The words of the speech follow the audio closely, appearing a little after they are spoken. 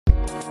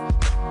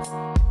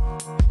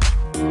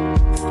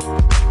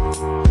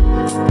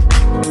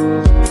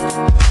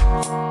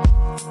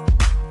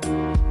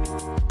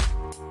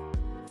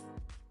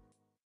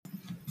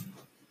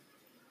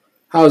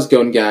How's it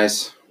going,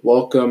 guys?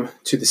 Welcome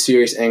to the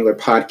Serious Angler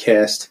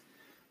Podcast.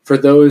 For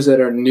those that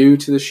are new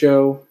to the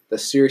show, the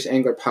Serious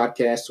Angler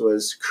Podcast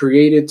was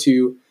created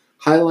to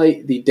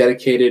highlight the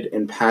dedicated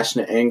and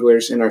passionate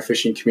anglers in our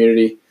fishing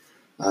community,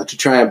 to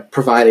try and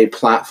provide a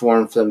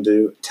platform for them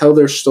to tell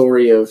their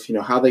story of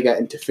how they got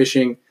into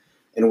fishing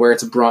and where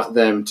it's brought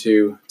them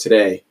to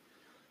today.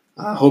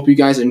 I hope you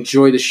guys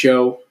enjoy the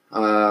show.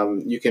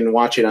 You can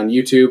watch it on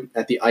YouTube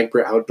at the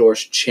Eichbrett Outdoors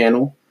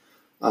channel.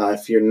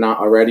 If you're not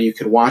already, you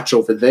can watch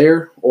over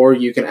there, or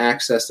you can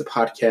access the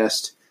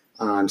podcast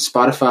on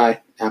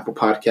Spotify, Apple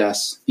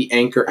Podcasts, the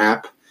Anchor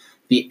app,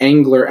 the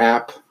Angler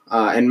app,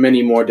 and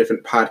many more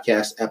different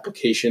podcast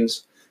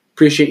applications.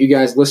 Appreciate you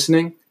guys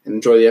listening, and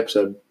enjoy the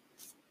episode.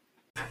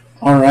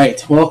 All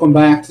right, welcome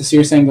back to the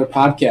Serious Angler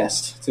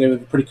Podcast. Today we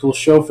have a pretty cool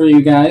show for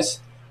you guys.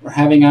 We're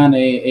having on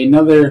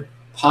another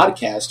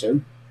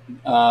podcaster,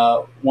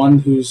 one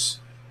whose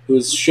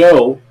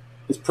show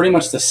is pretty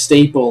much the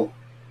staple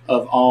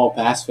of all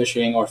bass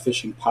fishing or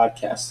fishing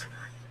podcasts.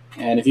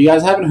 And if you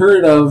guys haven't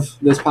heard of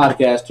this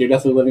podcast, you're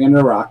definitely living under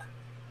a rock.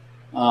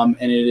 And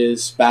it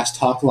is Bass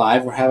Talk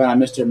Live. We're having on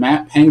Mr.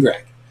 Matt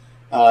Pangrac.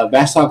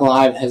 Bass Talk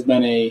Live has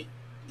been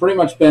pretty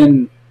much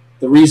been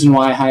the reason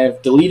why I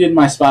have deleted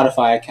my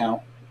Spotify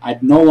account. I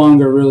no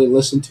longer really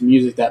listen to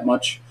music that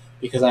much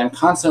because I am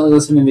constantly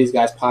listening to these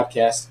guys'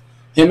 podcasts.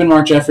 Him and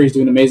Mark Jeffries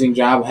do an amazing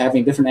job of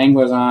having different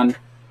anglers on,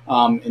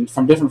 and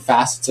from different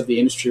facets of the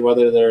industry,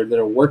 whether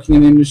they're working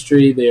in the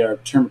industry, they are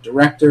tournament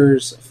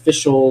directors,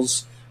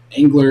 officials,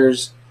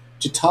 anglers,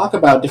 to talk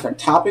about different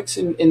topics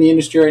in the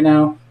industry right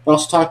now, but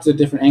also talk to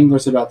different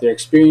anglers about their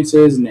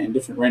experiences and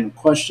different random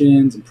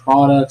questions and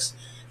products.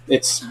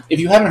 If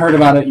you haven't heard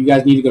about it, you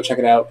guys need to go check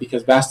it out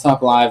because Bass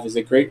Talk Live is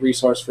a great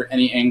resource for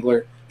any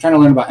angler trying to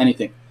learn about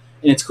anything.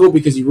 And it's cool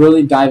because you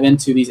really dive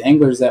into these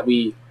anglers that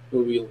we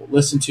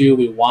listen to,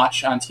 we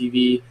watch on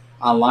TV,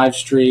 on live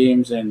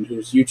streams, and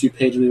whose YouTube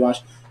page we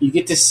watch. You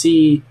get to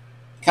see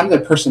kind of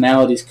their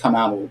personalities come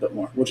out a little bit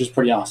more, which is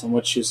pretty awesome,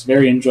 which is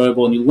very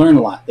enjoyable, and you learn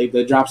a lot. They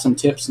drop some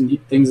tips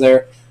and things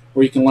there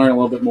where you can learn a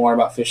little bit more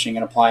about fishing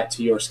and apply it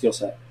to your skill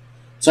set.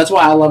 So that's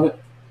why I love it.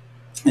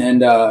 And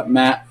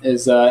Matt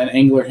is an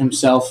angler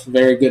himself,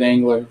 very good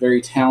angler,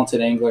 very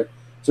talented angler.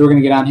 So we're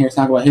going to get on here,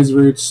 talk about his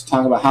roots,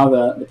 talk about how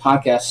the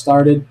podcast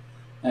started,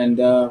 and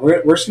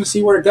we're just going to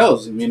see where it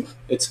goes. I mean,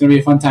 it's going to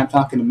be a fun time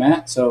talking to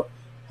Matt, so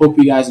hope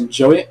you guys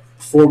enjoy it.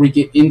 Before we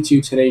get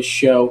into today's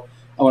show,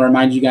 I want to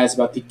remind you guys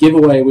about the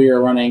giveaway we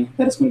are running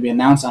that is going to be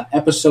announced on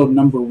episode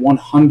number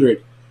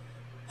 100.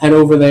 Head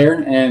over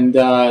there, and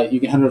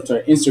you can head over to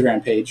our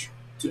Instagram page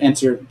to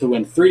enter to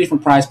win 3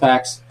 different prize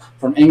packs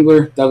from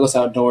Angler, Douglas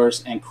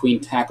Outdoors, and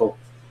Queen Tackle.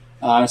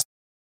 It's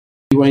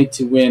a way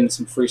to win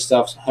some free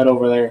stuff, so head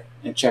over there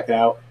and check it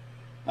out.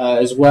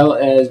 As well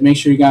as make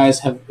sure you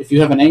guys have, if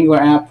you have an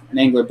Angler app, an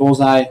Angler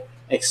Bullseye,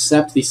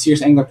 accept the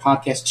Serious Angler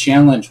Podcast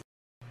Challenge.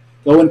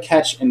 Go and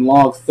catch and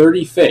log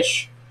 30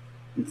 fish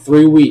in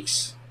 3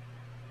 weeks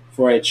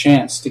for a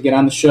chance to get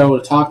on the show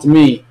to talk to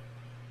me.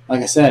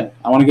 Like I said,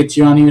 I want to get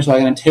you on here so I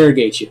can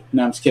interrogate you.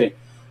 No, I'm just kidding.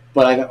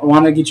 But I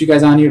want to get you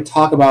guys on here to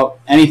talk about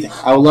anything.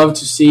 I would love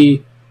to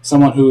see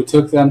someone who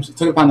took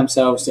it upon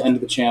themselves to enter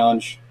the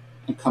challenge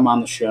and come on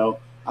the show.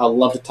 I would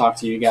love to talk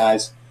to you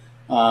guys.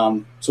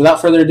 So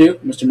without further ado,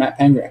 Mr. Matt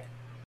Pangrac.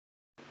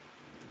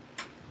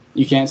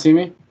 You can't see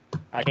me?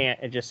 I can't.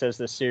 It just says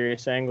the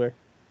Serious Angler.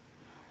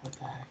 What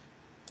the heck?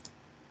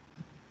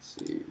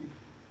 Let's see.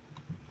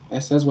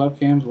 It says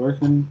webcam's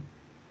working.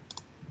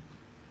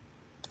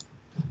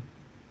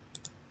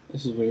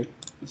 This is weird.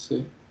 Let's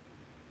see.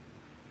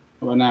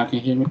 What about now? Can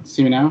you hear me?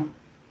 See me now?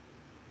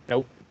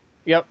 Nope.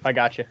 Yep, I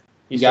got you.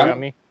 You got still got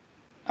me?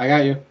 I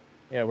got you.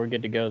 Yeah, we're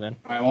good to go then.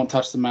 I won't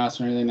touch the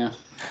mouse or anything now.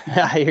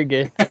 You're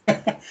good.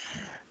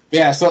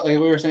 Yeah, so like we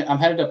were saying, I'm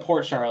headed to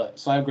Port Charlotte.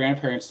 So I have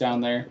grandparents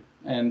down there.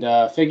 And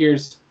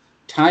figures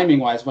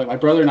timing-wise, my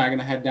brother and I are going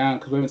to head down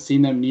because we haven't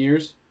seen them in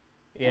years.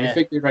 Yeah. And we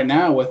figured right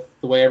now with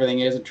the way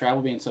everything is and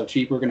travel being so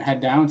cheap, we're going to head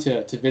down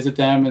to visit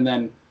them. And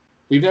then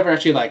we've never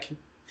actually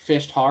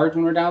fished hard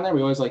when we're down there.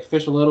 We always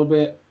fish a little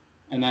bit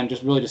and then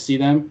just really see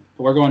them.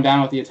 But we're going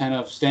down with the intent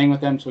of staying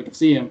with them so we can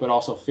see them, but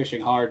also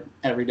fishing hard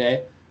every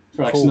day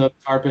for cool. snook,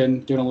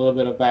 tarpon, doing a little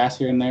bit of bass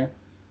here and there.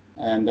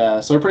 And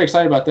so we're pretty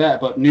excited about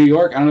that. But New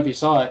York, I don't know if you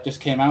saw it, just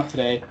came out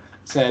today,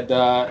 said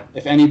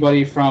if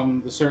anybody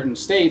from the certain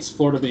states,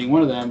 Florida being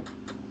one of them,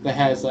 that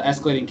has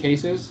escalating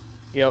cases,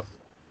 yep,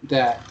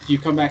 that if you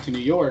come back to New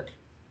York,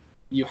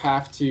 you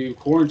have to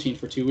quarantine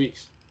for 2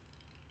 weeks.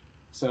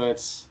 So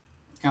it's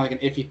kind of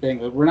like an iffy thing.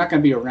 We're not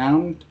going to be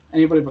around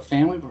anybody but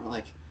family, but we're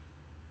like,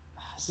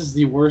 this is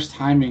the worst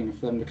timing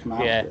for them to come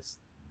out with this.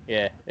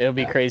 Yeah, it'll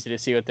be crazy to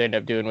see what they end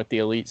up doing with the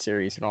Elite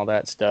Series and all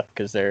that stuff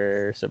because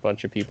there's a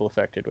bunch of people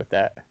affected with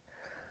that.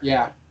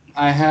 Yeah,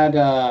 I had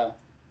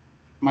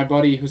my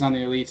buddy who's on the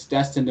Elites,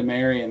 Destin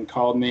DeMarion,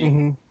 called me.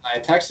 Mm-hmm. I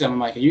texted him. I'm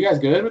like, "Are you guys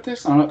good with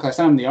this?" I don't know, because I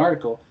sent him the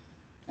article,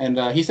 and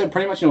he said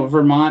pretty much,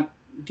 Vermont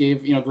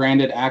gave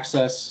granted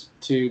access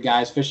to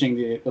guys fishing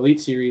the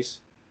Elite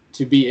Series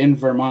to be in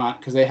Vermont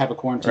because they have a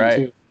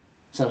quarantine too.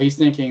 So he's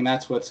thinking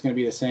that's what's going to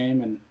be the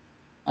same, and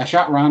I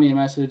shot Ronnie a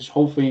message.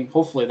 Hopefully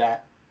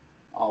that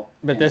all.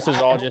 But this is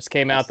all just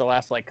came out the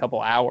last like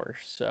couple hours,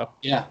 so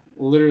yeah,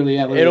 literally.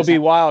 It'll be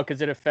wild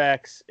because it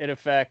affects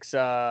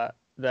the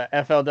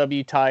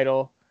FLW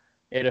title,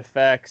 it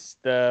affects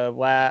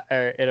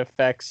it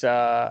affects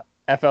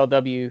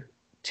FLW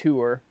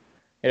tour,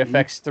 it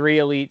affects 3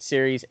 Elite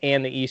Series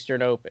and the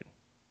Eastern Open.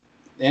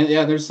 And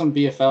yeah, there's some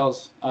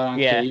BFLs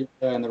on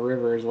and the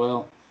River as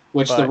well.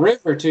 The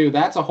River too,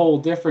 that's a whole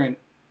different.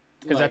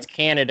 Because that's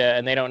Canada,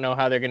 and they don't know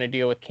how they're going to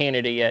deal with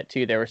Canada yet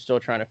too. They were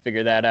still trying to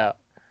figure that out.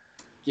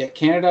 Yeah,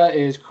 Canada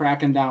is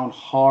cracking down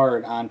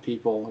hard on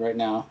people right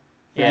now.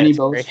 For any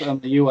boats from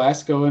the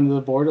U.S. go into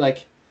the border,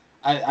 like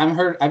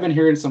I've been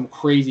hearing some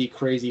crazy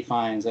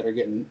fines that are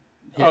getting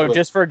hit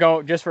just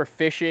for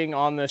fishing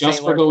on the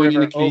St. Lawrence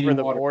River over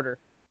the border.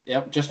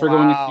 Yep, just for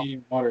going into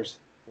Canadian waters.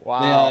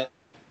 Wow.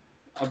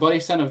 A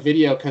buddy sent a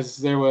video because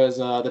there was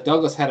the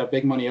Douglas had a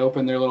Big Money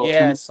Open, their little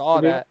I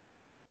saw that.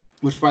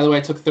 Which, by the way,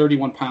 took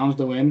 31 pounds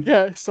to win.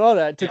 Yeah, I saw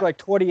that. It took like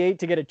 28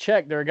 to get a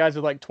check. There were guys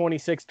with like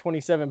 26,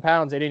 27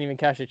 pounds. They didn't even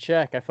cash a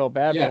check. I felt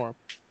bad for them.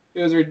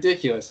 It was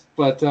ridiculous.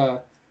 But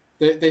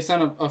they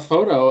sent a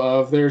photo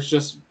of there's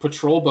just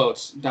patrol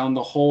boats down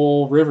the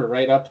whole river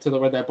right up to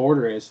where that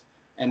border is.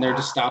 And they're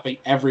just stopping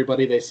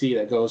everybody they see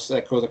that goes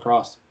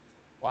across.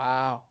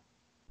 Wow.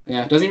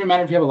 Yeah, it doesn't even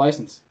matter if you have a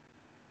license.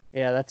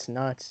 Yeah, that's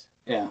nuts.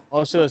 Yeah.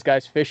 Most of those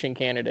guys fish in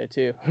Canada,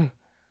 too.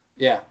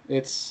 Yeah,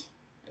 it's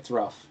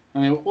rough. I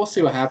mean, we'll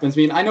see what happens.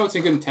 I mean, I know it's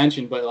in good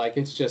intention, but like,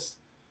 it's just.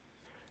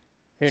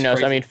 Who knows?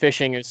 Crazy. I mean,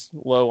 fishing is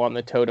low on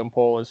the totem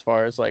pole as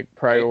far as like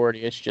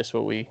priority. It's just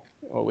what we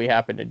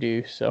happen to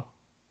do. So.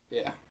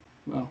 Yeah.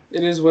 Well,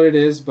 it is what it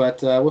is,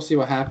 but we'll see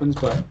what happens.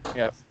 But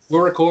yeah,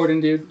 we're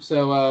recording, dude.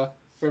 So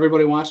for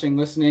everybody watching,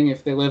 listening,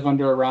 if they live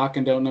under a rock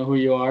and don't know who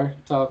you are,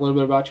 talk a little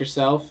bit about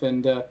yourself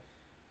and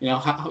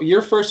how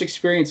your first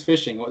experience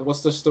fishing.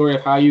 What's the story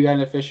of how you got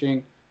into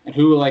fishing and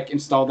who like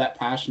installed that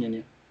passion in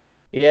you?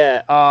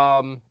 Yeah.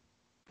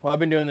 Well, I've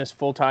been doing this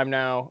full time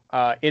now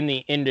in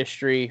the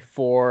industry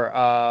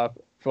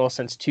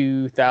since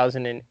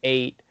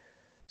 2008,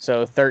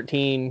 so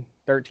 13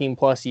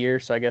 plus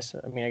years. So I guess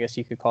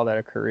you could call that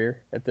a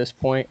career at this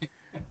point.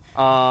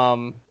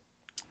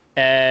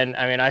 And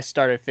I mean, I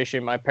started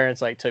fishing. My parents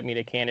like took me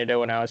to Canada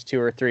when I was 2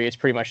 or 3. It's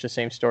pretty much the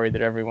same story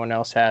that everyone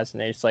else has,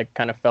 and they just like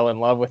kind of fell in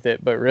love with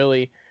it. But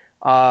really,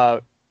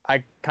 I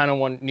kind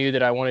of knew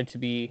that I wanted to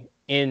be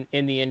in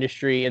the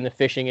industry, in the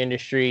fishing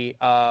industry.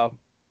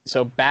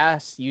 So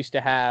Bass used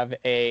to have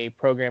a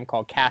program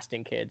called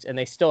Casting Kids, and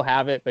they still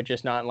have it, but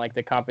just not in like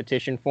the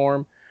competition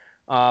form.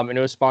 And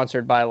it was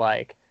sponsored by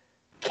like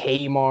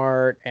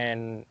Kmart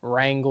and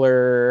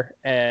Wrangler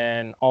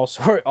and all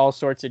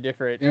sorts of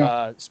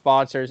different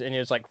sponsors. And it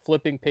was like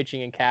flipping,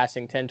 pitching, and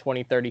casting 10,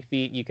 20, 30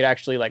 feet. You could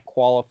actually like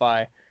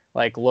qualify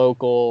like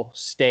local,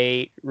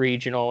 state,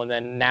 regional, and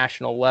then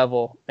national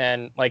level.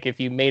 And like if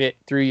you made it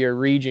through your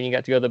region, you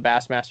got to go to the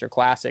Bassmaster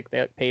Classic.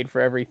 They paid for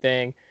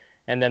everything.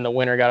 And then the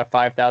winner got a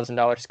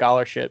 $5,000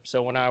 scholarship.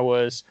 So when I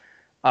was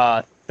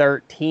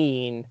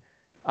 13,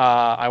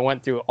 I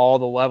went through all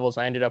the levels.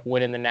 I ended up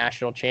winning the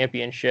national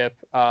championship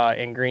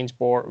in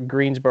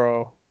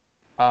Greensboro,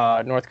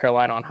 North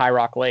Carolina on High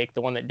Rock Lake,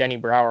 the one that Denny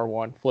Brower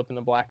won, flipping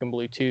the black and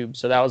blue tube.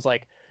 So that was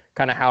like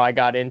kind of how I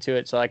got into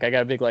it. So like I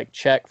got a big like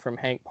check from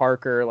Hank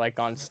Parker like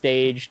on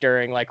stage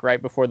during like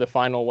right before the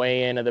final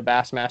weigh-in of the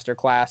Bassmaster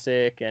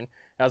Classic, and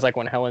that was like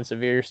when Helen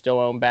Sevier still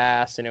owned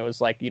Bass, and it was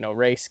like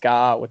Ray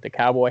Scott with the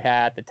cowboy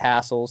hat, the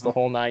tassels, the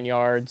whole 9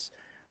 yards.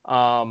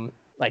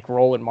 Like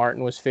Roland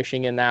Martin was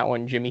fishing in that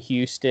one, Jimmy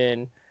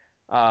Houston,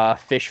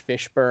 Fish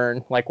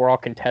Fishburne, like we're all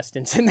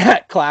contestants in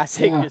that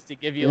classic, just to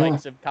give you like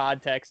some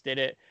context in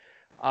it.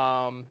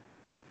 So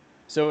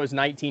it was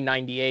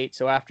 1998.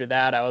 So after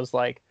that, I was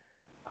like,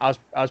 I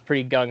was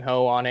pretty gung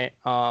ho on it.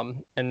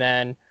 And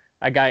then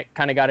I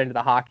kind of got into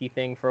the hockey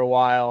thing for a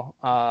while,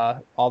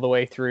 all the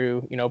way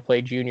through,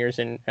 played juniors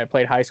and I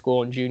played high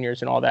school and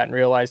juniors and all that, and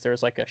realized there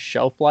was like a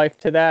shelf life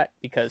to that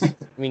because I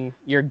mean,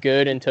 you're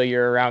good until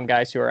you're around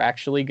guys who are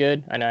actually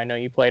good. I know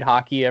you played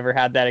hockey. Ever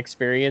had that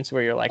experience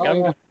where you're like,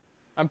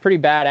 I'm pretty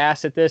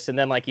badass at this. And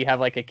then like you have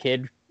like a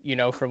kid,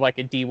 from like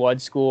a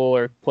D1 school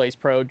or plays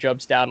pro,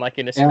 jumps down like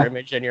in a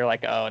scrimmage and you're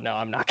like, oh no,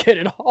 I'm not good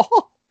at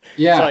all.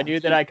 Yeah. So I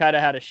knew that I kind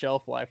of had a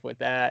shelf life with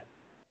that.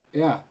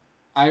 Yeah.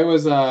 I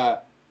was,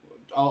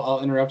 I'll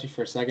interrupt you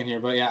for a second here,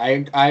 but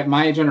yeah, I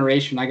my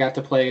generation, I got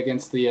to play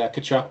against the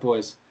Kachuk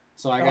boys.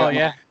 So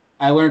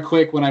I learned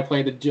quick when I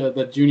played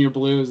the junior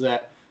blues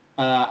that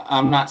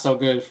I'm not so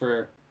good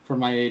for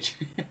my age.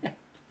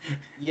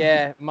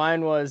 Yeah,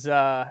 mine was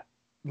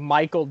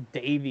Michael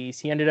Davies.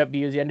 He ended up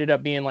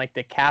being like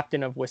the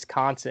captain of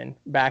Wisconsin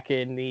back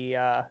in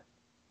the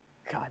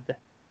the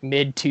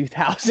mid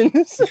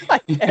 2000s. I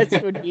guess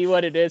would be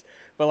what it is.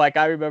 But like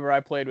I remember I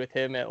played with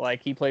him at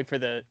like he played for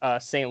the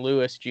St.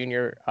 Louis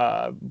Junior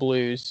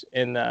Blues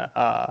in the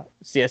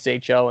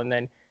CSHL, and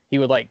then he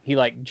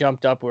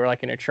jumped up. We were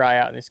like in a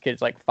tryout, and this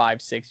kid's like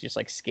 5'6", just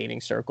like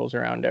skating circles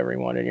around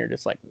everyone, and you're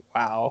just like,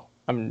 wow,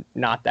 I'm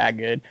not that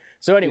good.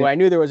 So anyway, I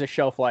knew there was a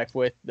shelf life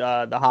with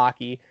the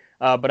hockey.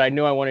 but I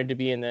knew I wanted to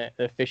be in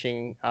the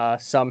fishing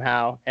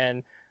somehow.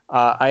 And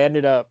I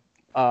ended up,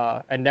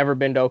 I'd never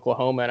been to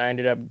Oklahoma, and I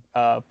ended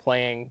up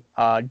playing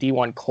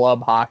D1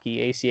 club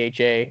hockey,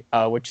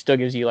 ACHA, which still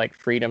gives you like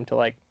freedom to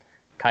like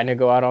kind of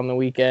go out on the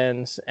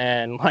weekends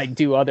and like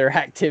do other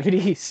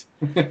activities.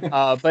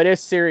 But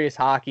it's serious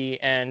hockey.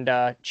 And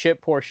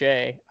Chip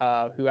Porcher,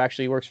 who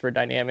actually works for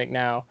Dynamic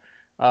now,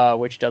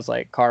 which does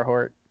like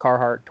Carhartt,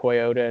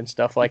 Toyota, and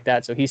stuff like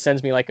that. So he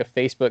sends me like a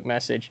Facebook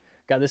message.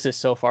 God, this is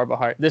so far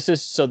behind. This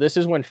is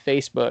when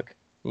Facebook.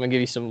 I'm gonna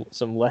give you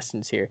some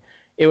lessons here.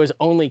 It was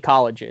only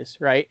colleges,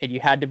 right? And you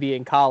had to be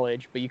in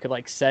college, but you could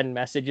like send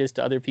messages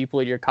to other people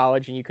at your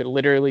college, and you could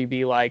literally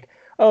be like,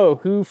 "Oh,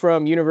 who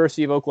from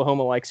University of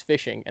Oklahoma likes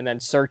fishing?" and then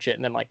search it,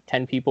 and then like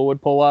 10 people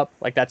would pull up.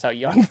 Like that's how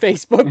young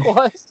Facebook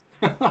was.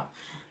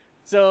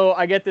 So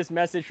I get this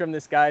message from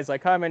this guy. He's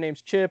like, "Hi, my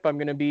name's Chip. I'm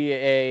gonna be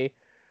a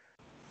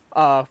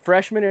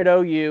freshman at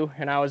OU,"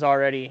 and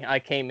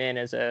I came in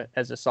as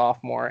a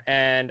sophomore,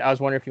 and I was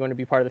wondering if you want to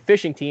be part of the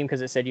fishing team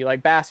because it said you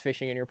like bass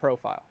fishing in your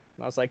profile.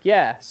 And I was like,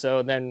 yeah.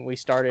 So then we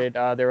started.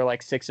 There were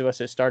like 6 of us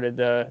that started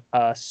the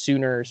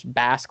Sooners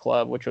Bass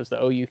Club, which was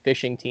the OU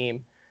fishing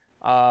team.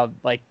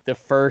 Like the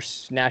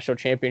first national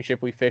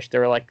championship we fished,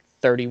 there were like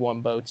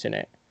 31 boats in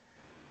it.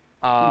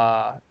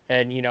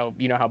 And you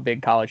know how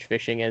big college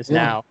fishing is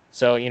now.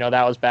 So,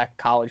 that was back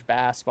college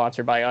bass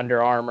sponsored by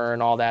Under Armour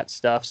and all that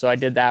stuff. So I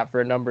did that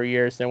for a number of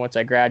years. Then once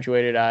I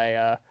graduated,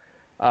 I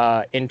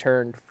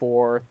interned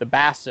for the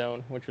Bass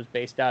Zone, which was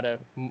based out of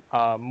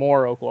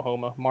Moore,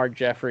 Oklahoma. Mark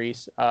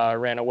Jeffries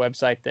ran a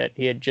website that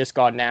he had just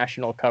gone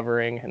national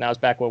covering. And that was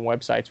back when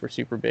websites were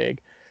super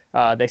big.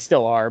 They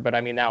still are. But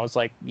I mean, that was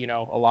like, a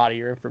lot of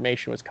your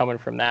information was coming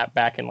from that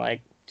back in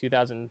like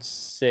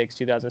 2006,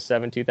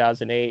 2007,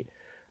 2008.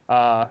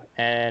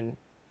 And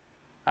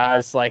I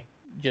was like,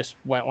 just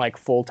went like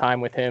full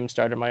time with him,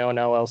 started my own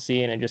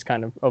LLC, and it just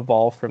kind of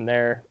evolved from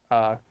there.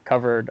 I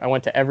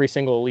went to every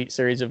single Elite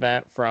Series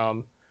event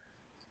from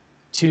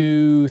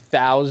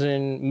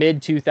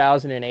mid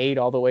 2008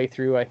 all the way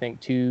through, I think,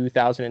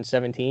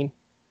 2017.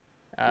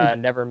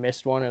 Never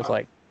missed one. It was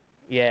like,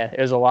 it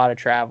was a lot of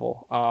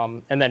travel.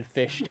 And then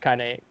fished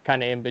kind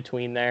of in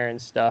between there and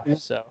stuff.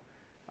 So,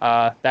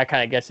 that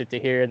kind of gets it to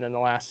here. And then the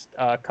last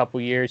couple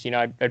years,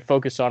 I'd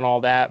focus on all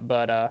that,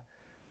 but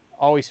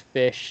always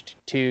fished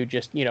too,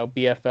 just,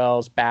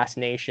 BFLs, Bass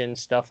Nation,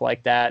 stuff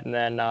like that. And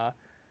then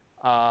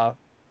I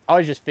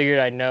always just figured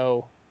I'd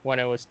know when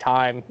it was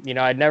time.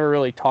 I'd never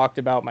really talked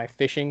about my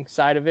fishing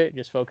side of it,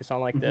 just focus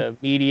on like the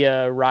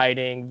media,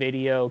 writing,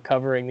 video,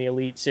 covering the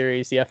Elite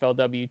Series, the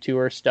FLW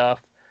Tour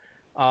stuff.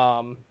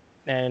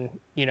 And,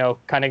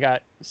 kind of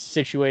got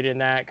situated in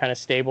that, kind of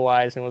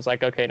stabilized, and was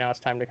like, okay, now it's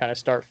time to kind of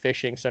start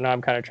fishing. So now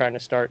I'm kind of trying to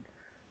start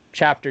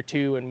chapter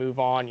 2 and move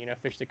on.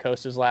 Fished the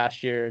Costas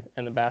last year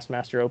and the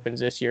Bassmaster Opens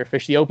this year.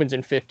 Fished the Opens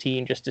in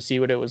 15 just to see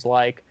what it was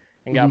like,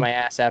 and got my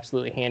ass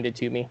absolutely handed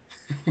to me.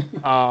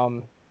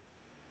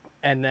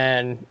 And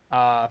then,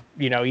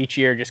 each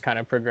year just kind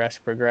of progress.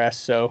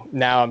 So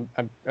now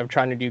I'm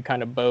trying to do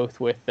kind of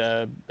both with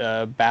the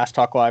Bass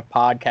Talk Live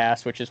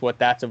podcast, which is what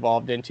that's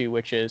evolved into,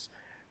 which is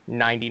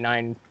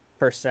 99%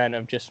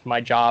 of just my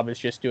job is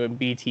just doing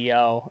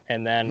BTL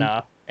and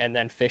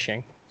then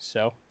fishing.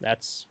 So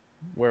that's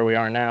where we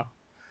are now.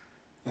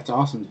 That's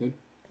awesome, dude.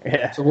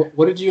 Yeah. So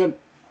what did you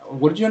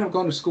end up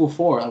going to school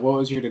for? Like, what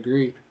was your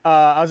degree?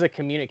 I was a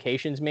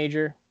communications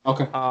major.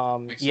 Okay.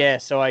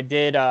 So I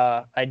did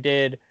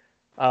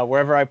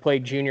wherever I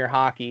played junior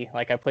hockey.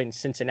 Like I played in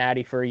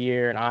Cincinnati for a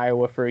year, in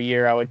Iowa for a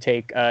year. I would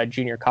take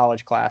junior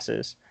college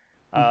classes.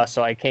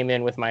 So I came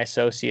in with my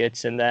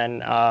associates, and then,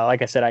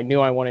 like I said, I knew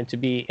I wanted to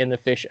be in the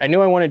fish. I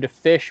knew I wanted to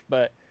fish,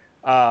 but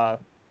I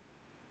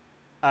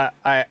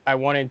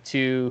wanted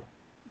to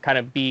kind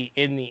of be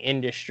in the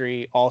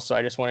industry also.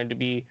 I just wanted to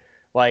be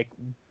like,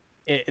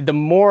 the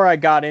more I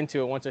got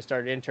into it, once I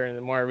started interning,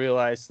 the more I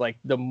realized like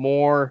the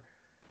more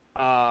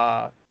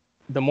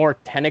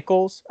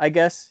tentacles, I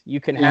guess, you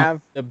can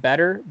have, the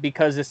better,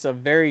 because it's a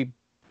very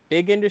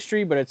big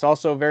industry, but it's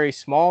also very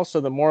small. So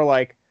the more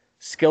like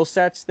skill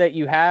sets that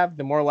you have,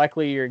 the more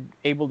likely you're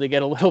able to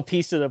get a little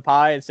piece of the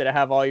pie instead of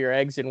have all your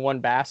eggs in one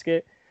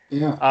basket.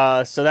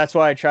 So that's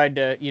why I tried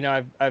to,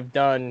 I've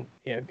done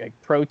like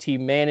pro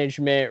team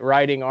management,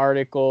 writing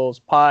articles,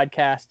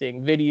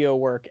 podcasting, video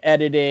work,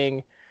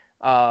 editing,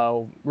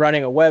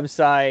 running a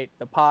website,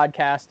 the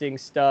podcasting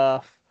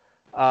stuff,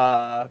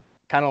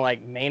 kind of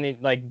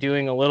like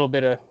doing a little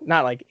bit of,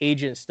 not like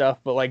agent stuff,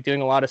 but like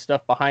doing a lot of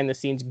stuff behind the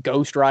scenes,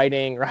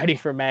 ghostwriting, writing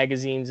for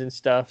magazines and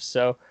stuff.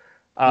 So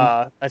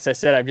as I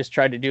said, I've just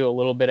tried to do a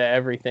little bit of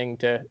everything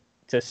to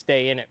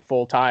stay in it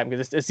full time,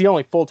 because it's the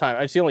only full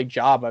time, it's the only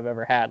job I've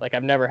ever had. Like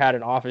I've never had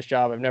an office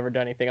job. I've never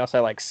done anything else. I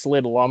like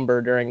slid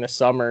lumber during the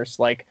summers,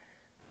 like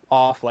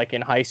off, like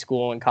in high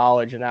school and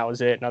college, and that was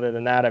it. And other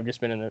than that, I've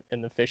just been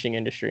in the fishing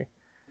industry.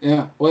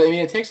 Yeah. Well, I mean,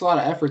 it takes a lot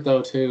of effort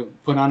though to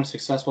put on a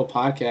successful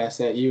podcast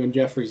that you and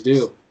Jeffries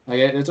do.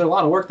 Like there's a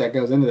lot of work that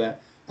goes into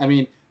that. I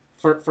mean,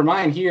 for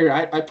mine here,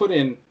 I put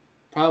in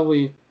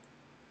probably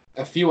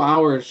a few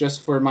hours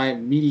just for my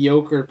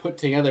mediocre put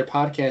together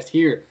podcast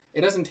here.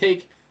 it doesn't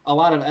take a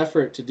lot of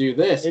effort to do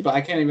this, but I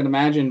can't even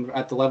imagine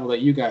at the level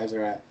that you guys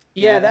are at.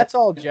 Yeah, that's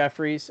all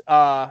Jeffries.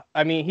 I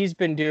mean, he's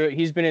been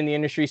in the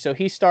industry, so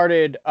he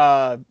started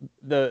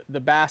the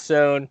Bass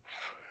Zone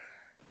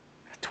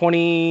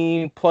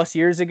 20 plus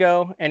years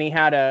ago, and he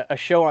had a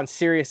show on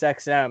Sirius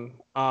XM,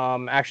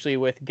 actually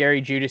with Gary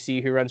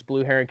Judici, who runs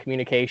Blue Heron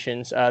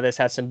Communications. That's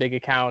had some big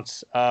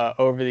accounts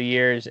over the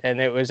years,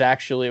 and it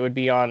would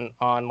be on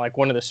like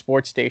one of the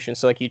sports stations.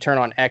 So like you turn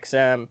on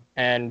XM,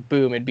 and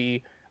boom, it'd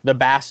be the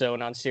Bass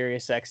Zone on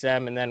Sirius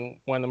XM. And then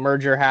when the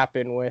merger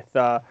happened with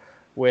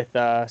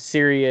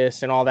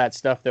Sirius and all that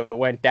stuff that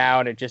went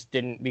down, it just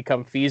didn't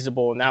become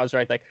feasible. And that was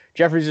right. Like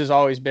Jeffries has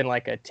always been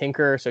like a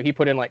tinker. So he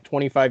put in like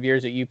 25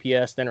 years at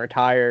UPS, then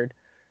retired.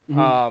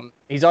 Mm-hmm.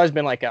 He's always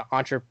been like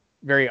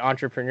very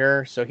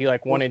entrepreneur. So he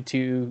like wanted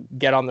to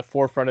get on the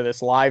forefront of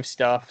this live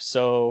stuff.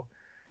 So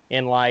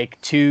in like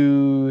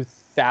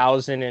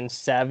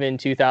 2007,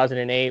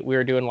 2008, we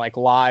were doing like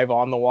live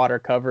on the water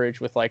coverage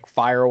with like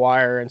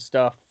Firewire and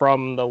stuff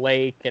from the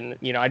lake. And,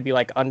 you know, I'd be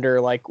like under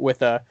like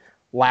with a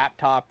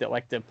laptop that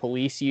like the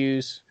police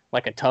use,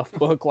 like a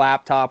Toughbook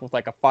laptop with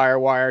like a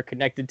Firewire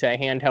connected to a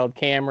handheld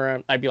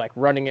camera. I'd be like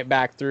running it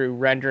back through,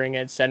 rendering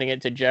it, sending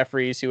it to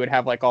Jeffries, who would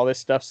have like all this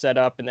stuff set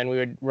up, and then we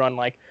would run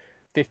like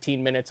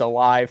 15 minutes of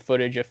live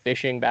footage of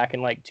fishing back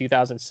in like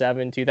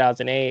 2007,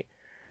 2008.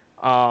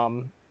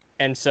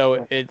 And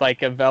so it like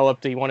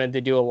developed, he wanted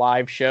to do a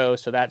live show,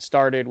 so that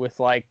started with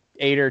like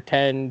 8 or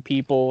 10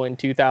 people in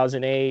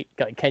 2008.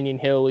 Like Kenyon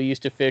Hill, who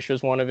used to fish,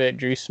 was one of it.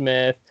 Drew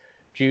Smith,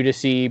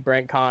 Judici,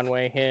 Brent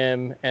Conway,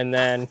 him, and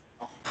then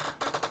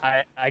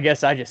I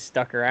guess I just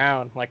stuck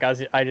around. Like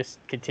I just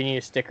continue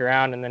to stick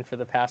around, and then for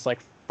the past like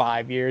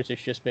 5 years,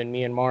 it's just been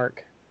me and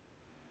Mark.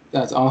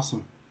 That's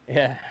awesome.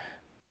 Yeah,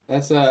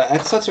 that's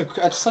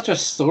such a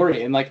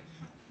story, and like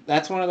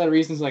that's one of the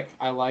reasons like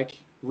I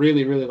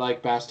really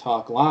like Bass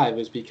Talk Live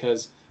is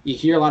because you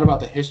hear a lot about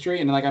the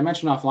history, and like I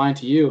mentioned offline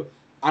to you,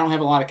 I don't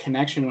have a lot of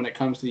connection when it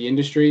comes to the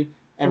industry.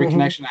 Every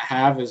connection I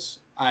have is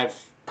I've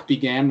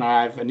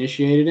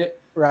initiated it.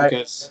 Right.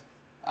 Because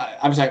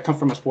obviously I come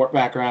from a sport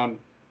background.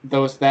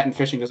 That and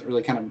fishing doesn't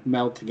really kind of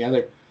meld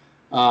together.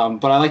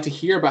 But I like to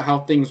hear about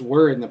how things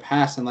were in the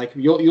past, and like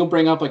you'll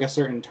bring up like a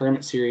certain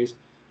tournament series,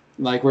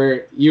 like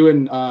where you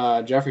and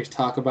Jeffries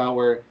talk about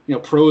where, you know,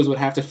 pros would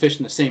have to fish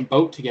in the same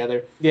boat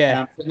together. Yeah. And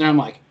I'm sitting there, I'm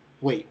like,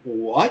 wait,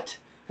 what?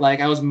 Like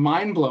I was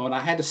mind blown. I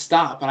had to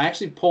stop, and I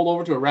actually pulled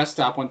over to a rest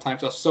stop one time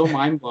because I was so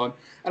mind blown.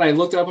 And I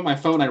looked it up on my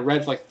phone. I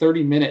read for like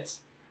 30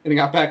 minutes, and I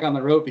got back on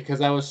the road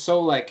because I was so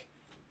like.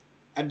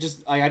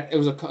 It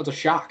was a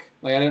shock.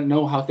 Like I didn't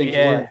know how things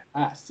were in the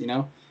past, you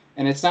know.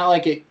 And it's not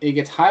like it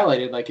gets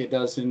highlighted like it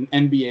does in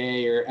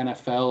NBA or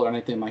NFL or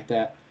anything like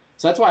that.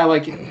 So that's why I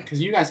like it,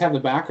 because you guys have the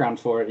background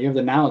for it. You have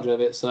the knowledge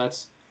of it. So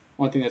that's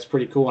one thing that's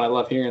pretty cool. And I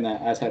love hearing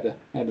that. I just had to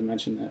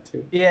mention that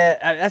too.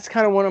 Yeah, that's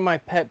kind of one of my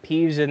pet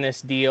peeves in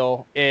this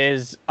deal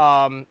is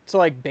so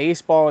like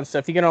baseball and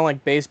stuff. You get on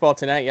like Baseball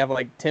Tonight, you have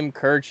like Tim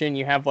Kirchin,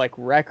 you have like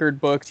record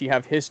books, you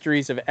have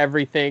histories of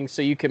everything,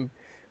 so you can.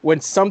 When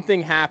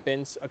something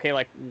happens, okay,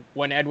 like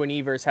when Edwin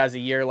Evers has a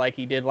year like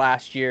he did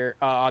last year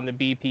on the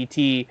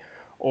BPT,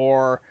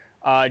 or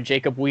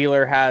Jacob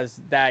Wheeler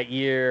has that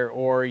year,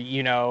 or,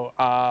 you know,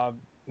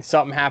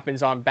 something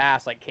happens on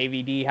bass, like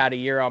KVD had a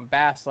year on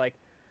bass, like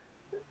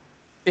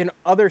in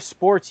other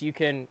sports, you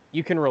can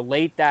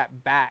relate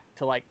that back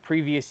to like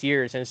previous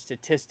years and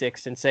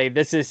statistics and say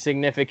this is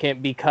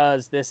significant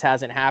because this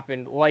hasn't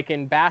happened. Like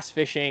in bass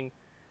fishing,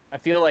 I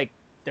feel like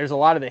there's a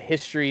lot of the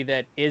history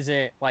that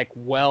isn't like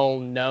well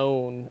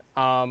known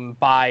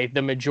by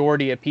the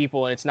majority of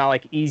people, and it's not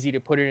like easy to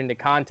put it into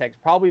context.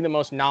 Probably the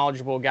most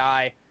knowledgeable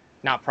guy,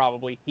 not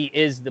probably, he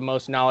is the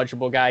most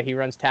knowledgeable guy. He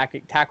runs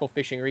tackle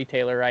fishing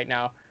retailer right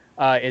now,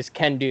 is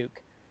Ken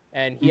Duke,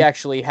 and he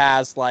actually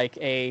has like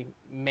a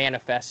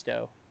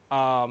manifesto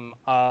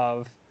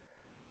of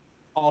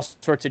all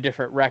sorts of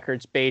different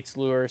records, baits,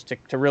 lures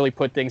to really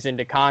put things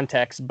into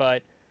context.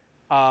 But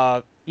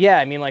yeah,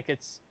 I mean, like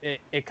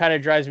it kind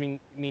of drives me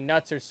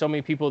nuts. There's so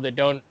many people that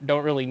don't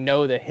really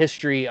know the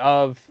history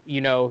of,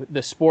 you know,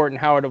 the sport and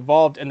how it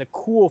evolved. And the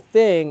cool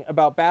thing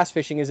about bass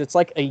fishing is it's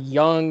like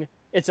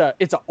it's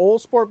an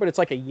old sport, but it's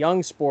like a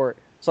young sport.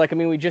 So like, I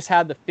mean, we just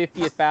had the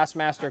 50th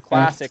Bassmaster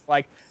Classic.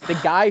 Like the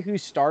guy who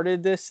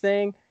started this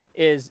thing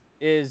is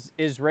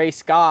Ray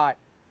Scott.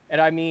 And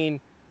I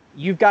mean,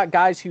 you've got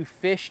guys who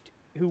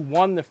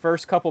won the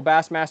first couple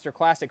Bassmaster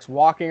Classics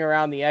walking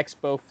around the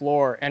expo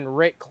floor, and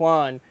Rick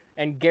Clunn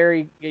and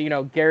Gary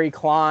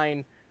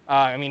Klein.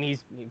 I mean,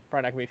 he's probably not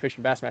going to be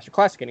fishing Bassmaster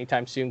Classic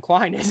anytime soon.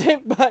 Klein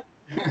isn't, but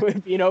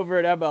with being over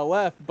at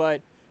MLF.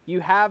 But you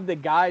have the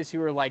guys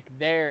who are like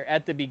there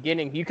at the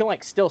beginning. You can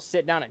like still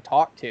sit down and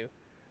talk to,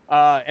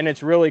 and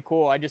it's really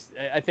cool.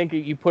 I think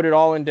you put it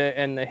all in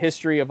the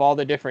history of all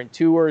the different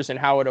tours and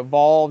how it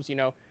evolves. You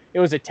know, it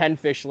was a 10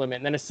 fish limit,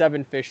 and then a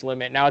 7 fish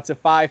limit. Now it's a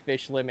 5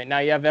 fish limit. Now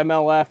you have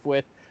MLF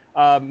with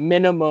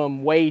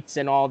minimum weights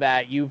and all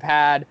that. You've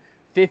had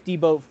 50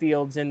 boat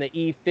fields in the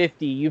E50.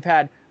 You've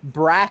had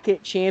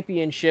bracket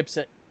championships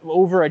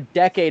over a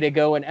decade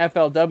ago in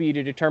FLW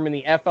to determine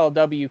the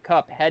FLW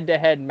Cup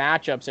head-to-head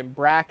matchups and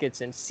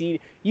brackets and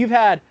seed. You've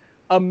had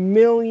a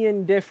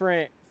million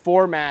different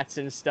formats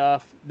and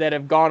stuff that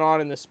have gone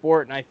on in the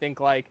sport, and I think,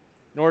 like,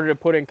 in order to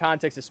put in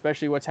context,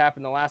 especially what's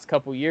happened the last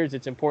couple of years,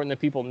 it's important that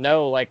people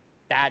know, like,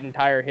 that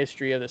entire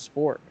history of the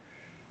sport.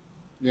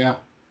 Yeah,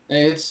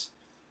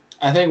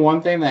 I think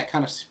one thing that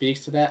kind of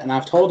speaks to that, and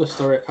I've told the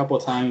story a couple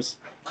of times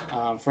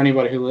for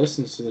anybody who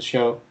listens to the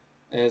show,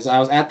 is I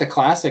was at the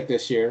Classic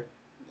this year,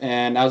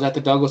 and I was at the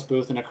Douglas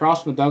booth, and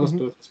across from the Douglas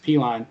booth was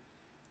P-Line.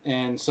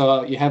 And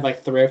so you had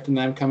like Thrift and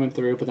them coming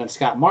through, but then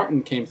Scott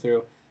Martin came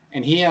through,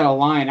 and he had a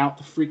line out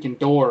the freaking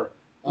door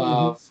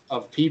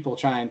of people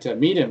trying to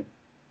meet him.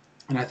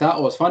 And I thought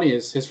what was funny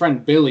is his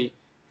friend Billy,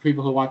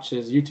 people who watch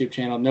his YouTube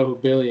channel know who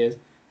Billy is.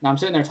 And I'm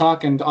sitting there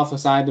talking off the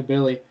side to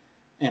Billy,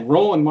 and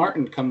Roland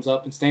Martin comes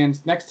up and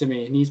stands next to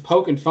me, and he's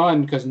poking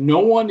fun because no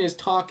one is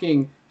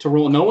talking to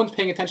Roland. No one's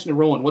paying attention to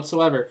Roland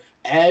whatsoever.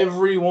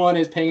 Everyone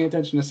is paying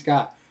attention to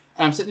Scott.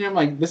 And I'm sitting there, I'm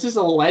like, this is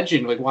a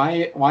legend. Like,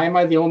 why am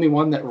I the only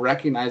one that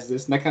recognizes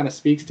this? And that kind of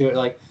speaks to it.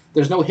 Like,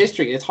 there's no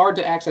history. It's hard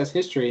to access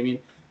history. I mean,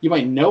 you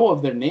might know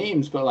of their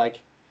names, but, like,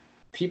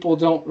 people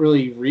don't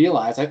really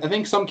realize. I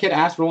think some kid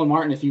asked Roland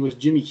Martin if he was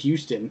Jimmy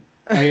Houston.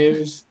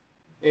 Like,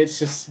 it's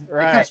just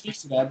right. It kind of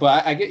speaks to that,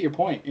 but I get your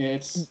point.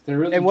 They're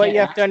really, and what you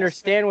have to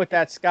understand with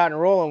that Scott and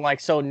Roland, like,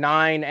 so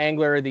 9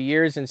 Angler of the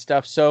Years and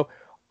stuff. So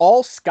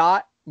all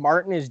Scott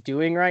Martin is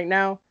doing right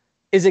now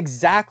is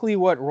exactly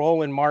what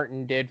Roland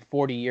Martin did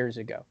 40 years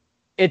ago.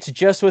 It's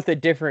just with a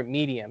different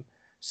medium.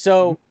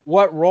 So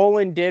what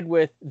Roland did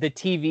with the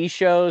TV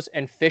shows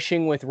and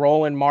Fishing with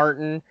Roland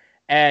Martin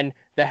and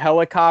the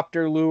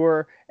helicopter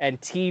lure and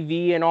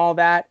TV and all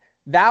that,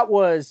 that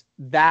was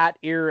that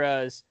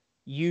era's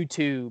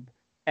YouTube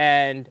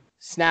and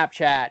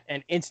Snapchat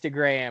and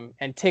Instagram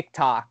and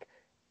TikTok.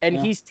 And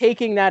he's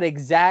taking that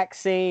exact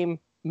same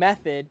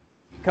method,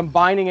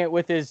 combining it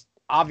with his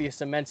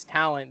obvious immense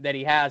talent that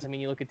he has. I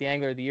mean, you look at the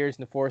Angler of the Years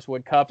and the Forrest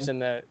Wood Cups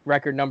and the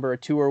record number of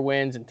tour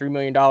wins and $3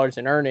 million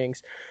in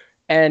earnings.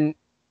 And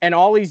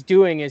all he's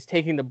doing is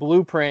taking the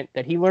blueprint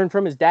that he learned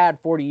from his dad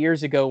 40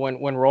 years ago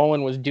when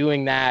Roland was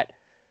doing that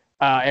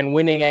and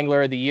winning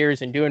Angler of the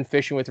Years and doing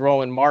Fishing with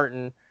Roland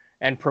Martin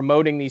and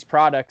promoting these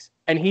products.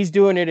 And he's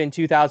doing it in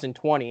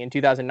 2020, in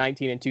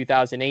 2019, and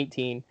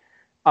 2018.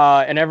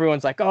 And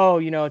everyone's like, oh,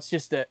 it's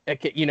just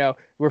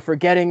we're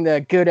forgetting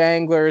the good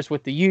anglers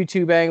with the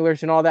YouTube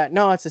anglers and all that.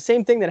 No, it's the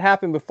same thing that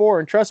happened before.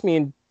 And trust me,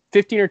 in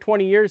 15 or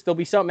 20 years, there'll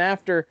be something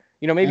after,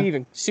 maybe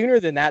even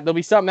sooner than that. There'll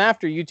be something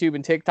after YouTube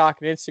and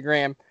TikTok and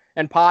Instagram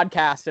and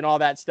podcasts and all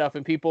that stuff.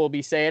 And people will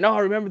be saying, oh,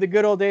 remember the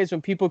good old days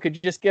when people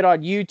could just get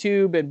on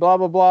YouTube and blah,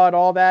 blah, blah, and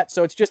all that.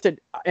 So it's just,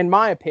 in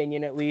my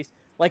opinion, at least,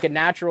 like a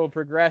natural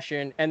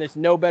progression. And there's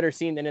no better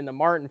scene than in the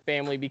Martin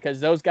family, because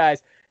those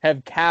guys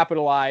have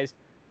capitalized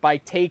by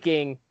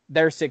taking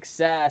their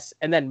success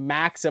and then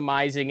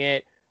maximizing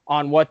it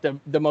on what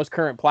the most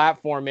current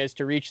platform is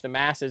to reach the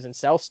masses and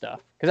sell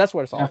stuff. Because that's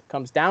what it all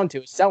comes down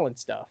to, is selling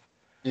stuff.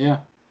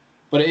 Yeah.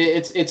 But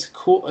it's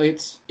cool.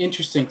 It's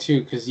interesting,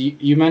 too, because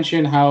you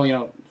mentioned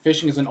how,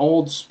 fishing is an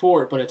old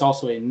sport, but it's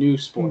also a new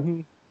sport.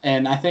 Mm-hmm.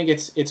 And I think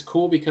it's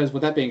cool because,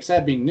 with that being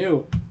said, being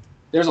new,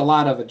 there's a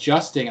lot of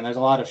adjusting and there's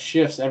a lot of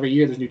shifts. Every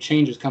year there's new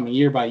changes coming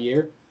year by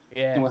year.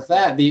 Yeah. And with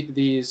that,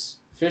 these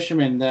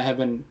fishermen that have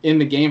been in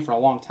the game for a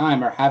long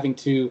time are having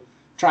to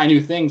try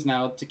new things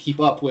now to keep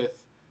up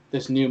with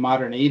this new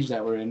modern age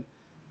that we're in.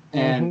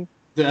 And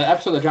the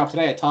episode that dropped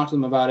today, I talked to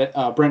them about it.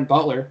 Brent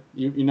Butler,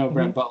 you know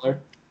Brent Butler.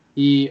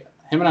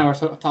 Him and I were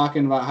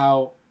talking about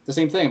how the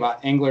same thing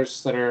about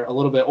anglers that are a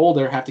little bit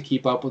older have to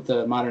keep up with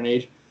the modern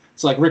age.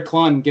 It's like Rick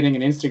Clunn getting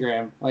an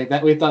Instagram like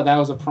that. We thought that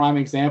was a prime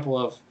example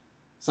of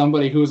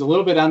somebody who's a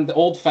little bit on the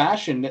old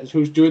fashioned,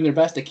 who's doing their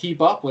best to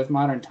keep up with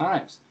modern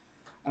times.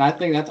 And I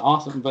think that's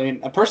awesome.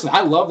 But personally,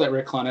 I love that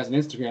Rick Clunn has an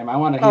Instagram. I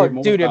want to hear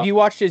more. Oh, dude, have you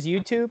watched his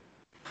YouTube?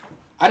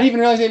 I didn't even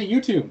realize he had a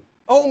YouTube.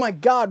 Oh my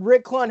God,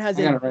 Rick Clunn has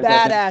a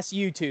badass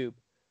YouTube.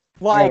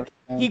 Like,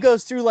 he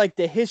goes through like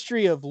the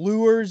history of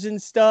lures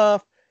and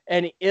stuff,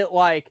 and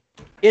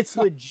it's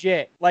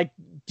legit. Like,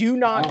 do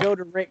not go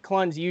to Rick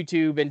Clunn's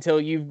YouTube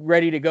until you're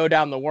ready to go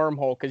down the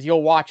wormhole, because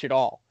you'll watch it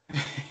all.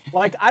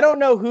 Like, I don't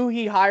know who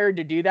he hired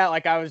to do that.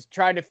 Like, I was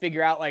trying to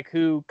figure out like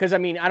who, because I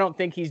mean, I don't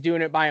think he's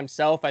doing it by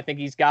himself. I think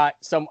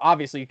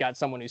obviously he's got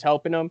someone who's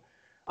helping him.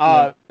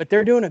 But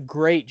they're doing a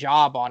great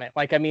job on it.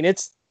 Like, I mean,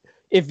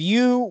 if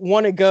you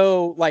want to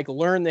go like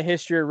learn the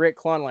history of Rick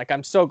Clunn, like,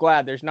 I'm so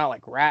glad there's not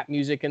like rap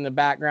music in the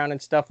background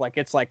and stuff. Like,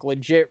 it's like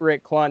legit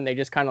Rick Clunn. They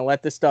just kind of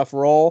let this stuff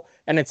roll,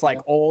 and it's like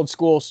old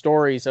school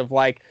stories of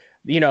like,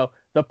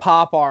 the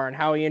Popar and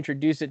how he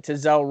introduced it to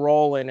Zell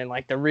Rowland, and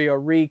like the Rio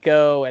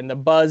Rico and the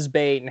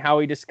buzzbait and how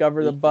he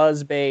discovered the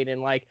buzzbait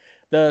and like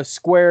the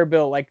square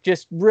bill, like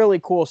just really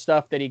cool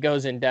stuff that he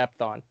goes in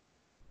depth on.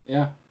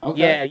 Yeah. Okay.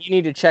 Yeah, you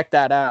need to check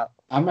that out.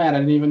 I'm mad I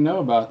didn't even know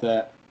about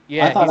that.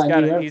 Yeah,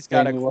 he's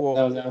got a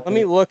cool. Let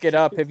me look it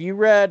up. Have you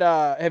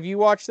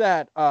watched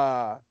that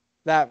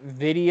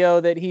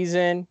video that he's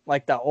in,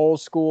 like the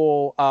old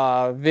school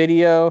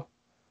video?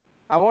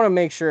 I want to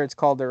make sure it's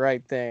called the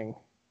right thing.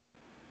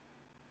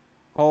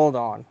 Hold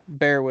on.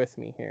 Bear with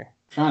me here.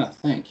 I'm trying to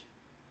think.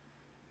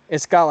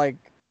 It's got like...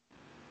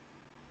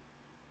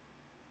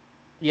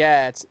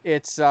 Yeah, it's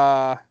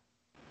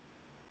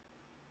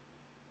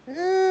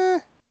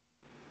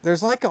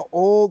there's like an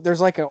old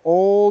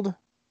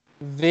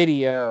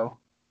video,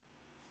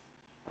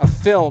 a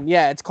film.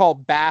 Yeah, it's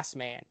called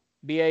Bassman.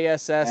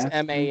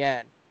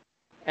 Bassman.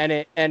 And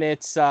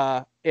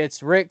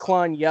it's Rick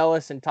Clunn,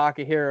 Yelis, and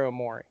Takahiro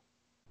Omori.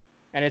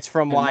 And it's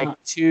from like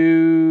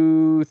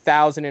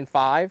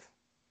 2005.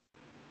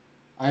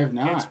 I have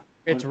not.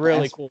 It's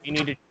really cool.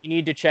 You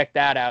need to check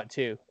that out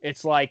too.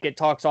 It's like it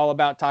talks all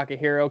about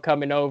Takahiro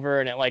coming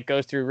over, and it like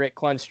goes through Rick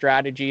Clunn's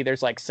strategy.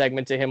 There's like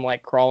segments of him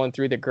like crawling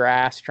through the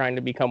grass, trying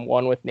to become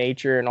one with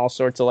nature, and all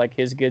sorts of like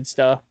his good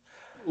stuff.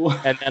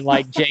 And then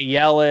like Jay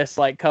Yelis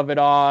like covered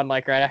on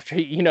like right after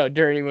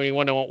during when he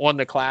won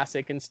the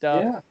classic and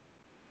stuff.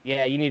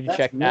 Yeah, you need to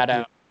check that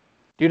out.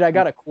 Dude, I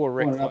got a cool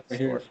Rick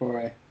Clunn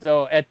story.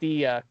 So at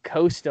the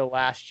Costa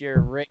last year,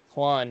 Rick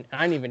Clunn,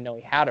 I didn't even know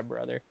he had a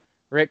brother.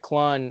 Rick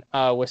Clunn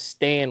was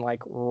staying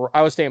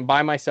I was staying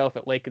by myself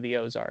at Lake of the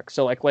Ozarks.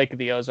 So like Lake of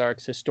the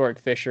Ozarks, historic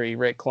fishery.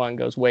 Rick Clunn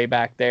goes way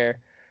back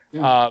there.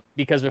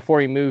 Because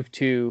before he moved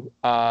to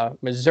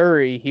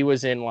Missouri, he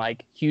was in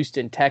like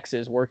Houston,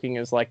 Texas, working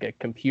as like a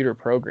computer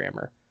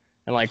programmer.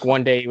 And like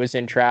one day he was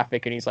in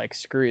traffic and he's like,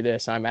 "Screw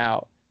this, I'm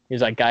out." He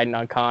was like guiding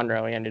on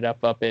Conroe. He ended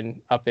up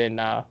in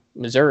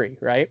Missouri,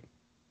 right?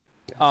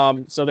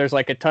 So there's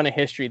like a ton of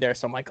history there.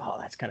 So I'm like, oh,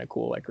 that's kind of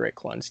cool. Like Rick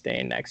Clunn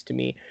staying next to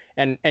me,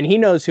 and he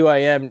knows who I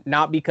am,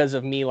 not because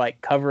of me like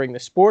covering the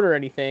sport or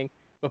anything,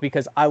 but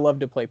because I love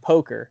to play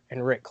poker.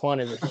 And Rick Clunn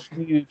is a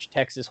huge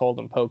Texas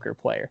Hold'em poker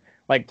player,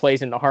 like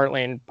plays in the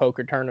Heartland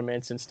poker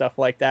tournaments and stuff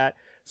like that.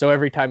 So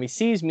every time he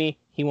sees me,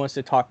 he wants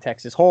to talk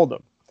Texas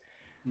Hold'em.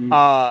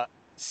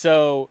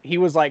 So he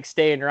was like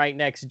staying right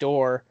next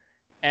door,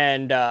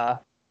 and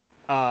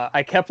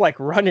I kept like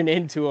running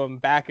into him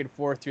back and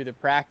forth through the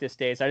practice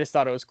days. I just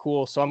thought it was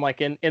cool. So I'm like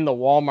in the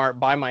Walmart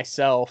by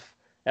myself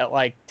at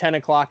like 10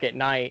 o'clock at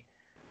night.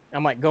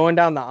 I'm like going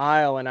down the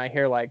aisle and I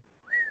hear like,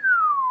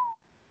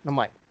 I'm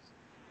like,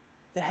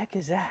 the heck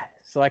is that?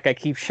 So like I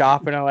keep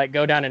shopping. I like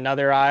go down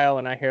another aisle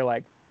and I hear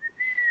like,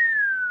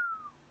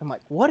 I'm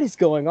like, what is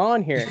going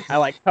on here? I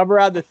like come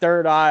around the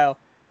third aisle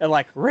and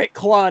like Rick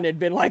Clunn had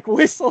been like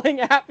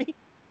whistling at me.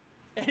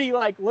 And he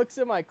like looks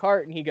at my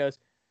cart and he goes,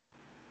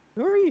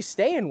 "Who are you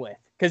staying with?"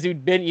 Because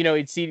we'd been,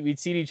 we'd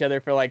seen each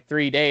other for like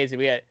 3 days,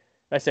 and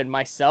I said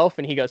myself,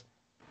 and he goes,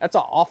 "That's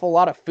an awful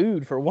lot of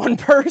food for one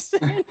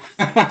person."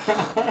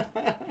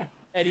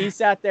 And he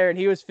sat there and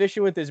he was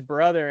fishing with his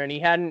brother,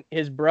 and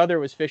his brother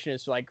was fishing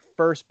his like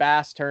first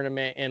bass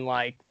tournament in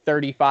like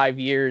 35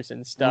 years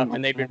and stuff,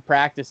 and they'd been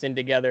practicing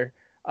together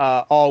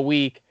all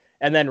week.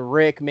 And then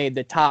Rick made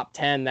the top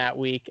 10 that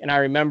week. And I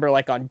remember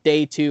like on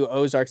day 2,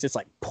 Ozarks, it's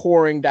like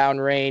pouring down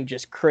rain,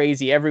 just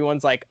crazy.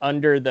 Everyone's like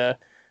under the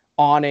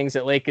awnings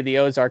at Lake of the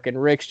Ozark,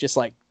 and Rick's just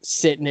like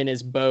sitting in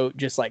his boat,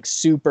 just like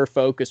super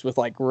focused with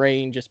like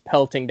rain just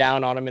pelting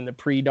down on him in the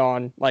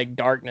pre-dawn like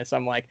darkness.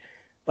 I'm like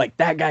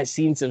that guy's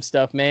seen some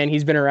stuff, man.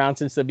 He's been around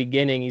since the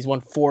beginning. He's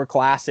won 4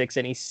 classics,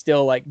 and he's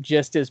still like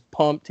just as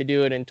pumped to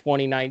do it in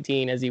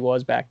 2019 as he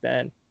was back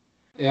then.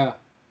 Yeah.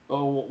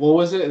 Oh, what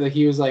was it that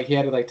he was like? He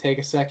had to like take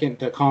a second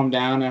to calm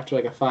down after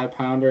like a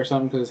 5-pounder or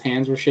something because his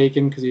hands were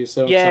shaking because he was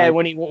so excited.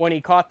 when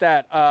he caught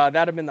that,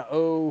 that'd have been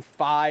the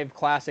 05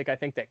 classic, I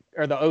think,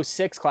 or the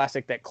 06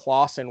 classic that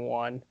Clausen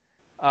won.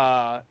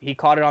 He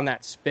caught it on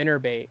that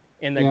spinnerbait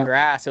in the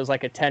grass. It was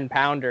like a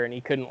 10-pounder, and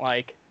he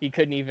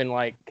couldn't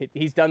even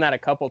he's done that a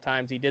couple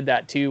times. He did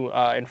that too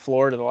in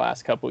Florida the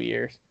last couple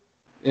years.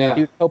 Yeah.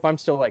 Dude, hope I'm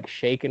still like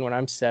shaking when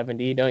I'm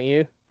 70, don't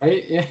you?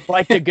 Right? Yeah.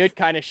 Like the good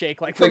kind of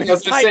shake, like from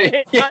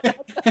inside, not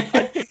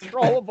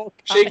uncontrollable.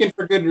 Shaking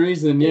for good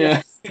reason,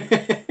 yeah.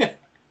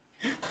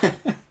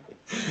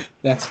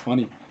 That's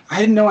funny. I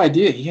had no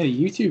idea he had a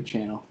YouTube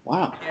channel.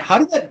 Wow. Yeah. How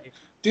did that...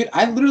 Dude,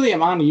 I literally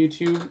am on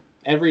YouTube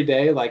every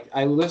day. Like,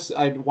 I'd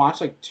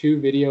watch like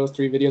 3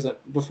 videos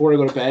before I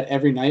go to bed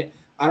every night.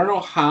 I don't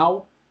know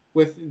how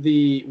with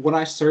what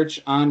I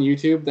search on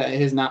YouTube that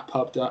has not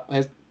popped up.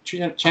 His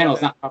channel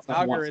is not popped up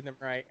algorithm,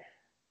 once. Right.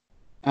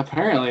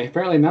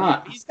 Apparently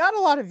not. He's got a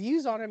lot of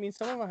views on it. I mean,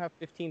 some of them have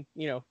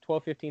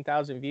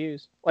 15,000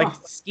 views. Like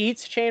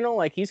Skeet's channel,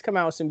 like he's come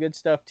out with some good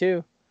stuff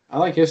too. I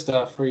like his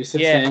stuff where he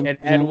sits in. And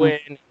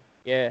Edwin.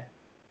 Yeah.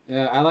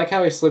 Yeah, I like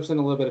how he slips in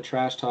a little bit of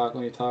trash talk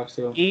when he talks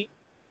to him. Skeet?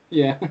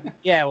 Yeah.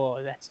 Yeah,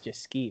 well, that's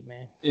just Skeet,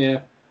 man.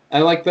 Yeah. I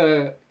like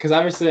because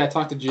obviously I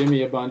talked to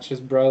Jimmy a bunch, his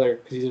brother,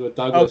 because he's with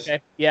Douglas.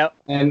 Okay, yep.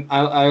 And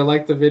I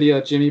like the video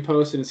that Jimmy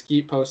posted and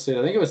Skeet posted.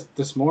 I think it was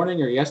this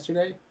morning or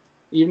yesterday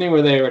evening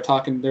where they were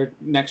talking. They're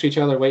next to each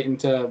other waiting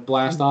to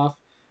blast off.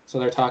 So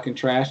they're talking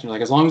trash. And they're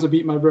like, as long as I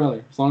beat my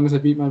brother. As long as I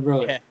beat my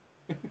brother.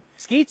 Yeah.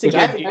 Skeet's a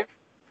good dude.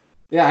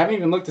 Yeah, I haven't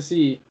even looked to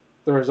see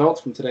the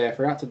results from today. I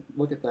forgot to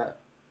look at that.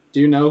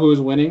 Do you know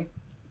who's winning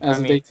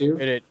of day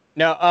 2?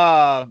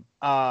 No,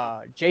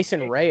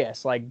 Jason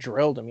Reyes, like,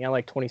 drilled him. He had,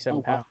 like,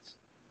 27 pounds.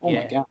 Oh,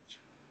 my gosh.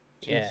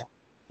 Jeez.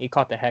 He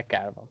caught the heck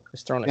out of him.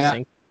 Just throwing a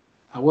sink.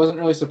 I wasn't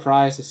really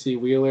surprised to see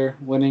Wheeler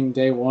winning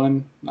day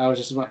one. I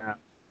was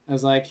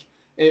like,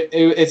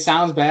 it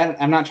sounds bad.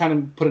 I'm not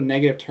trying to put a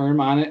negative term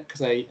on it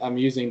because I'm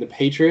using the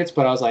Patriots,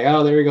 but I was like,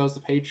 oh, there he goes,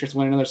 the Patriots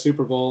winning another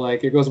Super Bowl.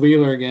 Like, here goes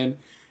Wheeler again.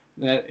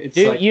 Dude,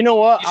 like, you know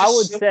what? I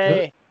would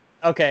say,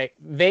 okay,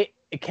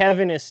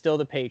 Kevin is still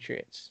the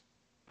Patriots.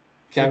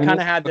 We kind of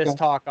had this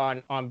talk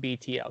on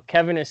BTL.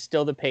 Kevin is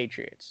still the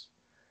Patriots.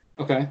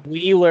 Okay.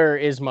 Wheeler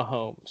is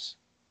Mahomes.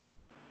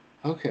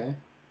 Okay.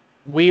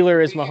 Wheeler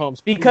is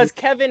Mahomes because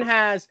Kevin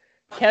has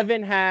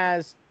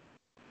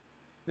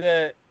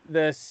the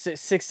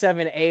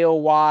 6-7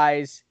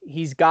 AOYs.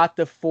 He's got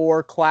the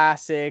 4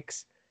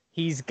 classics.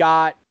 He's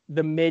got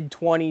the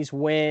mid-20s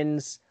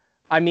wins.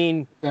 I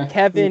mean,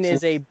 Kevin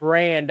is a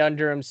brand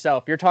under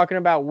himself. You're talking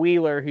about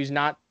Wheeler, who's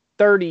not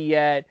 30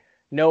 yet,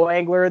 no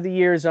Angler of the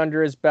Years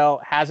under his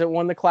belt, hasn't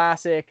won the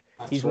classic.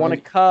 He's won a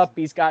cup.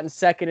 He's gotten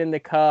second in the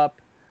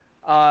cup.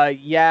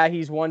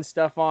 He's won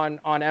stuff on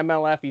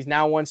MLF. He's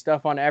now won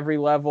stuff on every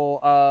level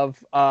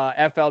of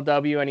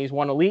FLW, and he's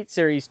won Elite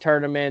Series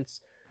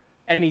tournaments,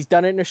 and he's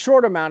done it in a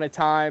short amount of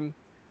time.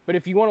 But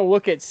if you want to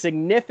look at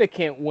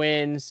significant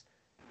wins,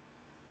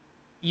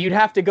 you'd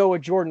have to go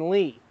with Jordan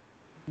Lee,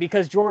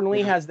 because Jordan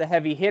Lee has the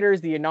heavy hitters,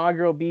 the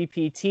inaugural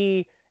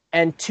BPT,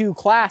 and 2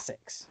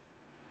 classics.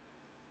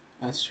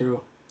 That's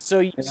true. So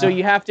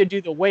you have to do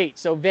the weight.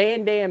 So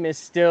Van Dam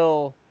is,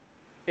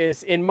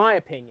 in my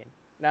opinion,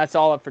 that's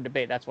all up for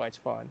debate. That's why it's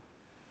fun.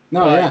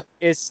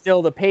 It's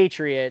still the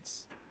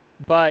Patriots,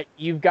 but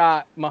you've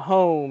got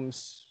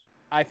Mahomes.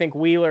 I think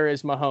Wheeler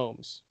is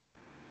Mahomes.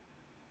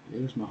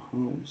 Here's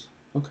Mahomes.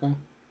 Okay.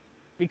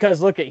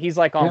 Because he's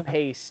like on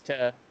pace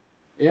to.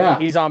 Yeah.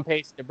 He's on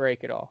pace to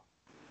break it all.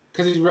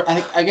 Because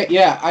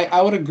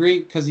I would agree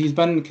because he's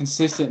been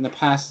consistent in the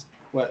past.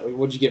 What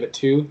would you give it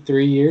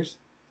 2-3 years?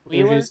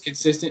 Wheeler? He's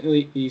been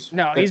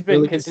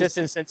really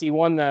consistent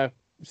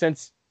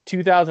since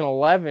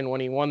 2011 when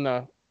he won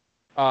the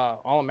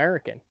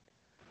All-American.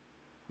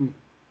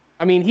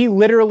 I mean, he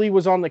literally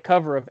was on the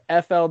cover of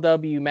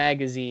FLW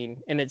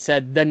magazine, and it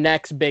said the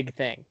next big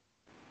thing.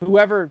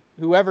 Whoever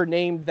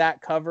named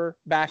that cover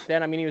back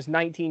then, I mean, he was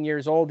 19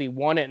 years old. He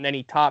won it, and then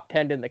he top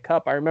 10'd in the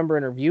cup. I remember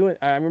interviewing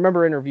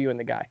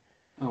the guy.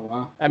 Oh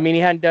wow! I mean,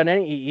 he hadn't done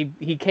any.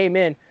 He came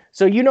in.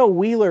 So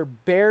Wheeler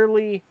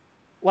barely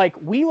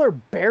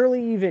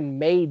even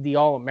made the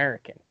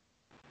All-American.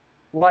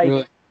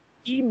 Really?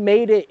 He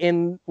made it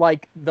in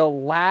the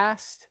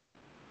last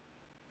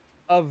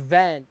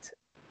event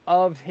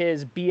of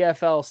his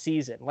BFL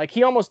season.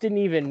 He almost didn't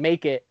even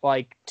make it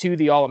to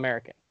the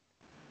All-American.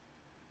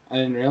 I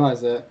didn't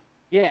realize that.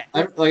 Yeah. I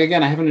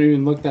haven't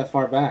even looked that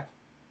far back.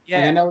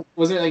 Yeah. I know.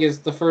 Was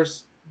it the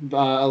first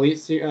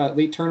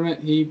elite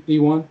tournament he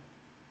won?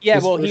 Yeah.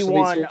 He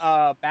won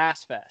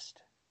Bass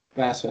Fest.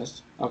 Bass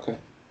Fest. Okay.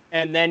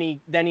 And then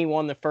he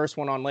won the first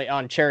one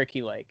on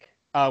Cherokee Lake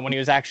when he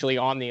was actually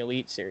on the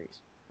Elite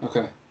Series.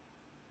 Okay.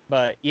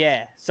 But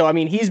yeah, so I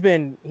mean he's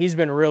been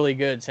really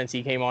good since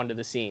he came onto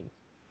the scene.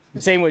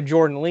 Same with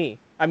Jordan Lee.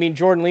 I mean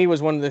Jordan Lee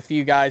was one of the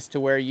few guys to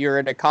where you're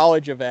at a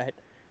college event,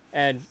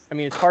 and I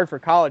mean it's hard for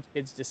college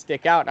kids to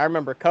stick out. I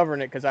remember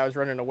covering it because I was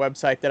running a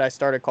website that I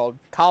started called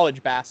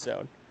College Bass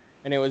Zone,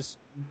 and it was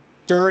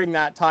during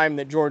that time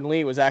that Jordan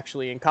Lee was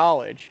actually in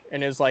college,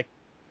 and it was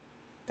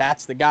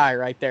that's the guy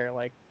right there.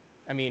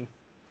 I mean,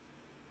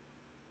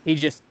 he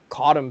just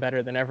caught him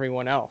better than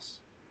everyone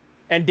else,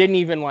 and didn't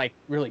even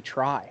really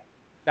try.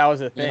 That was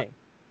the thing.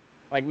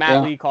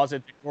 Matt Lee calls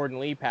it the Jordan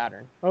Lee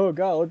pattern. Oh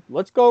God,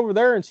 let's go over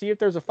there and see if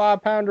there's a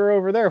 5-pounder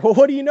over there. Well,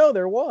 what do you know?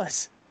 There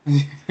was.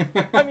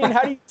 I mean,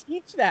 how do you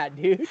teach that,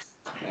 dude?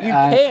 You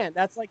can't.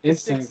 That's the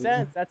sixth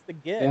sense. That's the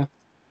gift. Yeah.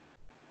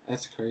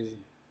 That's crazy.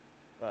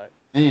 But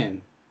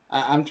man,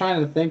 I'm trying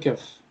to think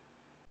of.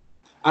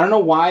 I don't know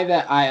why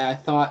that I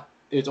thought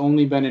it's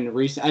only been in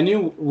recent. I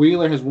knew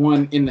Wheeler has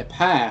won in the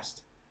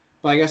past,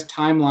 but I guess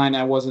timeline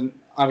I'm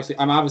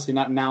obviously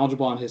not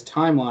knowledgeable on his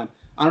timeline.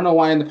 I don't know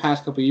why in the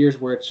past couple of years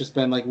where it's just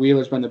been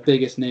Wheeler's been the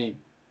biggest name.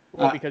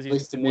 Well, because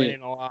he's been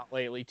winning a lot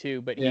lately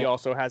too, but he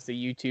also has the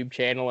YouTube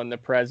channel and the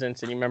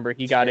presence. And you remember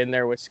he got in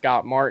there with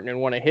Scott Martin,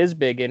 and one of his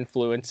big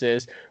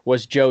influences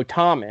was Joe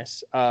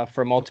Thomas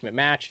from Ultimate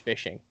Match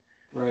Fishing.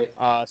 Right.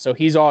 So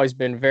he's always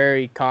been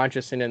very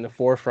conscious and in the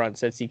forefront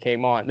since he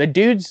came on. The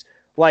dude's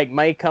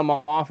might come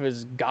off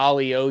as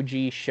golly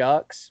OG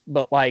shucks,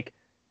 but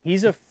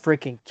he's a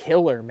freaking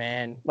killer,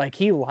 man.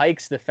 He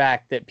likes the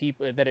fact that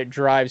it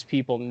drives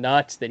people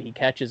nuts that he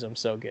catches them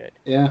so good.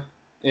 Yeah.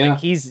 Yeah.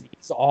 He's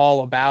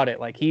all about it.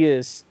 He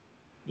is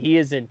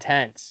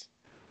intense.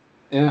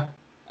 Yeah.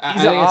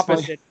 He's the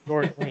opposite of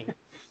Jordan Lee.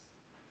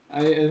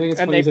 I think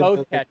it's and they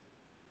both catch.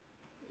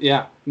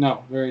 Yeah.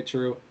 No, very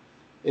true.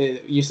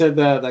 You said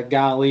the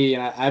golly,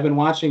 and I've been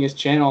watching his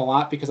channel a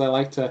lot because I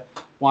like to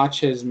watch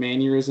his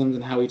mannerisms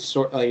and how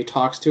he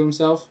talks to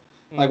himself.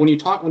 Mm-hmm. When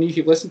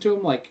you listen to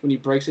him, when he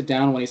breaks it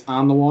down when he's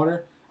on the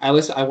water, I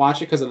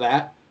watch it because of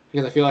that,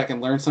 because I feel I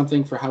can learn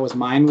something for how his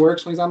mind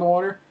works when he's on the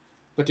water.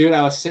 But dude,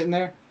 I was sitting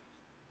there,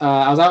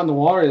 I was out in the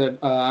water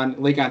on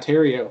Lake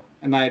Ontario,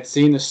 and I had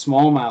seen this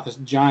smallmouth, this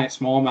giant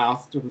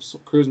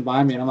smallmouth cruising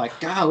by me, and I'm like,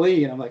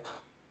 golly, and I'm like,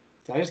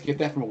 did I just get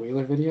that from a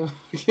Wheeler video?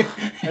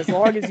 As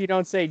long as you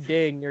don't say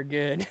ding, you're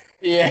good.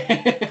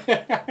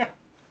 Yeah.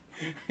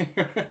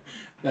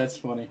 That's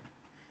funny.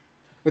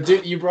 But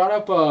dude, you brought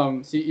up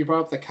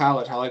the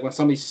college, how like when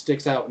somebody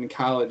sticks out in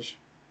college,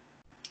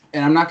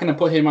 and I'm not going to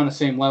put him on the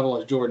same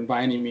level as Jordan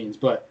by any means,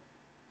 but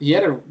he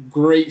had a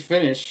great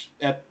finish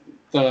at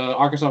the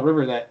Arkansas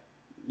River that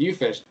you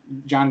fished,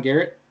 John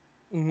Garrett.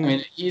 Mm-hmm.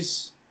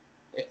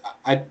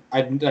 I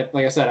mean,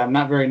 like I said, I'm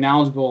not very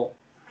knowledgeable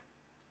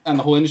on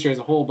the whole industry as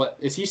a whole, but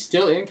is he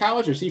still in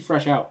college or is he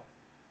fresh out?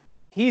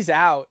 He's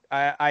out.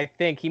 I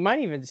think he might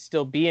even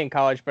still be in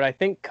college, but I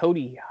think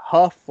Cody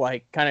Huff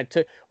kind of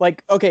took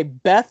okay,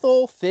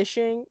 Bethel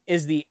fishing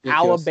is the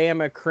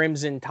Alabama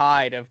Crimson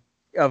Tide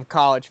of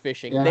college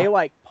fishing. Yeah.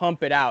 They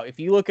pump it out. If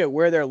you look at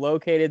where they're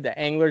located, the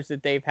anglers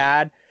that they've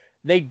had,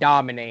 they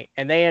dominate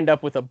and they end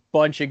up with a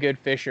bunch of good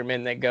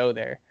fishermen that go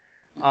there.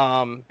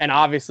 And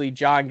obviously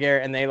John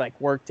Garrett and they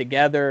work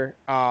together.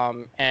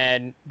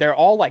 And they're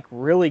all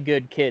really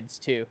good kids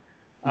too.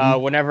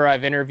 Whenever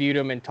I've interviewed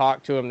them and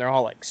talked to them, they're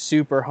all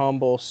super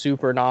humble,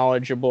 super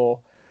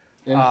knowledgeable.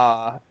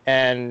 Yeah.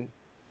 And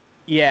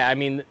yeah, I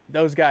mean,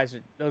 those guys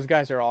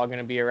are all going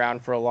to be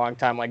around for a long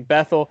time. Like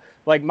Bethel,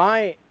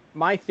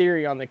 my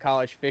theory on the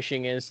college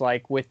fishing is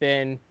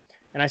within,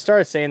 and I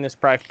started saying this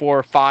probably 4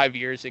 or 5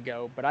 years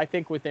ago, but I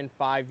think within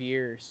 5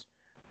 years,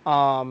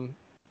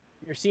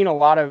 you're seeing a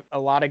lot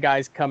of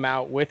guys come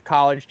out with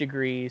college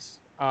degrees,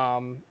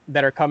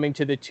 that are coming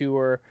to the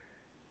tour.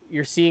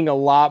 You're seeing a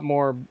lot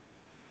more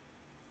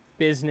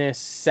business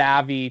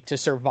savvy to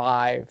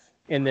survive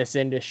in this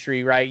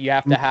industry, right? You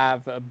have to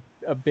have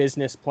a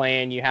business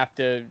plan. You have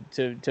to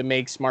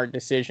make smart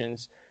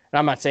decisions. And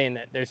I'm not saying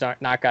that there's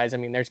not guys. I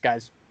mean, there's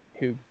guys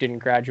who didn't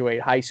graduate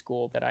high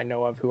school that I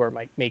know of who are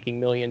making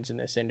millions in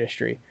this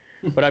industry.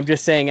 But I'm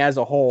just saying as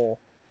a whole,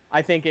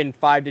 I think in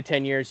 5 to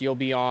 10 years, you'll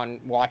be on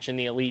watching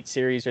the Elite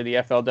Series or the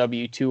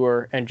FLW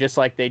Tour. And just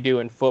like they do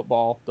in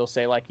football, they'll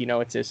say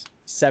it's his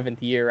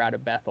 7th year out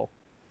of Bethel.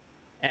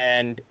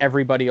 And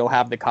everybody will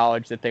have the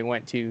college that they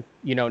went to,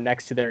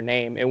 next to their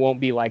name. It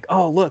won't be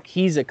oh, look,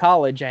 he's a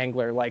college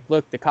angler.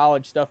 Look, the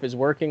college stuff is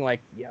working.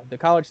 Yeah, the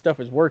college stuff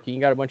is working. You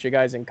got a bunch of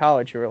guys in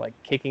college who are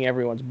kicking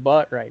everyone's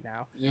butt right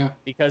now. Yeah.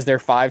 Because they're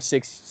 5,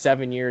 6,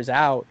 7 years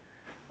out.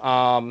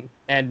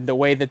 And the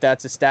way that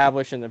that's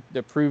established and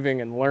the proving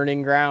and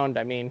learning ground,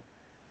 I mean,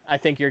 I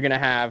think you're going to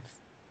have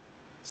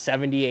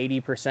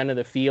 70-80% of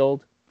the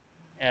field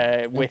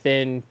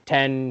within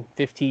 10,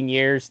 15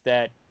 years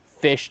that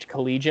fished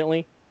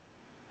collegiately.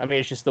 I mean,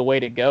 it's just the way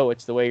to go.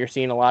 It's the way you're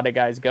seeing a lot of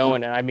guys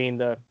going. And I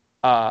mean,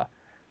 I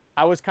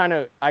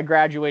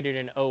graduated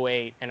in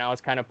 2008 and I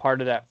was kind of part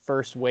of that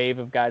first wave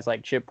of guys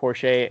like Chip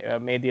Porcher,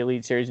 made the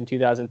Elite Series in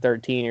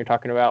 2013. You're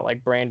talking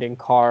about Brandon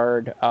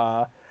Card,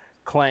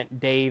 Clint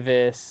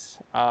Davis.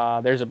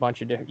 There's a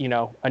bunch of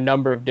a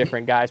number of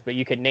different guys, but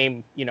you could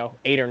name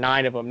 8 or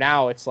 9 of them.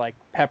 Now it's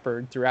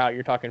peppered throughout.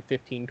 You're talking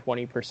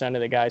 15-20%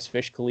 of the guys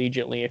fish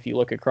collegiately if you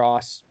look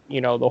across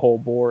the whole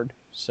board.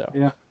 So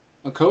yeah,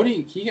 well,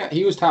 Cody,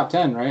 he was top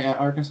 10, right, at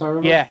Arkansas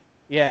River?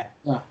 Yeah.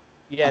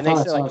 And they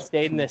still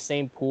stayed in the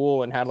same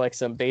pool and had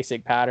some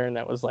basic pattern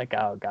that was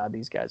oh god,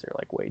 these guys are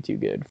way too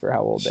good for how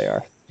old they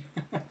are.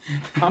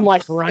 I'm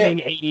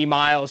running 80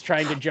 miles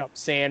trying to jump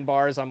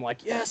sandbars. I'm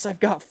yes, I've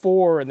got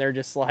 4, and they're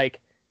just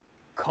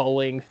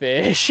culling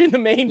fish in the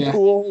main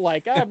pool.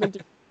 I've been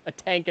through a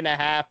tank and a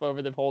half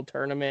over the whole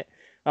tournament.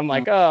 I'm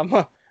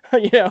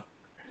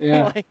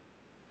Yeah.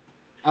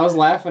 I was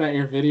laughing at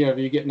your video of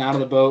you getting out of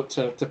the boat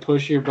to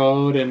push your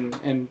boat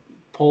and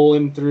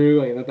pulling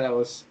through. I thought that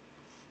was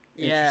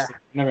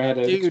never had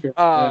to experience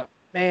that.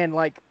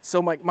 Man, so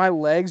my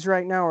legs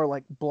right now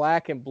are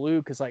black and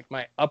blue because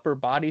my upper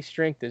body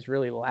strength is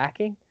really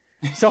lacking.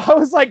 So I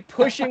was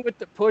pushing with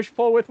the push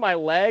pull with my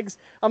legs.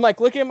 I'm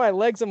looking at my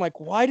legs. I'm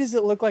why does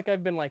it look like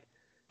I've been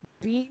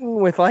beaten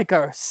with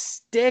a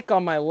stick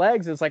on my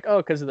legs? It's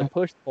because of the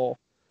push pull.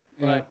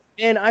 Yeah.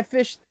 And I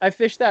fished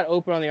that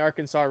open on the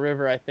Arkansas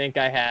River. I think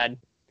I had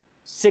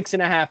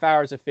 6.5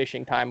 hours of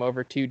fishing time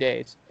over 2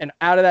 days. And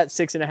out of that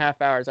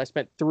 6.5 hours, I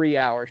spent 3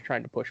 hours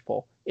trying to push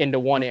pull into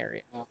one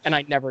area. And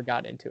I never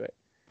got into it.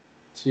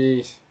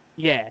 Jeez.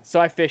 Yeah. So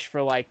I fished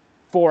for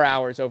 4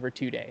 hours over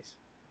 2 days.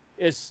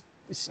 It's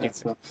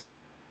stupid.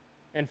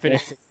 And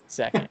finished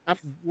second. I'm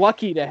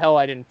lucky to hell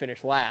I didn't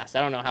finish last.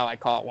 I don't know how I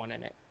caught one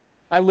in it.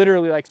 I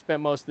literally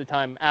spent most of the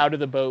time out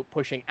of the boat,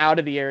 pushing out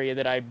of the area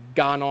that I'd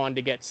gone on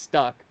to get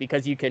stuck,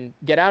 because you can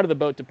get out of the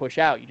boat to push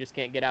out. You just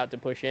can't get out to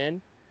push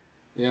in.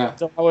 Yeah.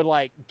 So I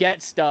would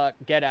get stuck,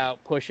 get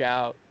out, push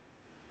out,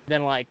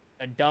 then a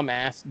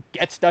dumbass,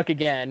 get stuck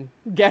again,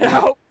 get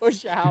out,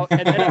 push out.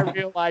 And then I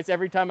realized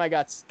every time I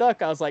got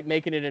stuck, I was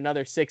making it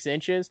another 6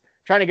 inches,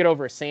 trying to get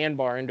over a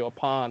sandbar into a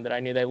pond that I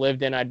knew they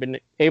lived in. I'd been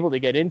able to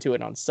get into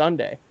it on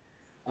Sunday.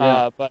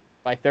 Yeah. But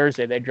by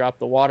Thursday, they dropped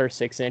the water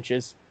 6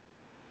 inches.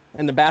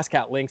 And the Bass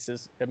Cat Lynx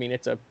it's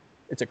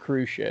a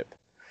cruise ship.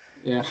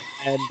 Yeah.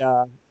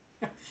 And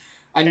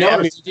I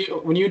noticed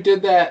when you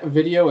did that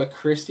video with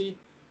Christy,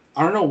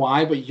 I don't know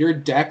why, but your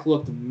deck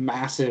looked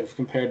massive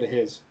compared to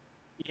his.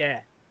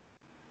 Yeah.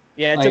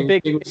 Yeah, it's a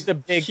big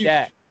huge.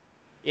 deck.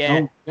 Yeah.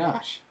 Oh my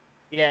gosh.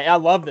 Yeah, I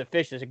love the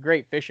fish. It's a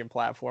great fishing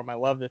platform. I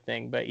love the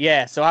thing. But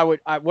yeah, so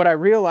what I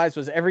realized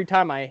was every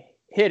time I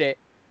hit it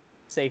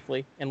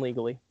safely and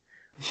legally,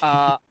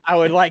 I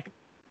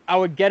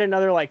would get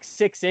another like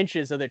 6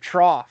 inches of the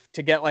trough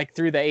to get like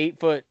through the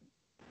 8-foot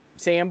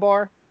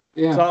sandbar.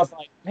 Yeah. So I was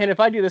like, man, if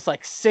I do this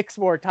like 6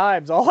 more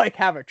times, I'll like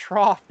have a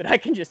trough that I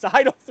can just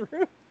idle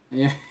through.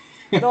 Yeah.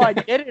 So I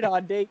did it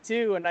on day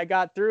 2 and I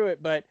got through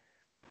it, but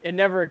it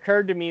never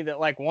occurred to me that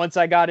like once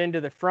I got into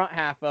the front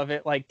half of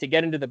it, like to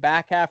get into the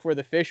back half where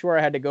the fish were,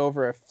 I had to go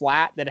over a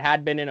flat that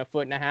had been in 1.5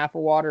 feet of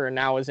water and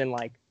now was in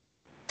like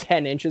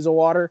 10 inches of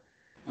water.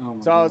 Oh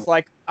so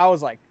God. I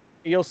was like,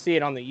 you'll see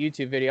it on the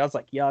YouTube video. I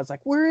was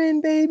like, we're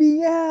in, baby.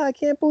 Yeah, I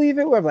can't believe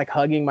it. We're like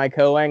hugging my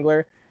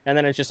co-angler. And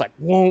then it's just like,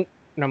 whoa.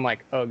 And I'm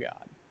like, oh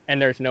God.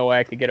 And there's no way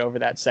I could get over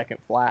that second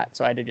flat.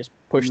 So I had to just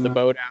push the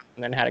boat out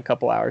and then had a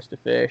couple hours to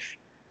fish.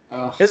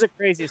 It was the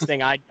craziest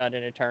thing I'd done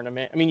in a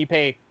tournament. I mean, you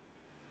pay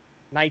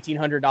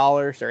 $1,900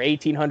 or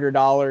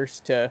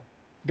 $1,800 to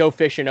go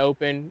fish an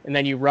open, and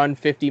then you run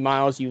 50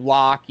 miles, you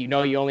lock, you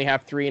only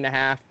have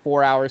 3.5,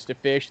 4 hours to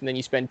fish, and then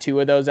you spend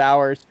 2 of those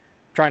hours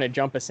trying to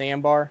jump a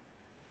sandbar.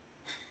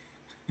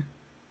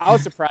 I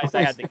was surprised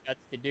I had the guts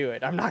to do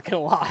it. I'm not going to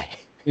lie.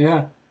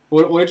 Yeah.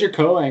 What did your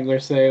co-angler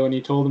say when you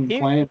told him to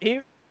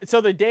play? So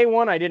the day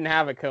 1, I didn't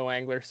have a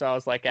co-angler, so I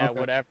was like,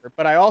 whatever.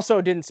 But I also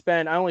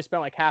I only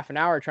spent like half an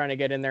hour trying to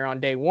get in there on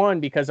day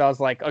 1 because I was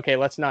like, okay,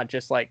 let's not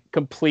just like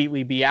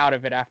completely be out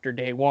of it after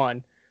day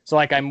 1. So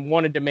like I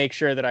wanted to make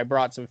sure that I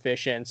brought some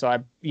fish in. So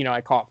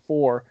I caught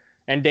 4.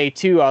 And day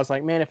 2, I was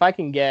like, man, if I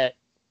can get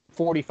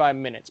 45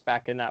 minutes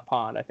back in that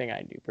pond, I think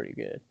I'd do pretty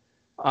good.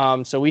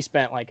 So we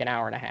spent like an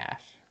hour and a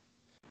half.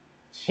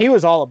 He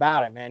was all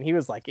about it, man. He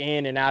was like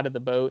in and out of the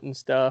boat and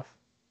stuff.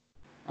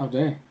 Oh,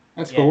 dang.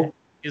 That's cool.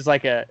 He's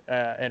like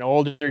an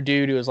older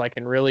dude who was like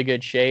in really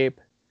good shape.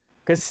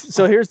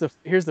 So here's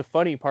the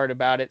funny part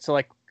about it. So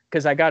like,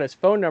 because I got his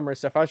phone number and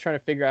stuff, I was trying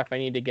to figure out if I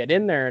need to get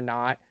in there or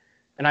not.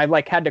 And I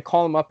like had to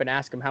call him up and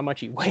ask him how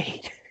much he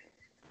weighed.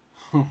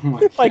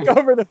 Oh like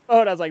over the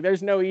phone, I was like,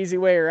 there's no easy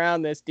way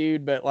around this,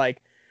 dude. But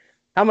like,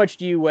 how much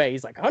do you weigh?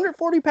 He's like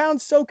 140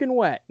 pounds soaking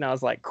wet. And I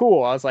was like,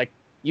 cool. I was like,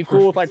 you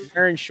cool with like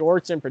wearing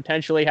shorts and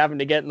potentially having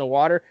to get in the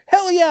water?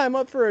 Hell yeah, I'm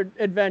up for an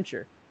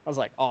adventure. I was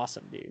like,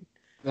 awesome, dude.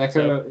 That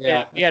could have,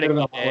 he had a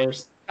good day.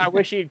 I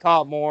wish he'd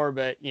caught more,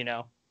 but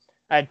I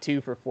had 2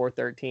 for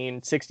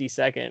 413,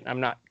 62nd. I'm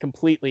not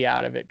completely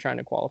out of it trying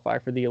to qualify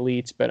for the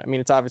elites, but I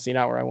mean, it's obviously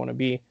not where I want to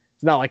be.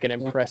 It's not like an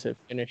impressive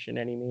finish in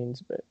any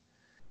means, but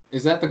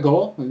is that the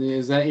goal?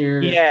 Is that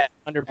your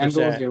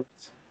 100%?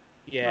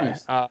 Yeah,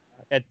 nice.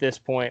 At this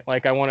point,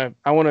 like I want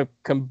to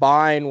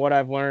combine what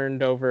I've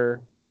learned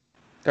over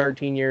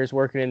 13 years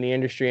working in the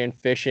industry and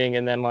fishing,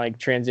 and then like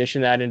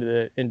transition that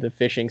into the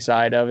fishing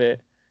side of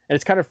it. And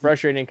it's kind of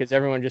frustrating because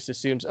everyone just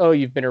assumes, oh,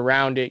 you've been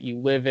around it, you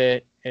live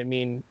it. I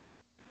mean,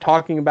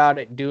 talking about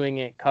it, doing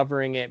it,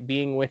 covering it,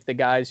 being with the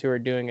guys who are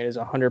doing it is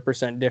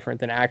 100% different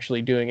than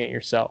actually doing it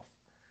yourself.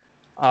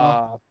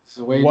 What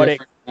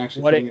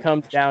it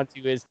comes down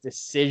to is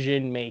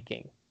decision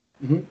making.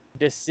 Mm-hmm.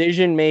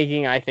 Decision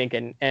making, I think,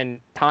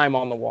 and time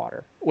on the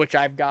water, which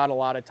I've got a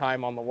lot of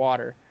time on the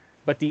water.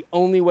 But the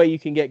only way you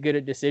can get good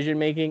at decision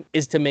making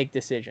is to make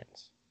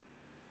decisions.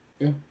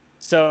 Yeah.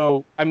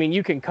 So, I mean,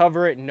 you can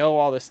cover it and know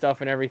all this stuff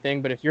and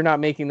everything, but if you're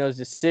not making those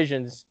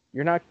decisions,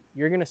 you're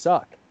going to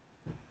suck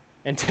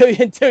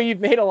until you've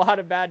made a lot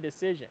of bad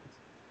decisions.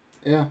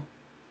 Yeah.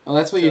 Well,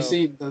 that's what you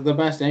see the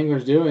best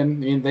anglers doing. I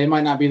mean, they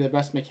might not be the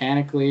best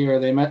mechanically, or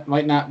they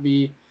might not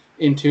be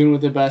in tune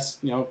with the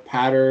best,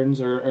 patterns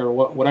or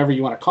whatever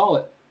you want to call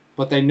it,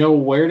 but they know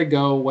where to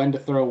go, when to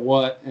throw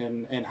what,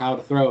 and how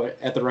to throw it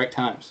at the right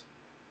times.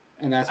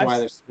 And that's why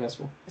they're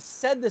successful. I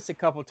said this a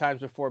couple times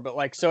before, but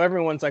like, so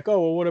everyone's like,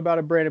 oh, well, what about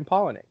a Brandon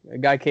Palaniuk? A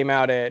guy came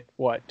out at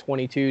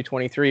 22,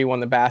 23, won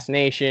the Bass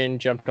Nation,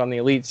 jumped on the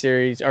Elite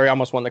Series, or he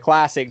almost won the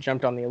Classic,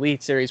 jumped on the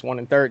Elite Series,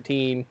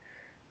 1-13.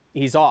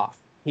 He's off.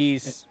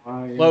 He's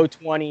low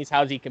 20s.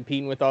 How's he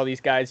competing with all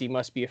these guys? He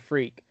must be a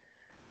freak.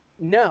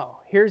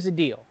 No, here's the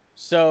deal.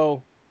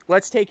 So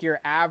let's take your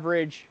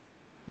average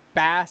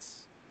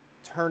bass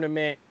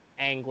tournament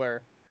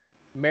angler,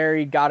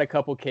 married, got a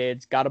couple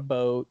kids, got a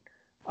boat,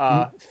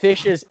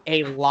 fishes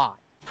a lot.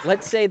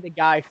 Let's say the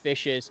guy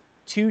fishes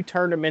 2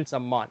 tournaments a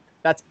month.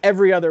 That's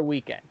every other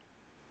weekend.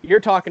 You're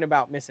talking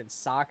about missing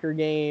soccer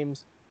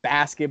games,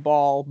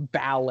 basketball,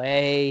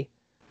 ballet,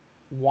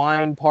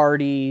 wine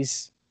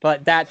parties,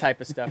 but that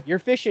type of stuff. You're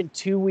fishing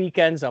 2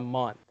 weekends a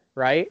month,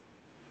 right?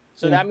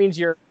 So that means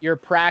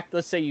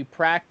let's say you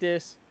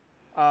practice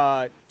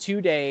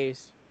 2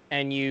 days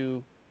and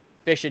you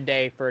fish a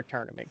day for a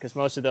tournament, because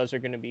most of those are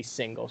going to be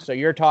single. So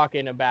you're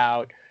talking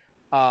about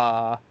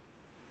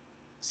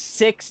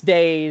 6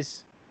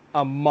 days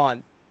a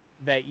month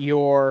that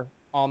you're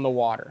on the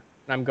water.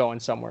 And I'm going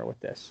somewhere with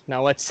this.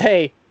 Now, let's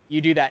say you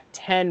do that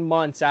 10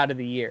 months out of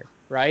the year,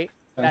 right?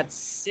 That's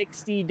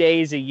 60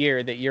 days a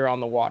year that you're on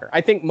the water.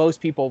 I think most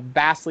people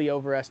vastly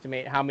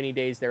overestimate how many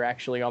days they're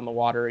actually on the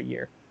water a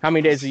year. How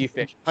many days do you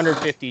fish?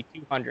 150,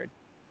 200.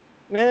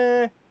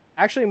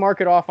 Actually mark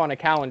it off on a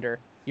calendar.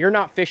 You're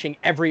not fishing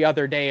every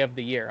other day of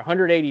the year.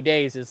 180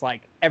 days is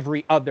like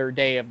every other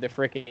day of the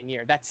freaking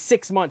year. That's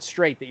 6 months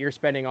straight that you're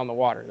spending on the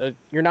water.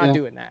 You're not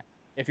doing that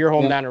if you're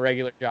holding down a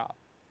regular job.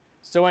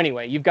 So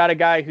anyway, you've got a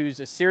guy who's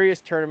a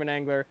serious tournament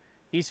angler.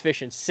 He's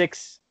fishing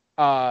 6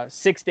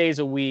 days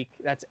a week.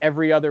 That's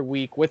every other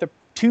week with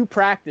 2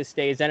 practice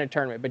days and a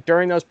tournament. But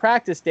during those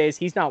practice days,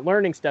 he's not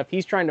learning stuff.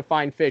 He's trying to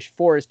find fish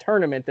for his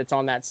tournament that's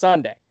on that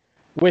Sunday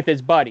with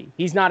his buddy.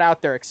 He's not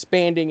out there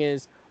expanding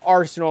his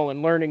arsenal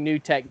and learning new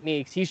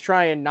techniques. He's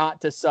trying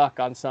not to suck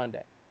on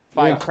Sunday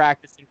by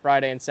practicing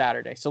Friday and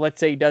Saturday. So let's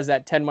say he does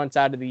that 10 months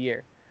out of the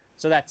year.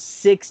 So that's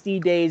 60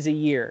 days a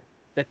year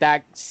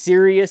that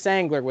serious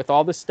angler with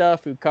all the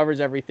stuff who covers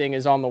everything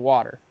is on the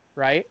water,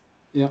 right?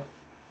 Yeah.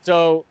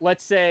 So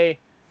let's say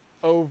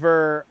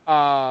over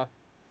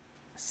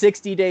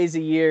 60 days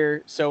a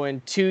year. So in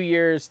 2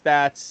 years,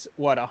 that's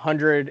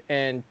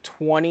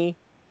 120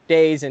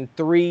 days. In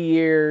 3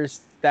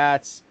 years,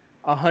 that's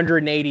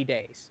 180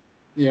 days.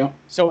 Yeah.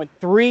 So in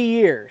 3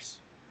 years,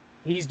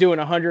 he's doing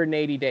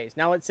 180 days.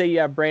 Now let's say you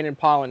have Brandon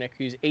Palaniuk,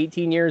 who's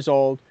 18 years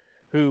old,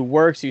 who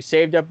works, who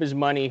saved up his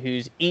money,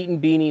 who's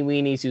eating beanie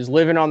weenies, who's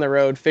living on the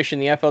road, fishing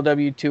the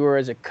FLW Tour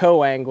as a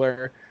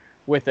co-angler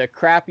with a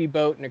crappy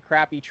boat and a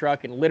crappy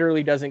truck and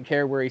literally doesn't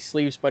care where he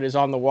sleeps but is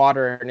on the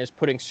water and is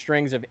putting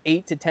strings of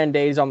 8 to 10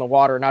 days on the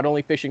water, not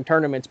only fishing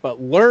tournaments,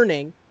 but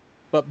learning,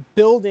 but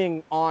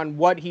building on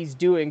what he's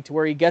doing to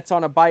where he gets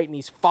on a bite and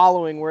he's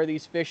following where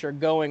these fish are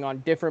going on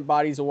different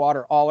bodies of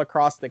water all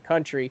across the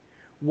country.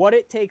 What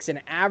it takes an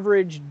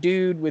average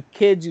dude with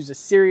kids who's a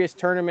serious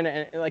tournament,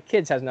 and like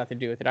kids has nothing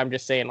to do with it. I'm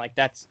just saying like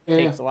takes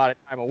a lot of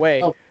time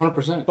away. Oh,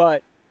 100%.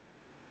 But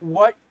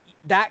what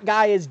that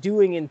guy is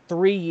doing in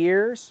 3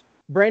 years,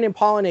 Brandon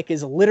Palaniuk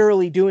is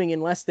literally doing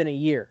in less than a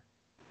year.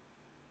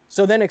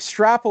 So then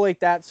extrapolate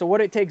that. So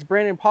what it takes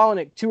Brandon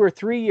Palaniuk 2 or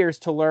 3 years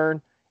to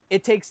learn,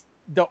 it takes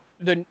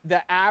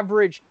the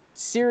average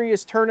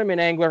serious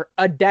tournament angler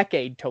a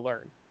decade to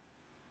learn.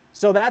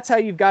 So that's how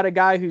you've got a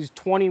guy who's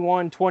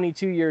 21,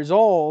 22 years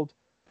old,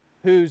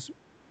 who's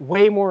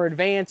way more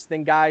advanced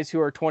than guys who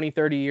are 20,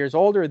 30 years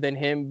older than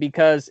him,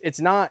 because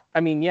it's not, I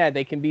mean, yeah,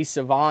 they can be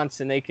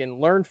savants and they can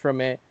learn from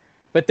it,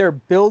 but they're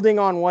building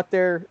on what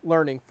they're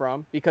learning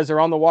from because they're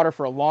on the water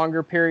for a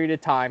longer period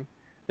of time.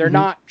 They're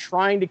not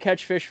trying to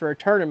catch fish for a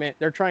tournament.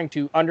 They're trying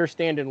to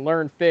understand and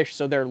learn fish.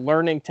 So they're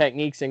learning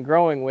techniques and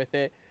growing with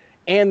it.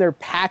 And they're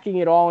packing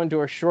it all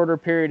into a shorter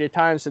period of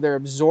time. So they're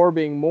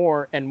absorbing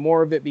more and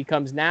more of it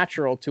becomes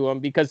natural to them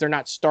because they're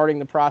not starting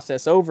the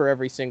process over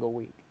every single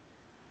week.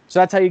 So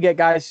that's how you get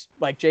guys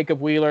like Jacob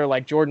Wheeler,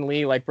 like Jordan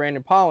Lee, like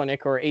Brandon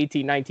Palaniuk, who are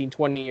 18, 19,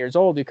 20 years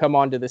old, who come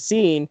onto the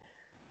scene.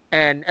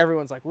 And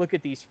everyone's like, look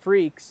at these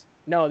freaks.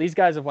 No, these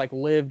guys have like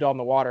lived on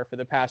the water for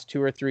the past 2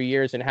 or 3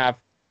 years and have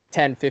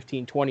 10,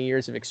 15, 20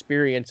 years of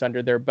experience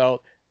under their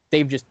belt.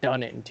 They've just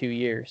done it in 2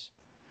 years.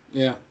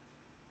 Yeah.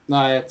 No,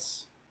 I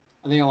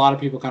think a lot of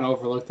people kind of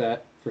overlook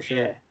that for sure.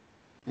 Yeah.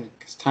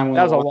 Time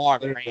that was a long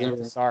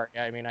rant. Sorry.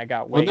 I mean, I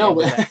got way into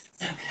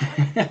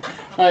that.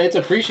 It's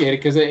appreciated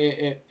because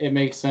it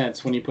makes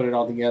sense when you put it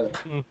all together.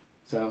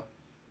 So,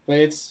 but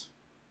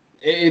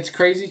it's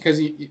crazy because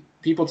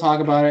people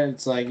talk about it.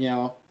 It's like,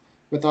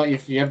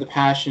 if you have the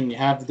passion, you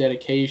have the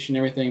dedication,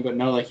 everything, but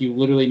no, like you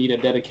literally need to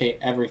dedicate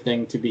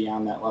everything to be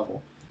on that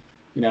level.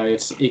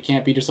 It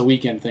can't be just a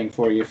weekend thing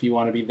for you if you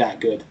want to be that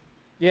good.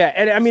 Yeah,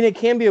 and I mean, it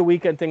can be a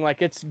weekend thing.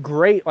 Like, it's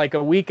great, like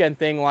a weekend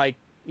thing, like,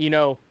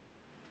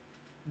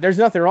 there's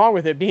nothing wrong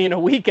with it being a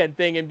weekend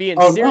thing and being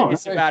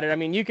serious about it. I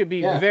mean, you could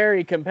be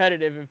very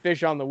competitive and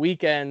fish on the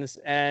weekends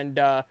and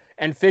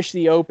fish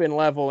the open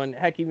level and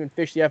heck, even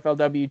fish the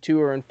FLW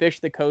Tour and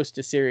fish the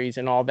Costa Series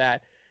and all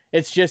that.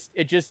 It just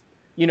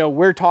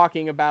we're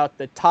talking about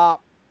the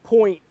top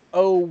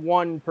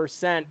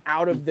 0.01%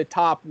 out of the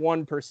top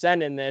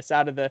 1% in this,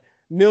 out of the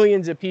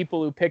millions of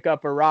people who pick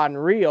up a rod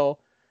and reel.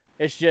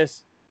 It's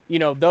just,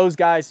 those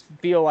guys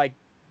feel like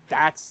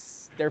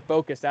that's their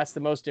focus. That's the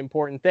most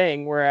important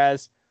thing.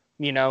 Whereas,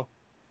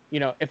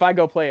 if I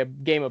go play a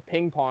game of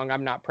ping pong,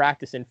 I'm not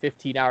practicing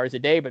 15 hours a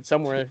day, but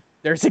somewhere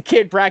there's a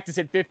kid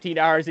practicing 15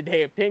 hours a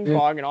day of ping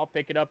pong, and I'll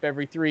pick it up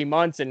every 3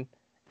 months and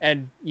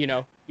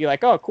you're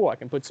like, oh, cool, I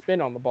can put spin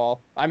on the ball.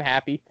 I'm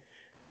happy.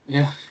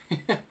 Yeah.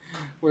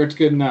 Where it's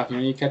good enough.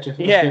 You catch a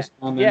fish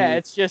on there. Yeah,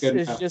 it's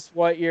just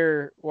what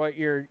your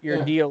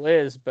deal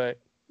is, but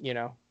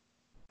Yeah.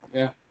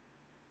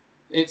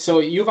 So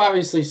you've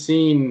obviously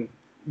seen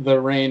the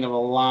reign of a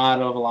lot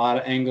of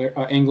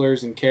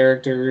anglers and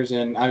characters,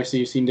 and obviously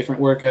you've seen different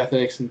work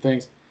ethics and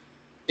things.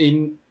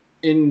 In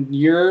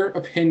your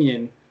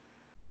opinion,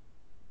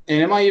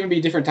 and it might even be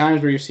different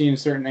times where you've seen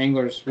certain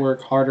anglers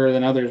work harder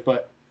than others,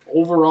 but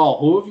overall,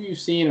 who have you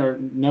seen or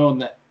known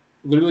that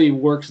literally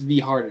works the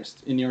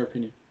hardest, in your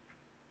opinion?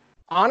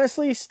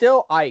 Honestly,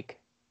 still Ike.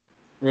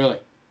 Really?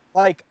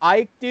 Like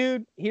Ike,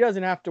 dude, he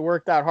doesn't have to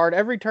work that hard.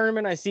 Every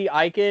tournament I see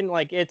Ike in,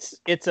 like it's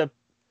a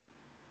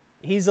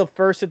he's the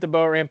first at the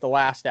boat ramp, the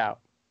last out.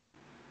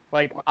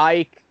 Like,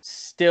 Ike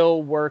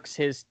still works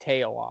his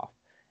tail off.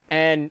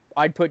 And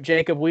I'd put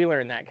Jacob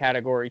Wheeler in that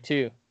category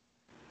too.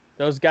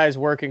 Those guys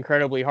work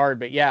incredibly hard,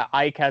 but yeah,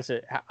 Ike has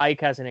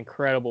an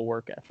incredible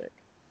work ethic.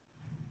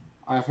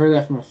 I've heard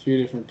that from a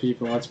few different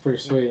people. That's pretty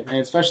sweet. And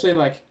especially,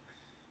 like,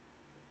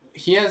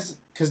 he has,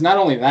 because not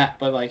only that,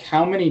 but, like,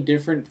 how many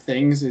different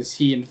things is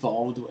he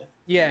involved with?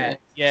 Yeah.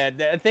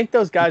 I think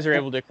those guys are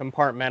able to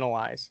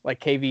compartmentalize. Like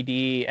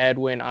KVD,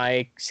 Edwin,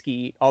 Ike,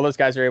 Skeet, all those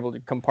guys are able to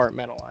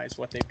compartmentalize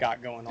what they've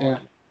got going on. Yeah.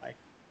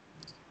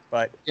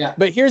 But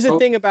here's the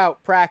thing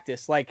about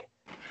practice. Like,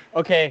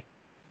 okay,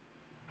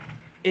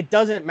 it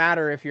doesn't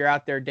matter if you're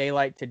out there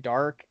daylight to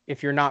dark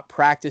if you're not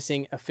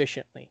practicing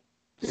efficiently.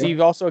 So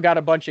you've also got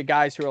a bunch of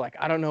guys who are like,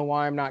 I don't know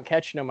why I'm not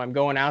catching them. I'm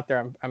going out there.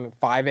 I'm at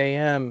 5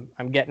 a.m.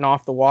 I'm getting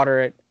off the water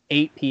at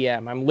 8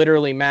 p.m. I'm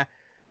literally mad.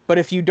 But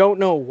if you don't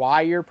know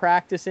why you're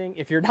practicing,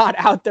 if you're not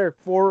out there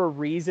for a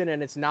reason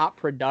and it's not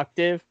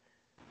productive,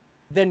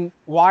 then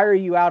why are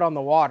you out on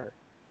the water?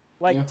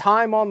 Like,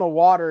 time on the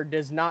water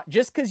does not,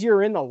 just because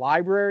you're in the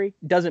library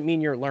doesn't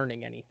mean you're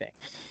learning anything.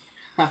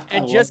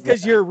 And just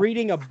because you're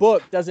reading a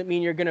book doesn't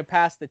mean you're going to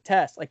pass the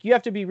test. Like, you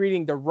have to be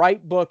reading the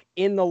right book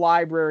in the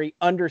library,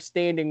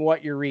 understanding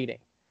what you're reading.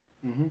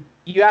 Mm-hmm.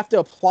 You have to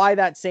apply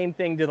that same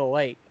thing to the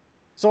lake.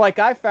 So, like,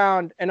 I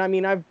found, and I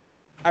mean,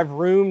 I've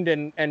roomed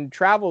and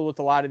traveled with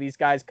a lot of these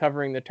guys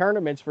covering the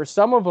tournaments. For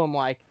some of them,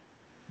 like,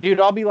 dude,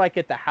 I'll be like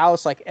at the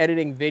house, like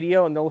editing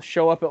video, and they'll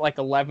show up at like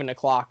 11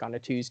 o'clock on a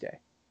Tuesday.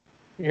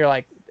 You're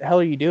like, the hell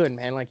are you doing,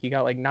 man? Like, you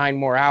got like 9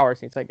 more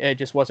hours. And it's like, it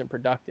just wasn't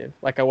productive.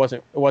 Like, I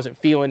wasn't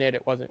feeling it.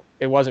 It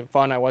wasn't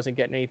fun. I wasn't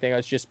getting anything.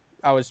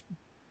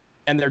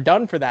 And they're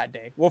done for that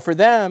day. Well, for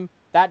them,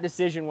 that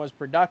decision was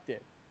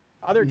productive.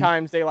 Other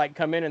times they like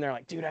come in and they're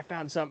like, dude, I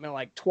found something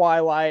like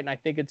Twilight and I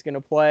think it's going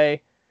to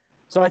play.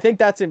 So I think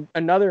that's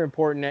another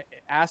important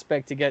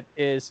aspect to get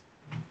is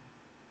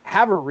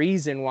have a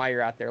reason why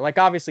you're out there. Like,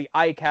 obviously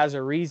Ike has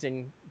a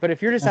reason, but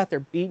if you're just out there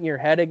beating your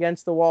head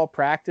against the wall,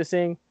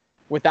 practicing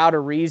without a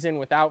reason,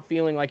 without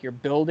feeling like you're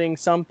building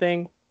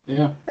something,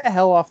 get the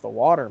hell off the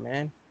water,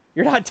 man.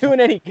 You're not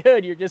doing any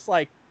good. You're just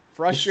like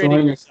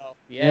frustrating yourself.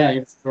 Yeah,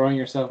 you're destroying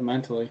yourself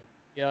mentally.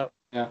 Yep.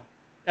 Yeah.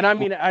 And I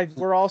mean,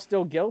 we're all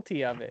still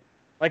guilty of it.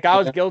 Like, I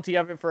was guilty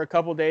of it for a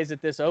couple days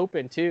at this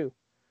Open too,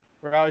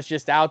 where I was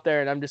just out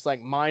there and I'm just like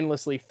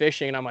mindlessly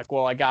fishing. And I'm like,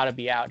 well, I got to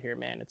be out here,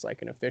 man. It's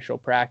like an official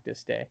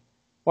practice day.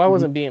 Well, I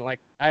wasn't being like,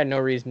 I had no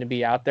reason to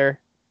be out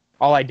there.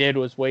 All I did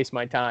was waste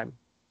my time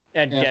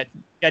and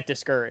get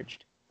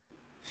discouraged.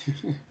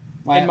 in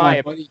my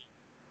opinion.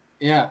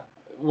 Yeah.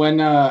 When,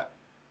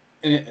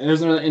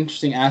 there's another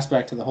interesting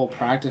aspect to the whole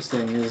practice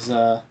thing is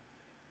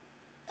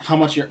how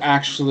much you're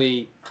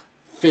actually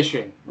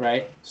fishing,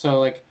 right? So,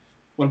 like,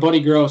 when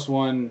Buddy Gross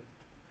won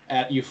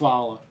at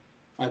Eufaula,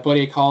 my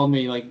buddy called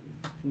me, like,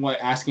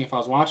 asking if I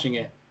was watching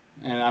it,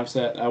 and I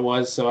said I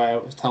was, so I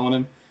was telling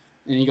him,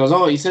 and he goes,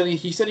 "Oh, he said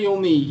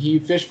he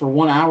fished for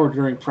 1 hour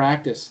during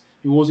practice.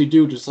 What does he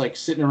do? Just like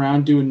sitting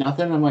around doing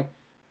nothing?" And I'm like,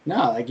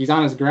 "No, like, he's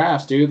on his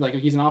graphs, dude. Like,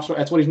 he's an offshore.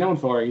 That's what he's known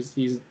for.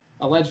 He's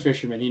a ledge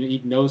fisherman.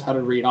 He knows how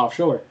to read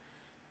offshore."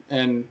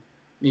 And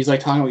he's like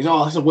talking, like,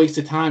 "Oh, this is a waste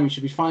of time. He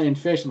should be finding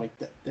fish." I'm like,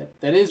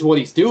 that is what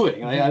he's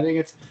doing. Like, I think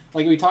it's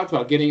like we talked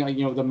about getting, like,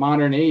 the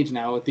modern age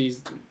now with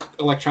these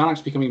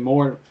electronics becoming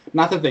more.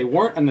 Not that they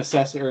weren't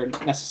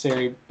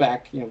necessary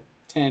back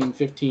 10,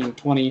 15,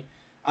 20.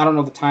 I don't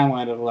know the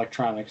timeline of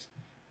electronics,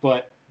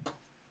 but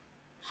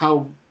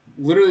how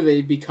literally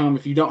they become,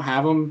 if you don't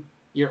have them,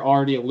 you're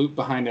already a loop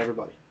behind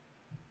everybody.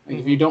 Like,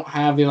 if you don't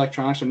have the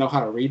electronics or know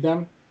how to read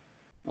them,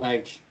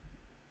 like,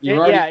 you're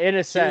already in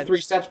a sense 3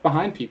 steps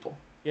behind people.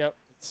 Yep.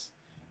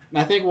 And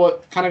I think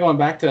what, kind of going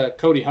back to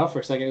Cody Huff for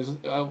a second, is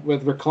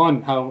with Rick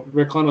Clunn, how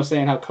Rick Clunn was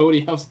saying how Cody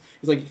helps.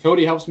 He's like,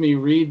 Cody helps me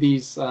read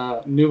these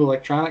new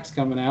electronics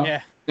coming out.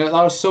 Yeah. That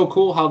was so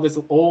cool how this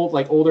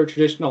older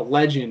traditional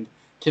legend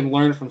can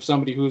learn from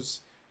somebody whose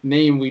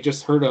name we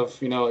just heard of,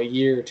 a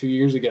year or 2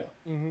 years ago.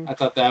 Mm-hmm. I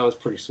thought that was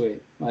pretty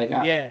sweet. Like,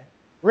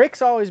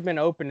 Rick's always been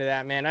open to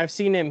that, man. I've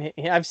seen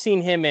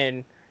him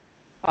in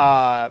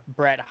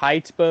Brett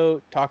Height's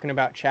boat talking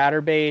about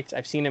chatterbaits.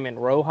 I've seen him in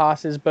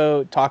Rojas's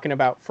boat talking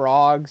about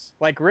frogs.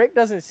 Like, Rick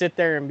doesn't sit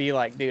there and be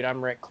like, dude,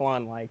 I'm Rick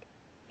Clunn. Like,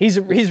 he's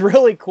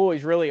really cool.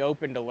 He's really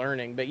open to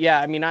learning. But yeah,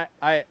 I mean,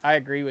 I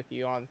agree with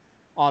you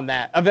on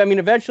that. I mean,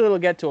 eventually it'll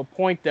get to a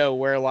point though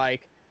where,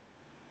 like,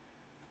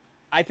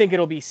 I think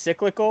it'll be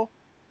cyclical.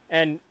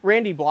 And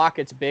Randy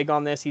Blockett's big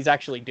on this. He's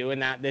actually doing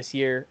that this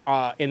year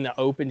in the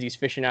Opens. He's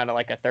fishing out of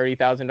like a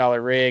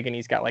 $30,000 rig, and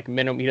he's got like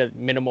he does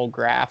minimal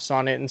graphs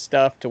on it and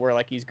stuff to where,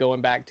 like, he's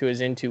going back to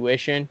his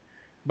intuition.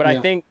 But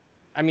I think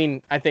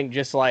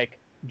just like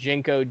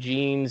Jinko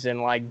jeans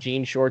and like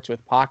jean shorts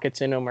with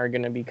pockets in them are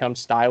going to become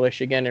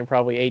stylish again in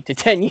probably 8 to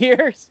 10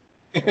 years.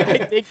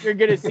 I think you're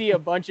going to see a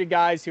bunch of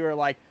guys who are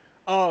like,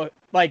 oh,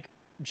 like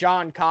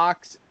John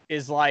Cox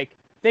is like,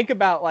 think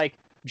about like,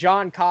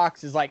 John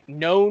Cox is like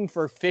known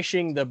for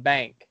fishing the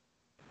bank,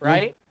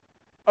 right?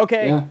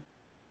 Okay. Yeah.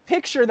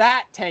 Picture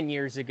that 10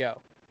 years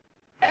ago.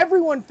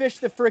 Everyone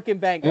fished the frickin'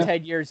 bank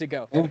 10 years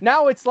ago. Yeah.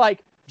 Now it's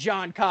like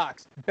John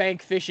Cox,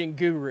 bank fishing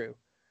guru.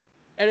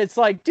 And it's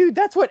like, dude,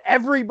 that's what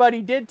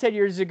everybody did 10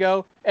 years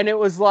ago. And it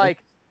was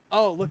like,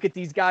 oh, look at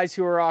these guys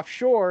who are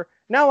offshore.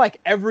 Now, like,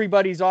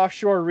 everybody's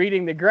offshore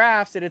reading the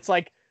graphs, and it's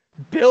like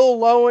Bill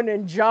Lowen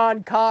and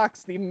John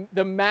Cox,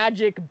 the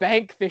magic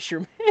bank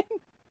fishermen.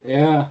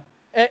 Yeah.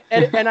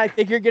 And I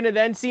think you're going to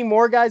then see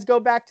more guys go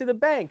back to the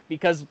bank,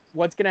 because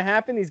what's going to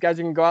happen? These guys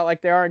are going to go out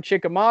like they are in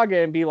Chickamauga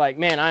and be like,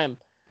 man, I am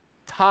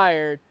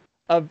tired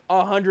of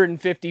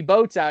 150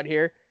 boats out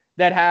here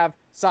that have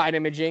side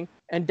imaging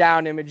and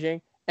down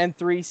imaging and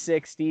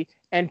 360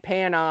 and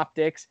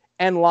Panoptics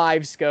and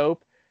live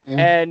scope.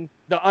 And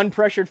the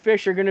unpressured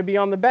fish are going to be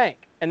on the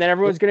bank. And then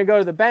everyone's going to go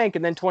to the bank.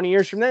 And then 20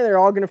 years from there, they're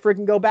all going to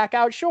freaking go back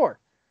out shore.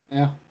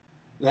 Yeah.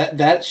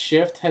 That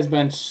shift has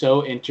been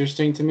so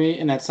interesting to me.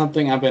 And that's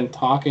something I've been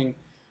talking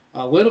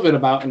a little bit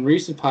about in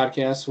recent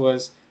podcasts,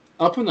 was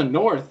up in the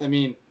north. I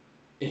mean,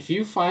 if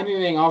you find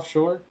anything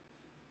offshore,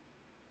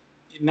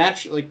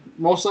 naturally,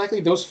 most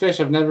likely those fish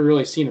have never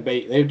really seen a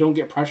bait. They don't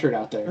get pressured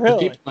out there. Really?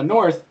 The people in the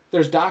north,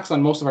 there's docks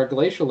on most of our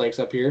glacial lakes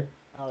up here.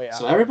 Oh, yeah.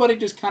 So everybody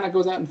just kind of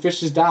goes out and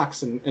fishes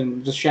docks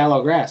and just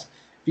shallow grass.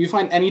 If you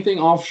find anything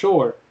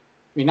offshore,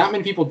 I mean, not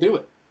many people do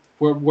it.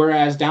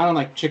 Whereas down in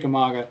like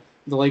Chickamauga,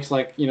 the lakes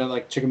like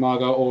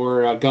Chickamauga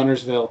or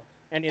Gunnersville,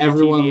 and in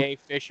everyone, the TVA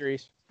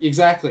fisheries.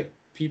 Exactly.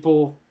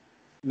 People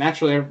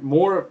naturally are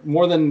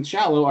more than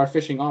shallow are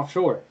fishing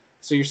offshore.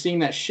 So you're seeing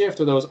that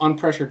shift of those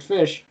unpressured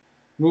fish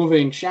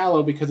moving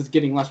shallow because it's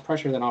getting less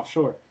pressure than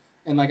offshore.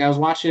 And like I was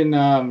watching,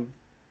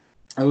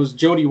 it was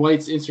Jody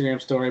White's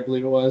Instagram story, I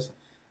believe it was.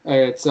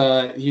 It's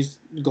he's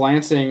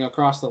glancing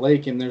across the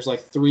lake, and there's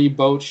like 3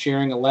 boats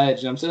sharing a ledge,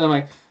 and I'm sitting there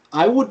like,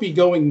 I would be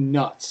going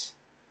nuts.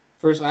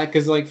 First,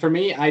 because like for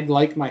me, I'd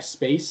like my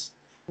space.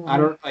 Mm-hmm.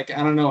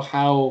 I don't know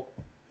how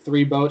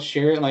 3 boats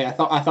share it. Like I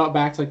thought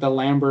back to like the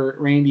Lambert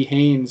Randy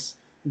Haynes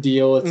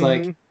deal. It's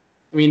like,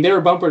 I mean, they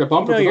were bumper to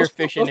bumper. You know your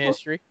fishing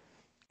history.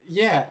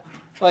 Yeah,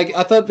 like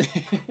I thought.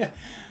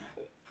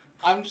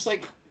 I'm just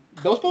like,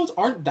 those boats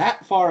aren't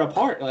that far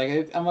apart.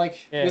 Like I'm like,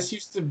 this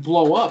used to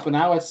blow up, and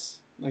now it's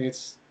like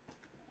it's.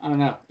 I don't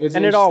know.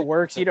 And it all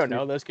works. You don't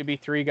know. Those could be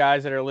 3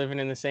 guys that are living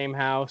in the same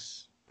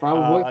house.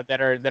 Probably.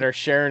 That are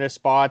sharing a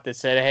spot that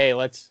said, hey,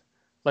 let's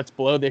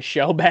blow this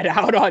shell bed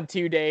out on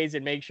 2 days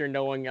and make sure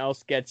no one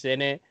else gets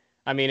in it.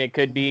 I mean, it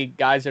could be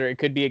it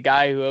could be a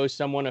guy who owes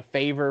someone a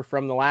favor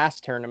from the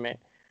last tournament,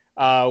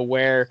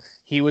 where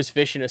he was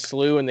fishing a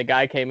slough and the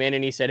guy came in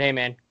and he said, hey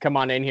man, come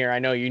on in here. I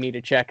know you need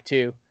a check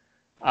too.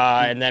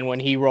 And then when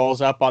he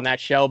rolls up on that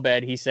shell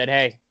bed, he said,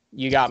 hey,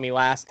 you got me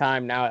last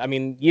time. Now, I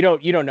mean, you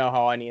don't know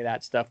how any of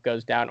that stuff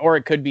goes down. Or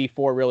it could be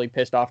 4 really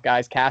pissed off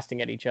guys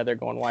casting at each other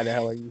going, why the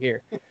hell are you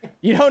here?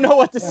 You don't know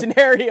what the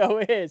scenario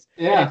is.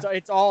 Yeah.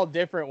 It's all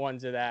different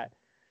ones of that.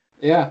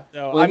 Yeah.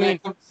 So, I mean,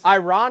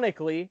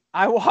 ironically,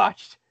 I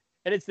watched,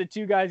 and it's the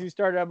 2 guys who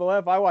started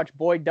MLF, I watched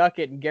Boyd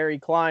Duckett and Gary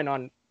Klein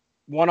on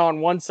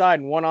one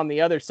side and one on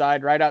the other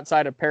side, right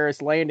outside of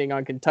Paris Landing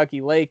on Kentucky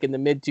Lake in the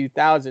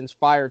mid-2000s,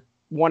 fire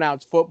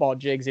 1-ounce football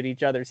jigs at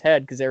each other's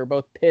head because they were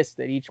both pissed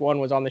that each one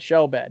was on the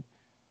shell bed.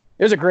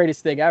 It was the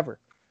greatest thing ever.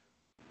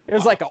 It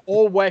was like an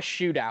Old West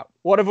shootout.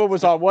 One of them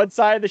was on one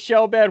side of the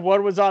shell bed,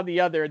 one was on the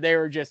other. They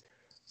were just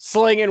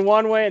slinging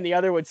one way and the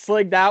other would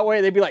sling that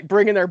way. They'd be like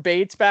bringing their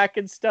baits back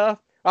and stuff.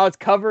 I was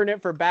covering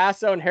it for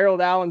Basso, and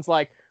Harold Allen's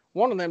like,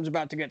 one of them's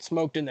about to get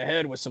smoked in the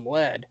head with some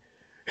lead.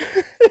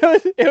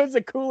 It was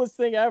the coolest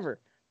thing ever.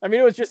 I mean,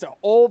 it was just an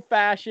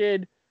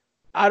old-fashioned,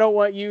 I don't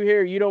want you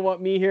here, you don't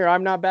want me here,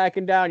 I'm not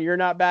backing down, you're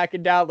not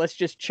backing down, let's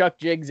just chuck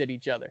jigs at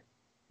each other.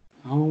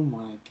 Oh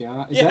my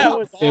God. Is that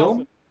on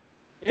film? Awesome.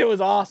 It was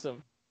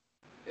awesome.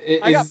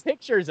 I got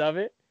pictures of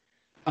it.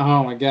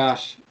 Oh my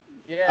gosh.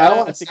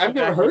 Yeah. I've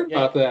never heard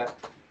about that.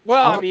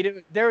 Well, I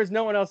mean, there was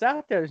no one else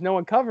out there. There's no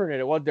one covering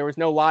it. There was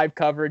no live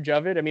coverage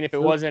of it. I mean, if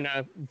it wasn't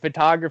a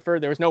photographer,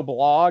 there was no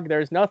blog, there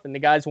was nothing. The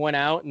guys went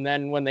out, and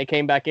then when they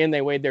came back in,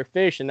 they weighed their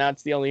fish, and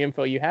that's the only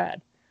info you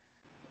had.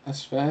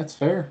 That's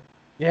fair.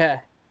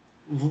 Yeah.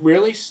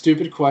 Really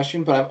stupid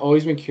question, but I've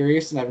always been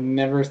curious, and I've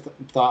never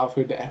thought of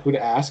who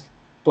to ask.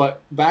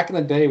 But back in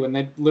the day, when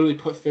they literally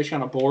put fish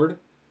on a board,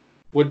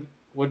 would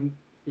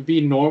it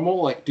be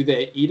normal? Like, do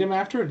they eat them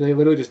after, or do they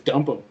literally just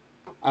dump them?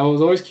 I was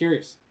always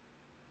curious.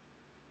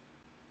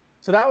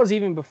 So that was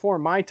even before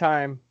my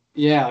time.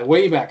 Yeah, like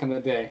way back in the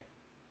day.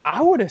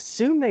 I would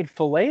assume they'd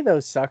fillet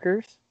those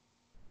suckers.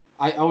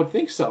 I would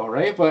think so,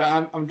 right? But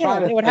I'm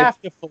trying to. They would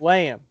have to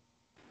fillet them.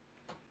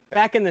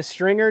 Back in the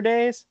stringer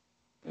days.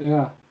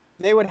 Yeah.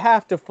 They would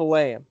have to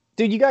fillet them.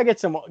 Dude, you gotta get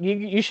some.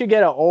 You should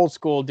get an old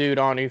school dude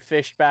on who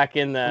fished back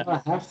in the.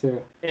 I have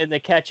to. In the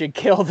catch and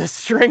kill to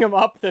string them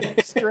up,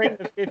 string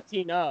the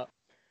 15 up.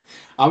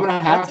 I'm gonna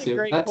have That's to. A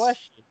great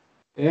question.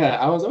 Yeah,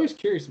 I was always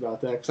curious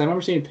about that because I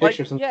remember seeing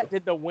pictures.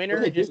 Did the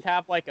winner just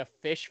have like a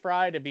fish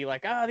fry to be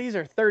like, these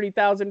are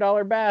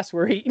 $30,000 bass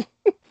we're eating?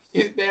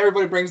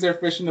 Everybody brings their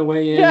fish in the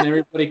weigh in. Yeah.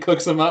 Everybody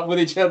cooks them up with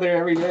each other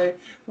every day.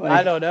 Like,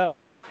 I don't know.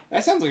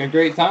 That sounds like a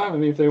great time. I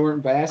mean, if they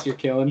weren't bass, you're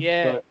killing.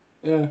 Yeah. But,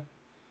 yeah.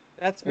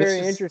 That's very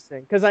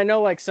interesting, because I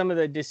know like some of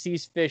the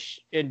deceased fish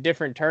in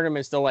different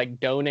tournaments, they'll like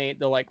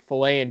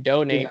fillet and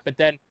donate, but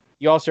then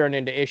you also run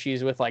into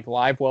issues with like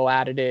live well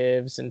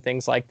additives and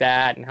things like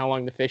that, and how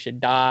long the fish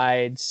had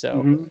died.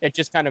 So it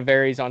just kind of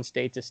varies on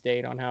state to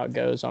state on how it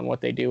goes on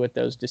what they do with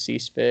those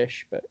deceased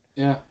fish. But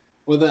yeah,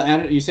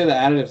 well, you say the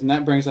additives, and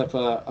that brings up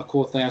a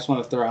cool thing I just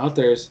want to throw out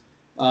there is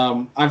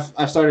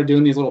I've started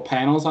doing these little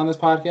panels on this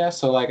podcast.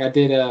 So like I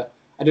did a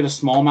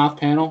smallmouth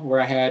panel where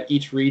I had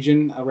each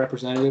region a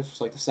representative,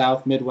 so like the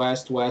South,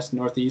 Midwest, West,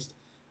 Northeast,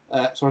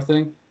 sort of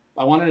thing.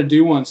 I wanted to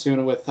do one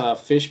soon with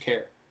fish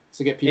care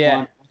to get people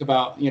on to talk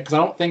about, because I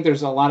don't think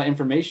there's a lot of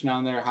information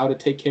on there how to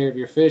take care of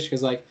your fish.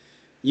 Because like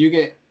you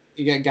get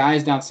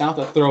guys down south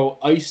that throw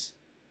ice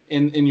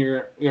in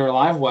your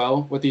live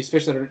well with these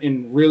fish that are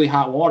in really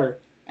hot water,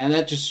 and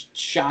that just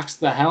shocks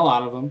the hell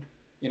out of them.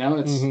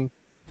 It's.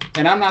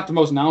 And I'm not the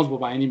most knowledgeable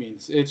by any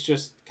means. It's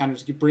just kind of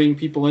just bringing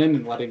people in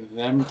and letting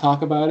them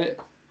talk about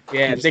it.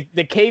 Yeah, the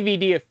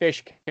KVD of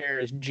Fish Care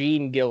is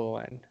Gene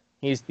Gilliland.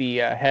 He's the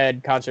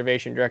head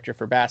conservation director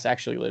for bass.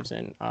 Actually lives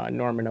in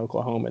Norman,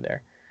 Oklahoma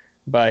there.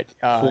 But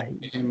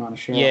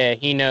yeah,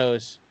 he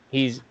knows.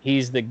 He's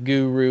the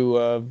guru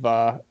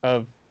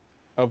of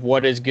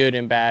what is good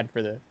and bad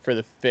for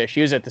the fish.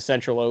 He was at the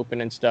Central Open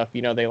and stuff.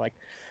 They like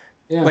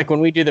when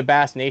we do the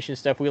Bass Nation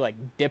stuff, we like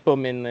dip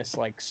them in this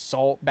like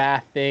salt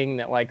bath thing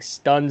that like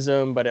stuns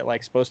them, but it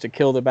like supposed to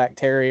kill the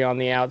bacteria on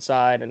the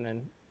outside.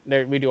 And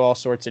then we do all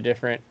sorts of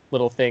different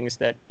little things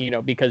that,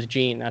 because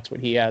Gene, that's what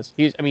he has.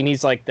 He was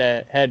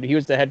the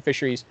head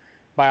fisheries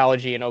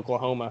biology in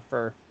Oklahoma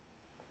for,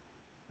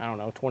 I don't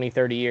know, 20,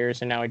 30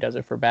 years. And now he does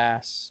it for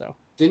bass. So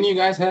didn't you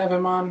guys have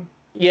him on?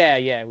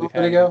 Yeah. We've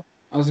had him.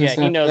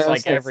 He knows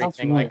like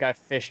everything. Like I've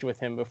fished with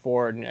him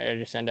before and I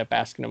just end up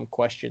asking him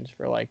questions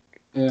for like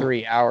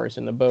 3 hours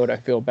in the boat. I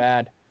feel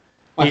bad.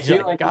 He's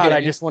like, God, I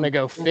just want to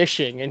go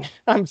fishing, and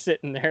I'm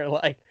sitting there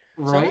like,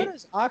 so how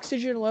does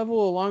oxygen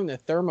level along the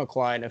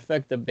thermocline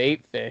affect the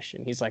bait fish?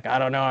 And he's like, I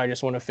don't know. I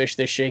just want to fish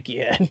this shaky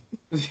head.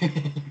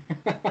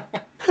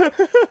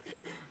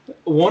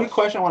 One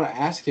question I want to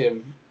ask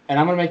him, and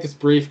I'm going to make this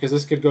brief because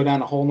this could go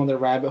down a whole nother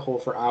rabbit hole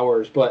for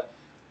hours, but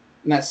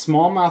in that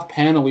smallmouth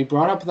panel, we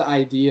brought up the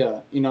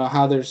idea,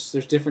 how there's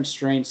different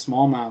strains,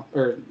 smallmouth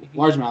or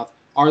largemouth.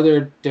 Are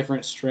there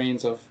different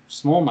strains of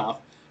smallmouth?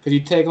 Because you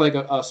take like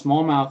a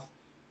smallmouth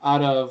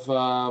out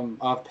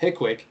of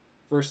Pickwick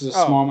versus a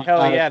smallmouth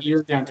out of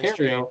Erie,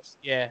 Ontario. Strains.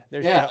 Yeah,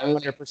 there's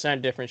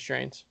 100% different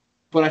strains.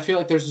 But I feel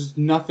like there's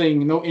no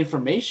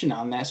information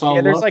on that.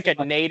 So there's like a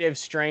native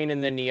strain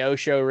in the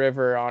Neosho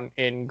River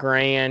in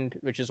Grand,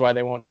 which is why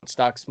they won't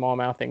stock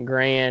smallmouth in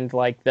Grand.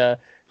 Like those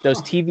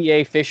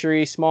TVA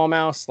fishery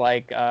smallmouths,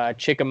 like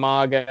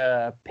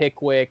Chickamauga,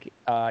 Pickwick,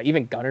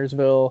 even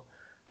Gunnersville.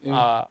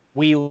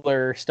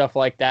 Wheeler, stuff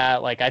like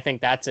that. Like I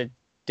think that's a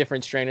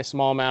different strain of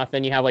smallmouth.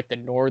 Then you have like the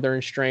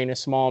northern strain of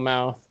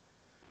smallmouth.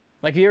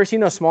 Like, have you ever seen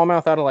those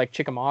smallmouth out of like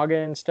Chickamauga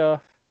and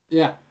stuff?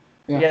 Yeah.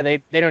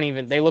 They don't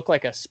even, they look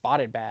like a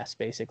spotted bass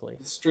basically.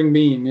 String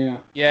bean, yeah.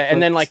 Yeah,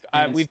 and then like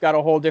we've got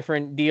a whole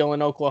different deal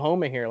in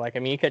Oklahoma here. Like, I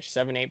mean, you catch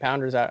 7-8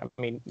 pounders out.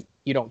 I mean,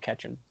 you don't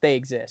catch them. They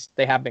exist.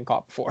 They have been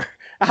caught before.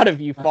 Out of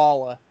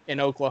Eufaula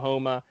in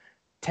Oklahoma,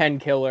 10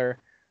 killer.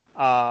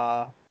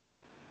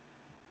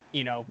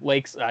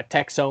 Lakes,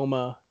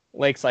 Texoma,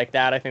 lakes like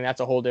that. I think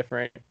that's a whole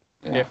different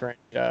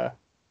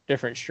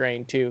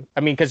strain too. I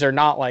mean, because they're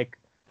not like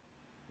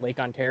Lake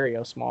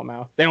Ontario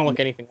smallmouth. They don't look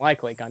anything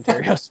like Lake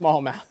Ontario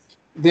smallmouth.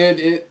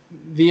 Dude,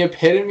 the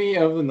epitome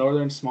of the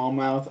northern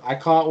smallmouth. I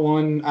caught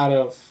one out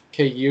of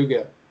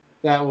Cayuga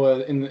that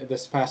was in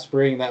this past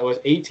spring that was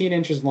 18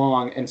 inches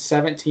long and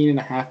 17 and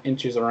a half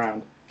inches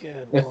around.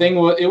 The thing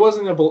was, it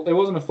wasn't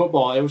a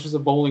football. It was just a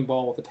bowling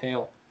ball with a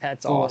tail.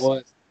 That's awesome. It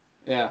was.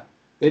 Yeah.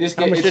 They just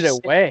How much did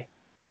it weigh?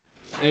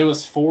 It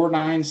was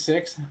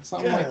 496,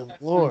 something like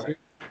that. Lord.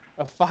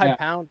 A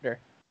 5-pounder.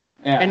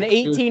 Yeah. An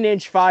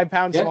 18-inch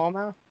 5-pound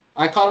smallmouth?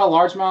 I caught a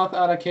largemouth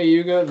out of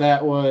Cayuga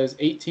that was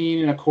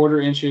 18 and a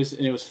quarter inches,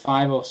 and it was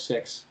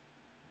 506.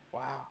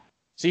 Wow.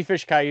 So you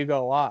fish Cayuga a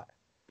lot.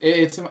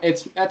 It's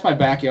that's my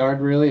backyard,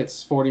 really.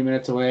 It's 40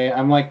 minutes away.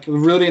 I'm like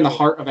really in the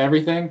heart of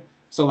everything.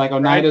 So like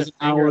Oneida's an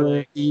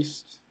hour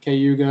east,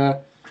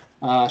 Cayuga.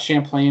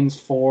 Champlain's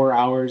 4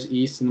 hours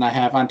east, and I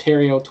have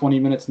Ontario 20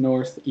 minutes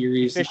north.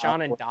 Erie's. You fish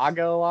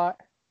Onondaga a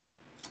lot?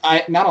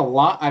 Not a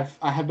lot.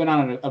 I have been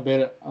on a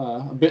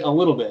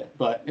little bit,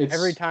 but it's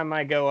every time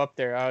I go up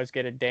there, I always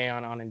get a day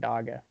on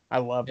Onondaga. I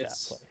love that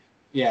place.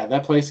 Yeah,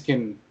 that place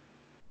can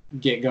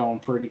get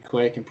going pretty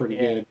quick and pretty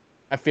good.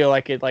 I feel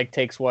like it like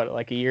takes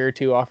a year or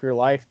two off your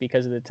life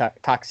because of the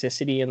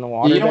toxicity in the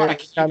water. You don't want to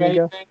keep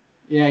anything.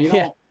 Yeah, you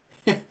don't.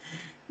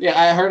 Yeah,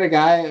 I heard a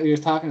guy who was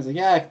talking. He's like,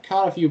 "Yeah, I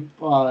caught a few.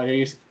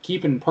 He's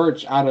keeping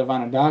perch out of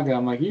Onondaga."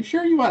 I'm like, "You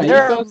sure you want to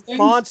eat those things?"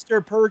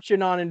 Monster perch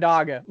in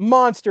Onondaga.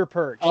 Monster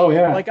perch. Oh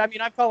yeah. Like, I mean,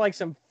 I've caught like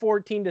some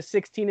 14 to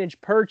 16-inch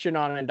perch in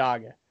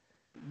Onondaga.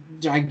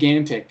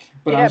 Gigantic.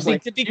 But yeah,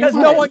 because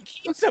no one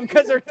keeps them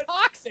because they're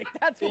toxic.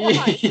 That's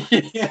why.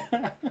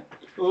 Yeah,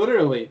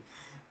 literally.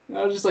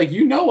 I was just like,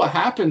 what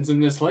happens in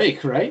this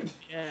lake, right?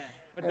 Yeah.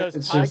 But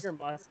those tiger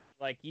mussels,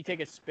 like you take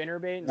a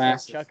spinnerbait and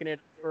start chucking it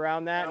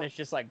around that, and it's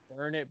just like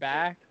burn it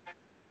back.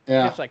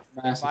 Yeah, it's like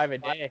 5 a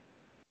day.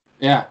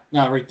 Yeah,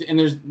 no, and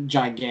there's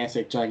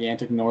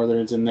gigantic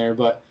northerns in there,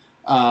 but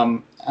I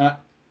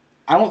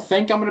don't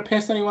think I'm gonna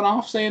piss anyone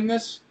off saying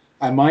this.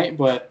 I might,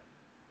 but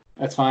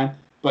that's fine.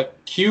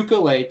 But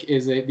Keuka Lake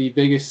is the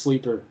biggest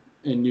sleeper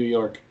in New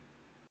York.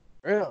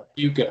 Really?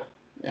 Keuka,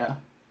 yeah,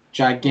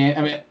 gigantic.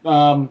 I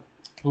mean,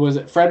 who was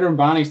it? Fred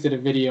Rambanis did a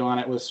video on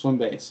it with swim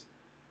baits.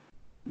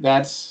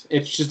 It's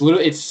just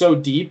literally, it's so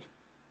deep,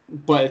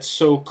 but it's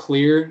so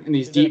clear in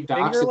these deep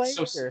docks.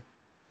 It's so,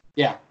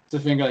 yeah, it's a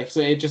finger lake. So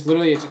it just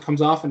literally it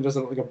comes off and does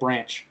like a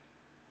branch.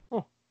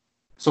 Oh.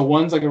 So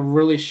one's like a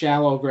really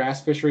shallow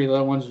grass fishery, the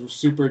other one's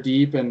super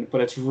deep,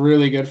 but it's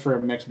really good for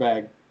a mixed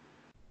bag.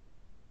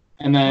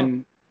 And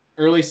then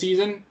early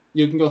season,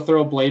 you can go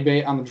throw a blade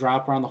bait on the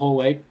drop around the whole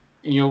lake,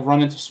 and you'll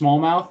run into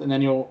smallmouth, and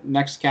then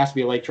next cast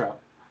be a lake trout.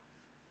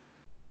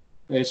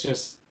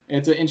 It's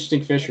an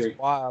interesting fishery.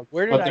 Wow.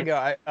 Where did I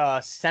go?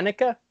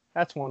 Seneca?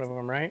 That's one of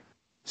them, right?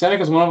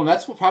 Seneca's one of them.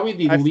 That's probably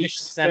the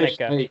least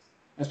fished lake.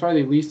 That's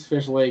probably the least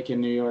fished lake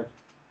in New York.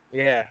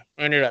 Yeah.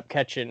 I ended up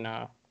catching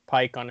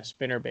pike on a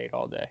spinnerbait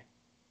all day.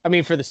 I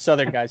mean, for the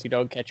southern guys who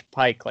don't catch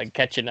pike, like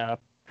catching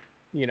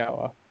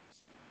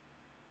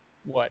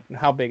what?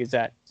 How big is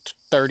that?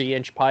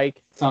 30-inch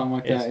pike? Something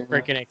like that. It's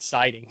freaking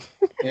exciting.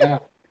 Yeah.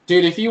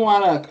 Dude, if you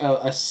want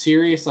a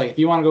serious, like, if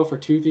you want to go for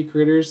toothy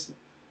critters,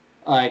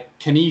 like,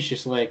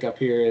 Canisius Lake up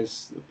here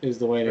is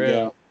the way to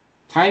go.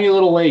 Tiny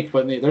little lake,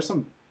 but there's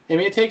some, I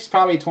mean, it takes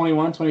probably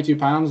 21, 22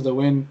 pounds to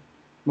win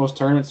most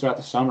tournaments throughout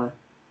the summer.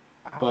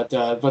 But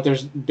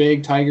there's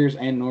big tigers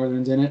and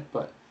northerns in it.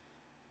 But,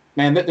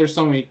 man, there's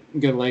so many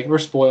good lakes. We're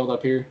spoiled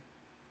up here,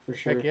 for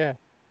sure. Heck yeah.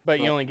 But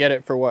you only get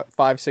it for, what,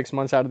 5-6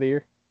 months out of the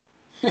year?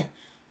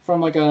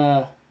 From, like,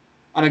 on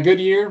a good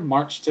year,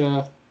 March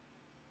to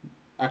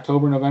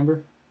October,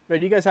 November.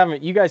 But you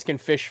guys can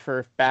fish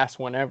for bass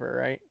whenever,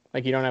 right?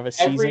 Like you don't have a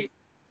season?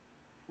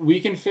 We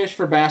can fish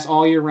for bass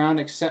all year round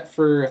except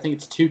for, I think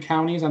it's 2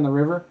 counties on the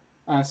river,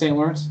 St.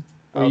 Lawrence,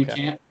 where you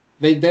can't.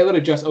 They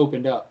literally just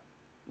opened up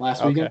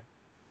last weekend.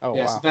 Oh,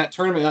 yeah, wow. So that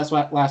tournament, that's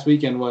what last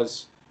weekend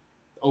was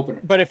opener.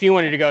 But if you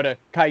wanted to go to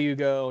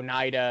Cayuga,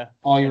 Oneida,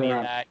 all year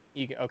round. That,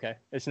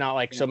 it's not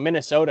like, so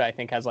Minnesota, I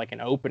think, has like an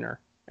opener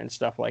and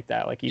stuff like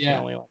that. Like you can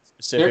only like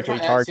specifically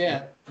target.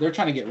 Yeah, they're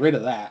trying to get rid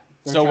of that.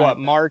 So what,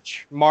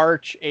 March,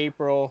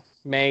 April,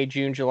 May,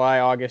 June, July,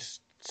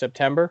 August,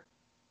 September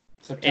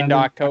into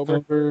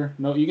October?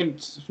 No, you can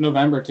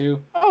November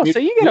too. Oh, so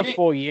you get a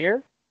full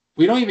year.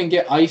 We don't even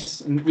get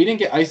ice, and we didn't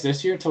get ice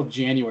this year until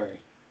January.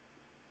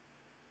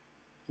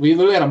 We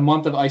literally had a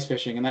month of ice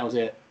fishing, and that was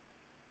it.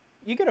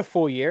 You get a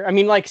full year. I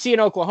mean, like, see,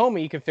 in Oklahoma,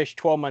 you can fish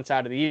 12 months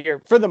out of the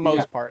year for the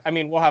most part. I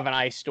mean, we'll have an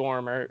ice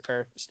storm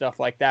or stuff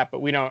like that,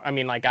 but we don't. I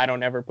mean, like, I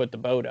don't ever put the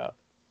boat up.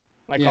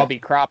 Like, I'll be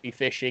crappie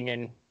fishing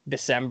in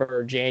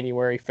December,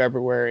 January,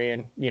 February,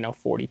 and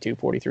 42,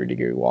 43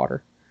 degree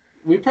water.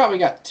 We probably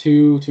got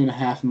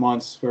 2.5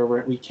 months where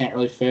we can't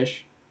really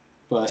fish,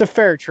 but it's a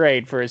fair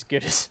trade for as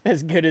good as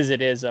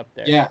it is up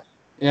there. Yeah.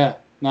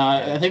 No,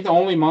 I think the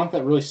only month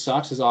that really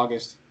sucks is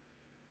August.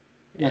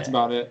 That's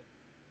about it.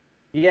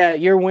 Yeah,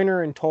 your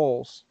winter and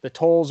tolls. The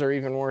tolls are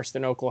even worse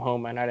than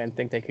Oklahoma, and I didn't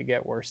think they could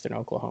get worse than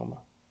Oklahoma.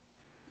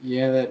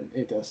 Yeah,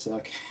 it does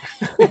suck.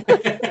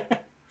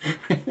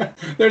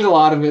 There's a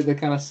lot of it that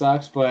kind of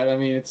sucks, but I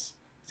mean, it's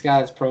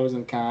got its pros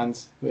and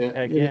cons.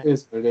 It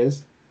is what it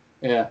is.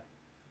 Yeah.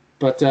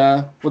 But,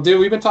 well, dude,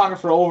 we've been talking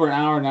for over an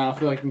hour now. I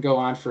feel like we can go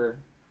on for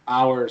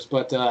hours.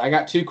 But I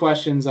got 2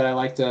 questions that I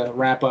like to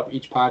wrap up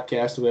each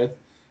podcast with.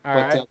 All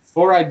right.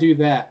 Before I do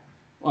that,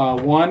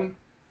 one,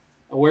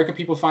 where can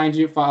people find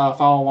you,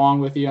 follow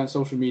along with you on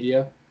social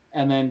media?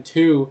 And then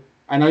 2,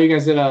 I know you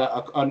guys did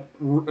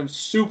a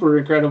super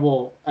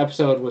incredible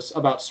episode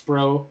about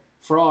Spro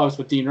frogs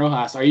with Dean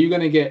Rojas. Are you going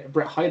to get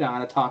Brett Hyde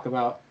on to talk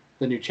about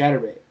the new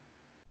chatterbait?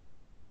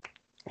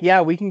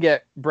 Yeah, we can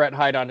get Brett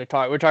Hyde on to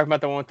talk. We're talking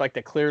about the one with like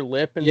the clear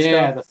lip and stuff.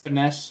 Yeah, the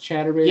finesse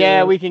chatterbait.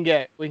 Yeah, we can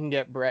get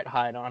Brett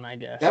Hyde on, I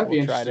guess. That would be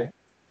interesting.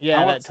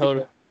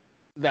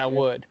 That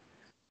would.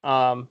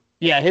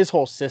 Yeah, his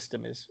whole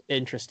system is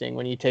interesting.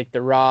 When you take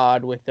the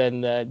rod within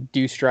the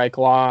do strike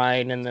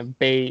line and the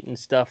bait and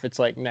stuff, it's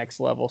like next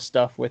level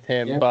stuff with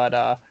him. Yeah.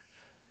 But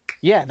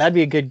yeah, that'd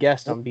be a good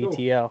guest on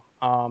BTL.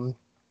 Cool.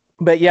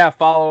 But yeah,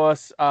 follow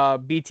us,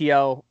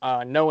 BTL,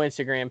 no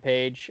Instagram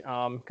page,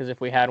 because if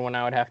we had one,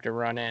 I would have to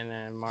run in,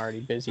 and I'm already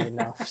busy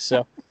enough.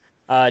 So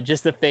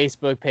just the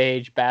Facebook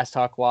page, Bass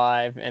Talk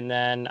Live, and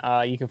then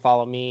you can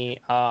follow me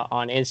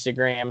on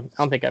Instagram. I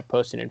don't think I've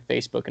posted in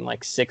Facebook in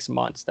like 6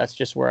 months. That's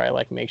just where I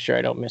like make sure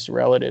I don't miss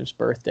relatives'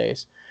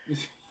 birthdays.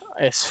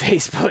 It's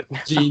Facebook.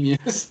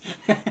 Genius.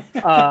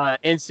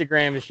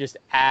 Instagram is just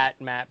at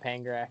Matt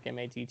Pangrac,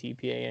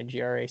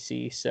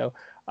 MattPangrac. So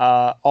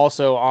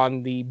also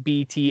on the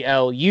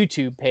BTL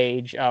YouTube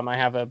page, I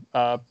have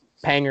a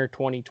Panger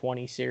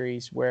 2020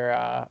 series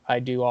where I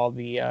do all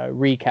the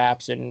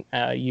recaps and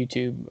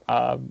YouTube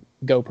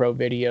GoPro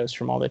videos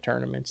from all the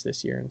tournaments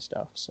this year and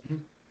stuff. So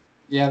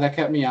Yeah, that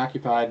kept me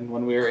occupied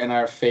when we were in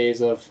our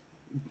phase of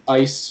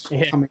ice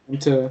coming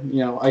into,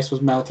 ice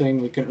was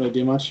melting. We couldn't really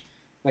do much.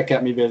 That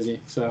kept me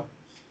busy. So,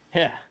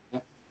 yeah.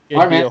 All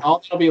right, man. All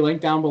that'll be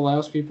linked down below,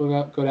 so people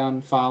go down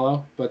and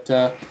follow. But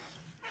I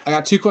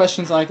got 2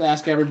 questions I like to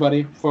ask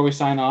everybody before we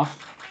sign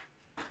off.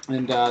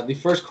 And the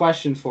first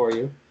question for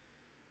you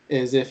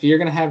is, if you're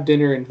gonna have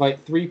dinner,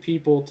 invite 3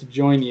 people to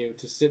join you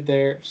to sit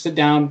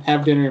down,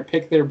 have dinner, and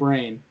pick their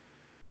brain.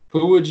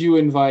 Who would you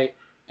invite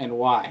and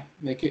why?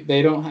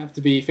 They don't have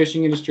to be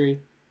fishing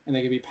industry, and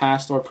they could be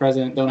past or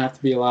present. Don't have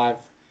to be alive.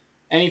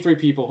 Any 3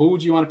 people. Who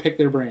would you want to pick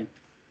their brain?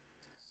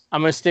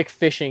 I'm gonna stick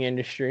fishing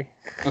industry.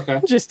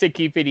 Okay. Just to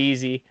keep it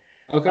easy.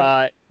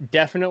 Okay.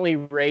 Definitely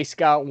Ray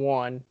Scott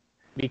 1,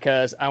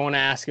 because I want to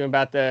ask him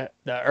about the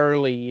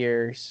early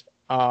years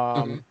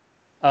of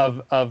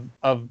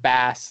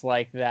bass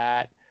like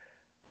that.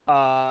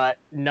 Ask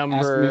them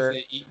if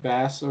they eat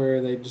bass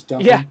or they just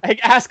dump them. Yeah,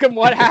 ask them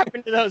what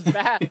happened to those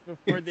bass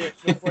before the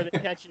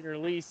catch and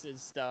release and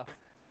stuff.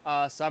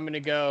 So I'm gonna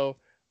go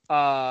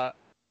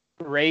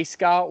Ray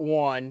Scott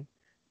 1.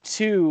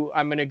 2,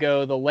 I'm gonna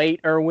go the late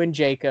Irwin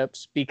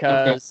Jacobs,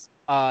 because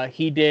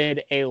he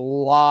did a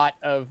lot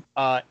of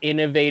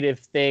innovative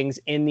things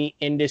in the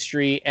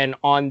industry and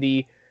on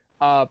the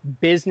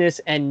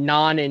business and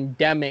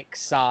non-endemic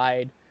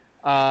side.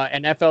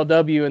 And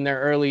FLW in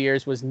their early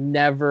years was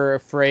never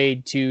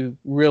afraid to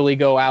really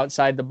go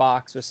outside the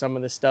box with some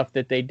of the stuff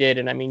that they did.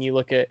 And I mean, you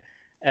look at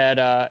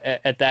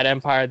that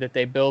empire that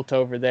they built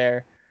over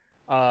there.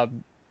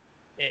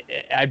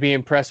 I'd be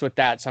impressed with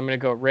that. So I'm going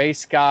to go Ray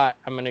Scott.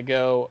 I'm going to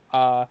go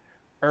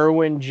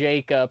Irwin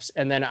Jacobs.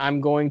 And then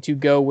I'm going to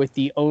go with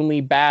the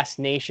only Bass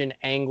Nation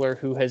angler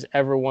who has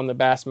ever won the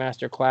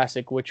Bassmaster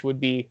Classic, which would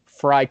be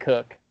Fry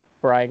Cook,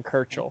 Brian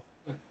Kirchhoff.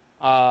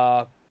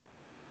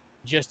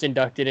 Just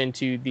inducted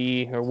into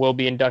will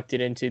be inducted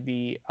into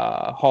the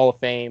Hall of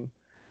Fame,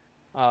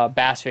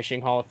 Bass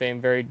Fishing Hall of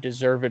Fame, very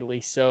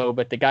deservedly so.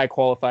 But the guy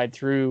qualified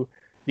through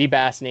the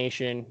Bass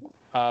Nation,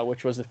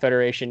 which was the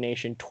Federation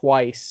Nation,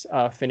 twice,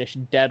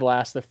 finished dead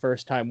last the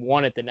first time,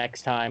 won it the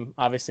next time.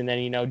 Obviously,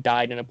 then,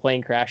 died in a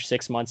plane crash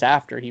 6 months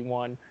after he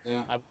won.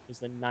 Yeah. It was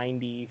the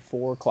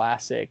 94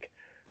 Classic.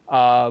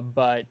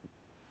 But,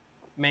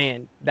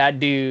 man,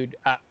 that dude,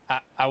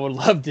 I would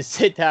love to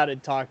sit down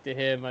and talk to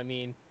him. I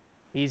mean,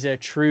 he's a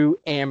true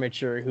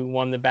amateur who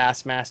won the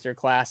Bassmaster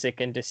Classic,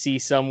 and to see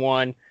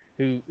someone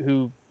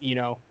who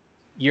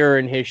you're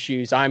in his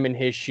shoes, I'm in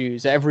his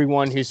shoes,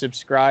 everyone who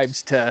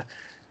subscribes to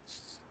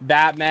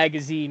that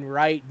magazine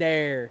right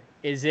there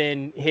is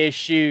in his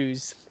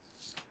shoes,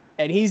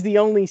 and he's the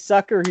only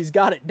sucker who's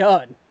got it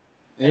done.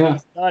 Yeah. And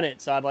he's done it.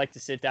 So I'd like to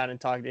sit down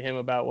and talk to him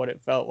about what it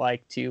felt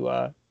like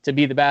to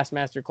be the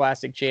Bassmaster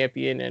Classic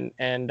champion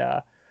and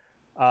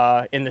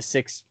in the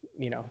 6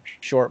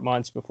 short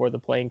months before the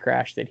plane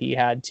crash that he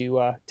had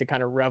to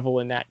kind of revel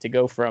in that, to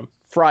go from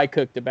Fry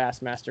Cook to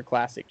Bassmaster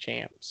Classic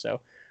champ.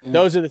 So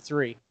those are the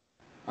 3.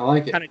 I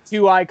like it. Kind of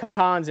 2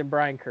 icons and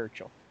Brian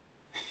Kirchhoff.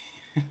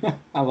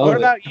 I love it. What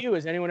about you?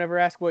 Has anyone ever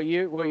asked what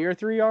your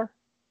 3 are?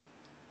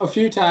 A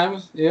few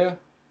times, yeah.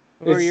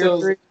 What are your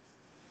 3?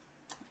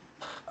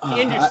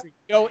 Industry.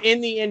 Go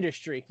in the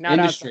industry, not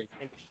industry. Outside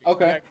the industry.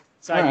 Okay.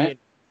 All right.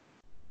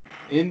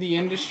 In the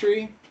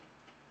industry,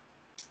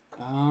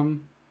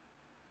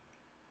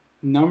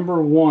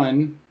 number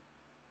 1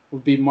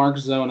 would be Mark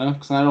Zona,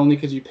 because not only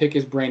could you pick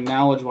his brain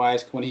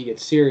knowledge-wise when he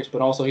gets serious,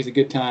 but also he's a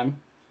good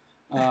time.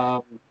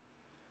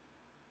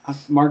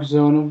 Mark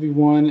Zona would be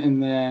 1,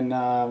 and then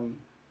I'm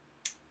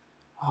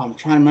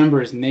trying to remember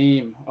his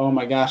name. Oh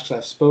my gosh, because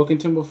I've spoken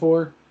to him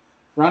before.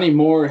 Ronnie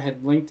Moore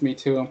had linked me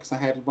to him because I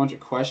had a bunch of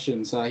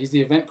questions. He's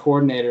the event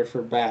coordinator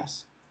for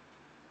Bass.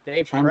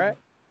 Dave Brett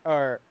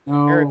or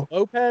no. Eric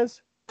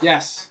Lopez?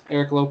 Yes,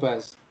 Eric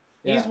Lopez.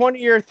 Yeah. He's one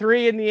of your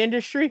 3 in the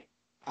industry?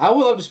 I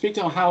would love to speak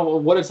to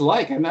him what it's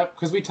like. I'm not,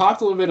 because we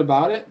talked a little bit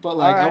about it, but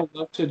I would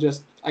love to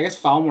just,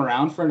 follow him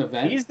around for an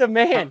event. He's the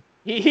man.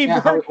 He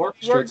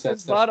works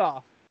his butt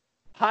off.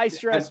 High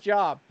stress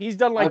job. He's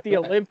done the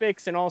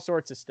Olympics and all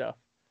sorts of stuff.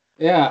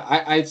 Yeah,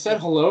 I said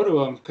hello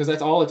to him because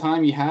that's all the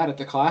time he had at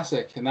the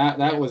Classic, and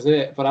that was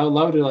it. But I would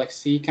love to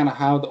see kind of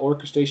how the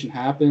orchestration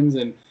happens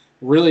and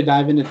really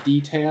dive into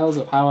details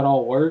of how it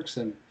all works.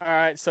 And all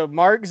right, so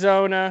Mark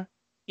Zona,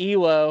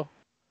 Elo.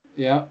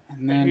 Yeah,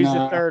 and then who's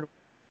the 3rd?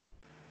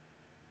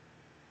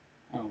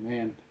 Oh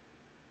man,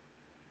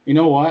 you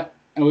know what?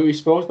 And we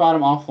spoke about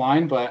him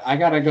offline, but I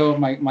gotta go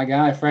with my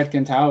guy Fred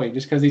Kintawi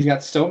just because he's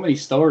got so many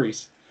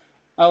stories.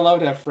 I would love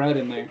to have Fred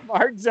in there.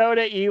 Mark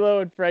Zona, Elo,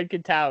 and Fred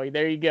Kintawi.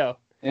 There you go.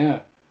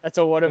 Yeah. That's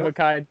a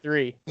one-of-a-kind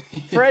 3.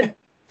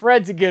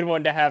 Fred's a good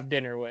one to have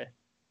dinner with.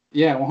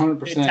 Yeah,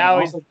 100%.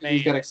 Also,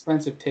 he's got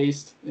expensive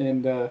taste,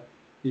 and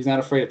he's not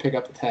afraid to pick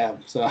up the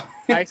tab. So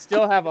I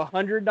still have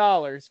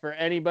 $100 for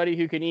anybody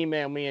who can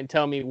email me and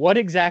tell me what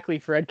exactly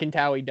Fred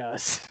Kintawi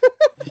does.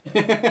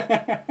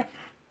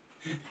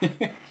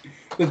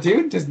 The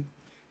dude just...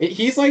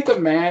 He's like the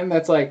man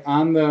that's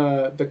on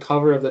the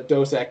cover of the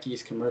Dos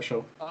Equis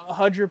commercial.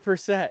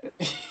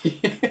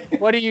 100%.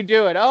 What are you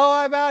doing? Oh,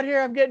 I'm out here.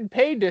 I'm getting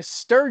paid to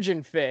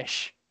sturgeon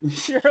fish.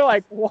 You're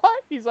like,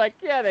 what? He's like,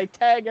 yeah, they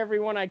tag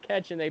everyone I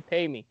catch and they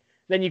pay me.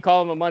 Then you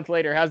call him a month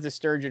later, how's the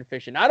sturgeon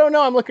fishing? I don't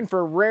know, I'm looking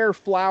for rare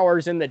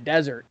flowers in the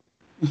desert.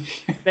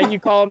 Then you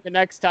call him the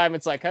next time,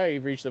 it's like, hey,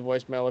 you've reached the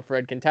voicemail of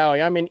Fred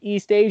Cantali. I'm in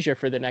East Asia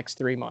for the next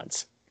 3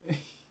 months.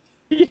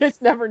 You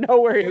just never know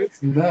where he's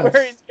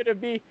gonna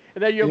be.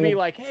 And then you'll be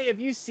like, hey, have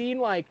you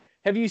seen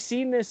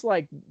this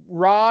like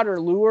rod or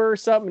lure or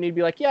something? And he'd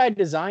be like, yeah, I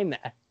designed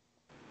that.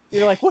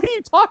 You're like, what are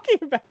you talking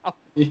about?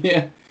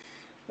 Yeah.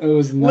 It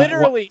was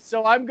literally.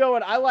 So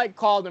I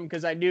called him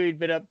because I knew he'd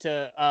been up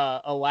to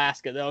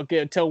Alaska. They'll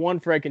tell one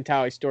Fred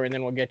Cantali story and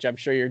then we'll get you. I'm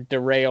sure you're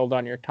derailed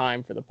on your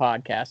time for the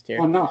podcast here.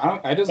 Oh no,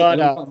 I just.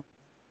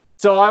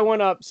 So I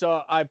went up.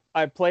 So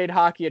I played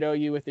hockey at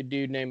OU with a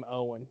dude named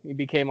Owen. He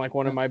became like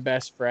one of my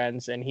best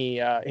friends, and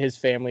his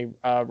family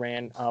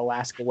ran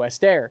Alaska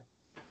West Air.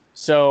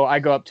 So I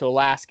go up to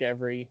Alaska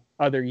every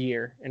other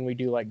year, and we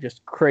do like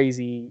just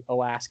crazy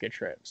Alaska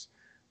trips.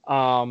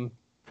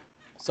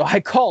 So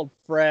I called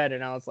Fred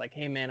and I was like,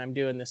 hey man, I'm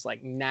doing this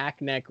like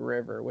Naknek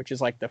River, which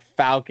is like the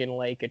Falcon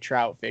Lake of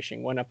trout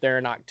fishing. Went up there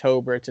in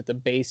October. It's at the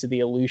base of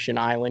the Aleutian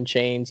Island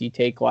chains. You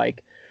take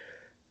like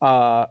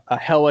a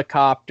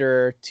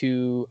helicopter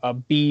to a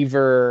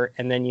beaver,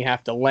 and then you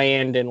have to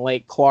land in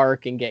Lake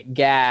Clark and get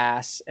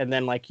gas. And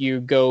then like you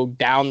go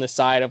down the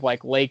side of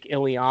like Lake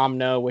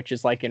Iliamna, which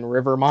is like in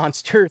River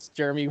Monsters,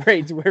 Jeremy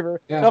Raid's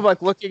river. Yeah. I'm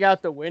like looking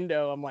out the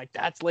window. I'm like,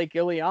 that's Lake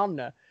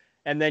Iliamna.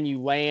 And then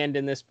you land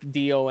in this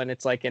deal, and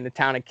it's like in the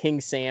town of King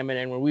Salmon.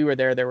 And when we were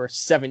there were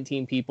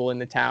 17 people in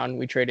the town.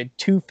 We traded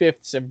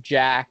 2/5 of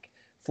Jack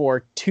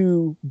for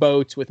 2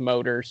 boats with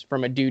motors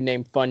from a dude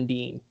named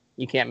Fundine.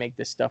 You can't make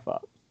this stuff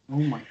up. Oh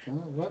my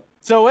God, what?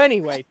 So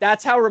anyway,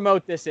 that's how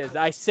remote this is.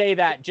 I say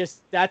that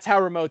that's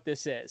how remote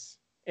this is.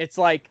 It's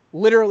like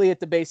literally at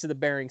the base of the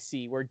Bering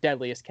Sea where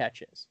Deadliest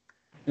Catch is.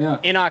 Yeah.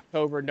 In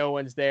October, no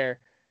one's there.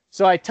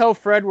 So I tell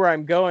Fred where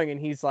I'm going, and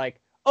he's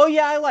like, oh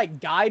yeah, I like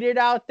guided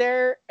out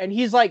there. And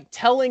he's like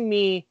telling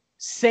me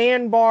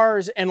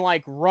sandbars and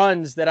like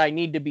runs that I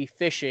need to be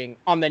fishing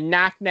on the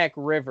Naknek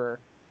River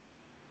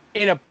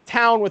in a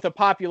town with a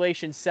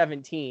population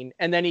 17.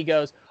 And then he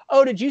goes,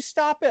 oh, did you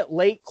stop at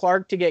Lake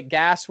Clark to get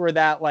gas where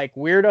that like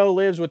weirdo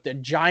lives with the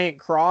giant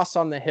cross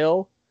on the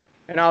hill?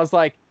 And I was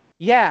like,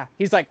 yeah.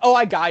 He's like, oh,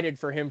 I guided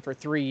for him for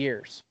 3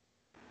 years.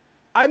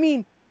 I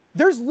mean,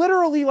 there's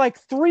literally like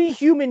 3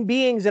 human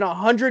beings in a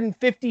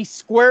 150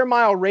 square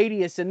mile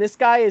radius. And this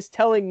guy is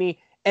telling me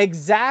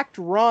exact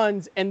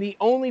runs and the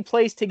only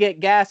place to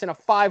get gas in a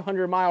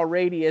 500 mile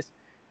radius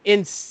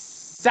in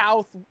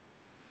southeast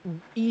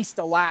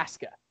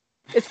Alaska.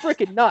 It's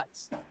freaking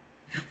nuts.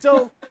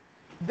 So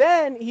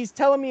then he's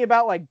telling me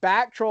about like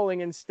back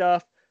trolling and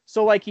stuff.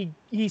 So like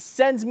he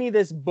sends me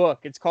this book.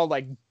 It's called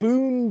like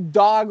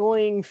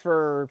Boondoggling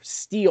for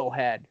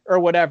Steelhead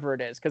or whatever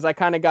it is. Cause I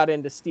kind of got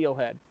into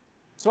steelhead.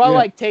 So I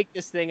like take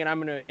this thing and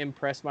I'm going to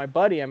impress my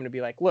buddy. I'm going to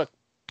be like, look,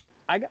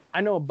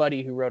 I know a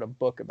buddy who wrote a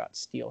book about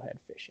steelhead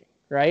fishing.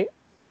 Right.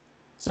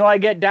 So I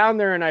get down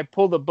there and I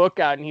pull the book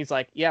out and he's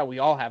like, yeah, we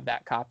all have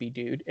that copy,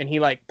 dude. And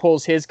he like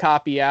pulls his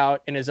copy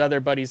out and his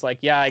other buddy's like,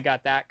 yeah, I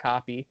got that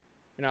copy.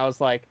 And I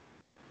was like,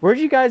 where'd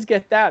you guys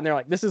get that? And they're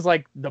like, this is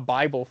like the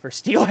Bible for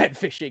steelhead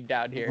fishing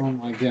down here. Oh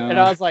my God. And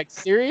I was like,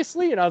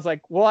 seriously? And I was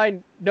like, well, I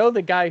know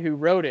the guy who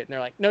wrote it. And they're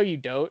like, no, you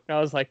don't. And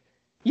I was like,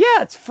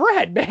 yeah, it's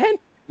Fred, man.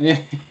 Yeah.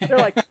 They're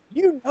like,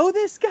 you know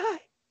this guy?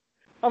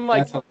 I'm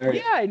like,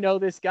 yeah, I know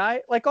this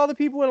guy. Like all the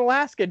people in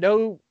Alaska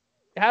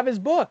have his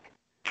book.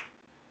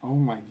 Oh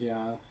my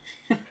God.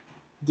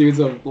 Dude's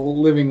a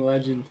living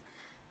legend.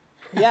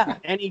 Yeah,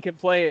 and he can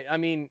play it. I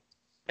mean,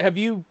 have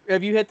you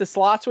hit the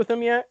slots with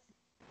him yet?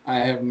 I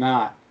have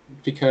not,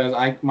 because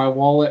my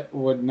wallet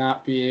would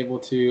not be able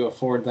to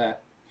afford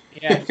that.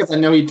 Yeah, because I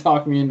know he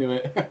talked me into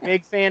it.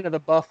 Big fan of the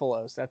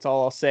Buffaloes. That's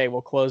all I'll say.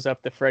 We'll close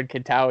up the Fred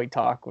Cantali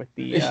talk with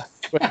the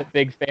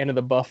big fan of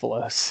the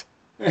Buffaloes.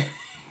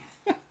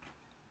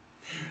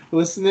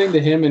 Listening to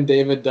him and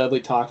David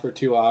Dudley talk for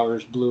 2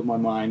 hours blew my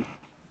mind.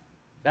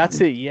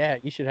 That's it. Yeah,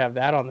 you should have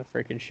that on the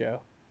freaking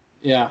show.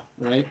 Yeah,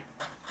 right.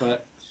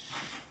 But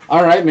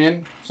all right,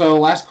 man. So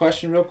last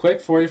question, real quick,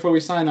 before we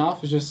sign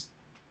off, is just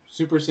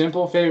super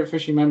simple. Favorite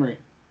fishing memory.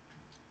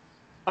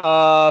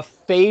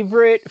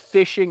 Favorite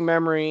fishing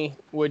memory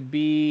would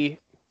be,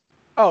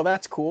 oh,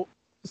 that's cool.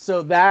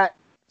 So that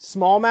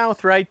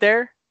smallmouth right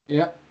there.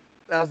 Yeah.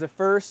 That was the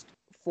first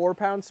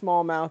 4-pound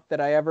smallmouth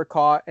that I ever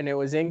caught, and it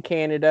was in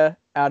Canada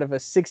out of a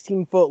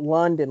 16-foot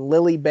Lund in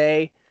Lily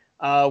Bay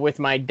with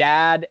my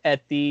dad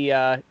at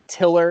the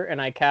tiller,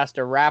 and I cast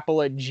a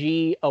Rapala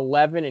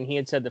G11, and he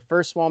had said the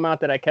first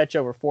smallmouth that I catch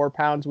over 4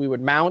 pounds we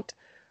would mount.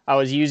 I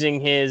was using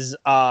his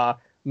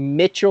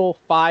Mitchell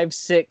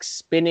 5.6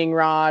 spinning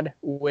rod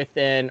with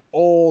an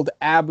old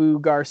Abu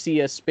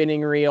Garcia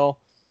spinning reel,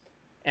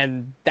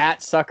 and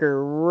that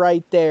sucker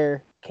right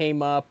there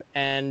came up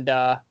and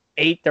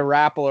ate the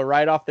Rapala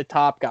right off the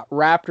top, got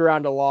wrapped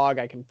around a log.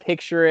 I can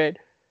picture it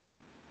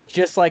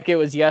just like it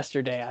was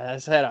yesterday. I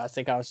said, I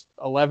think I was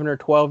 11 or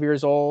 12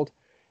 years old,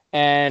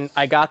 and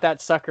I got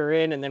that sucker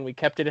in, and then we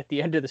kept it at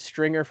the end of the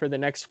stringer for the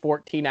next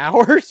 14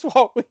 hours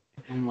while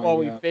Well,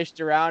 we fished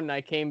around, and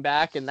I came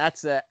back, and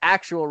that's the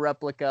actual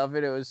replica of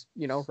it. It was,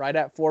 right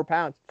at 4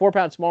 pounds.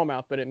 4-pound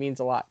smallmouth, but it means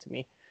a lot to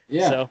me.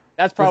 Yeah. So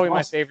that's probably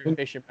my favorite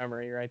fishing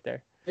memory right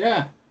there.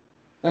 Yeah.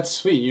 That's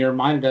sweet. You're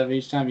reminded of it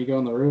each time you go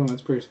in the room.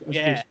 That's pretty.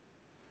 Yeah.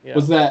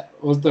 Was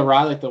the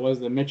rod like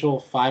the Mitchell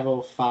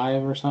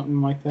 505 or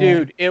something like that?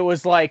 Dude, it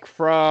was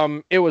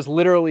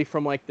literally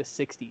from like the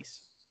 60s.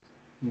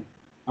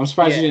 I'm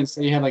surprised you didn't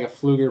say you had like a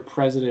Pflueger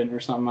President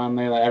or something on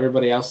there like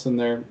everybody else and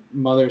their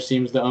mother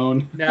seems to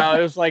own. No,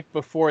 it was like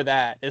before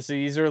that.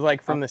 These are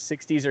like from the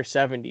 60s or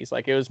 70s.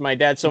 Like it was my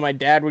dad. So my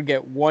dad would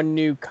get one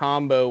new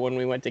combo when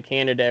we went to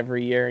Canada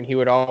every year, and he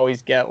would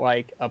always get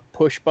like a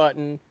push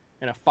button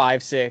and a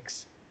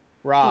 5.6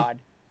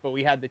 rod. But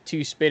we had the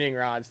 2 spinning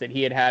rods that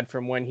he had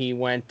from when he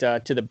went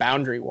to the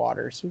Boundary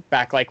Waters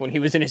back like when he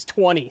was in his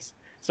 20s.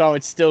 So I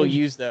would still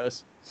use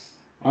those.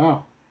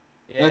 Wow.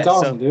 Yeah, that's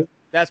awesome, dude.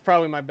 That's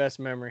probably my best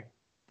memory.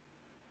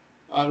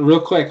 Real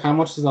quick, how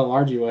much does that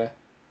largie weigh?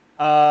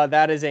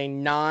 That is a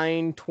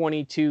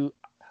 922.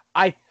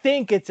 I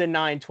think it's a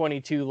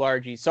 922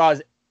 largie. So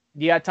do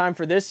you have time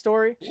for this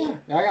story? Yeah,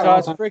 I got So I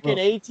was freaking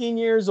 18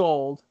 years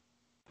old.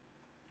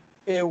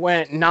 It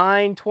went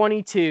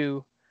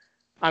 922.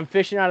 I'm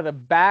fishing out of the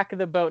back of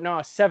the boat. No, I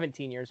was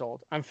 17 years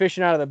old. I'm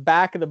fishing out of the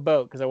back of the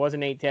boat because I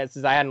wasn't 18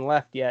 since I hadn't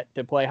left yet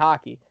to play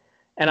hockey.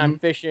 And I'm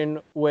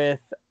fishing with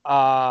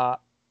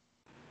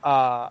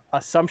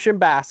Assumption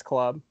Bass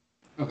Club.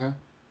 Okay.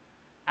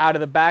 Out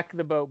of the back of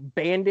the boat,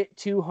 Bandit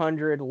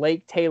 200,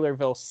 Lake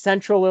Taylorville,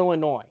 Central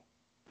Illinois.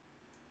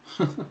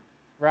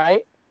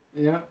 Right?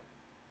 Yeah.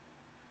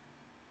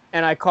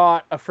 And I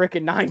caught a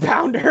freaking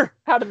 9-pounder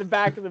out of the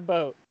back of the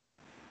boat.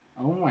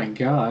 Oh my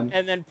God.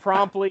 And then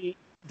promptly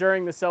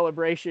during the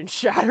celebration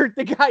shattered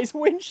the guy's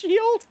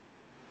windshield.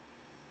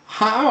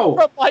 How?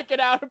 From like an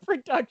out of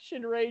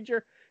production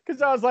Ranger.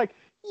 Because I was like,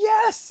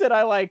 yes! And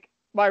I like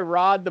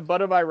the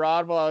butt of my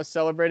rod while I was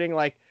celebrating,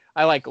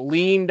 I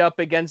leaned up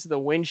against the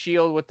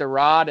windshield with the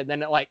rod, and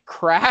then it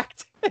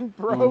cracked and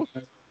broke.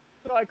 Okay.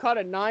 So I caught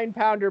a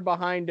 9-pounder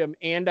behind him,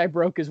 and I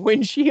broke his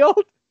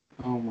windshield.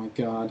 Oh my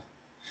God.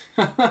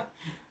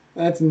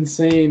 That's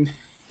insane.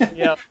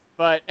 Yep.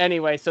 But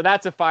anyway, so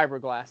that's a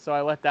fiberglass. So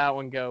I let that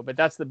one go. But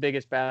that's the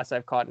biggest bass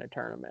I've caught in a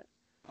tournament.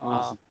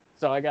 Awesome.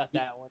 So I got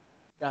that one.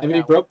 Have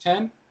you broke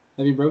 10?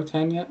 Have you broke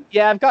 10 yet?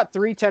 Yeah, I've got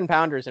 3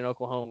 10-pounders in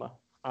Oklahoma.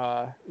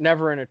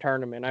 Never in a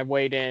tournament.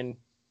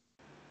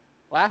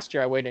 Last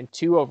year I weighed in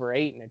 2 over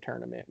 8 in a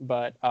tournament,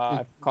 but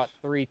I've caught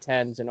 3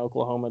 10s in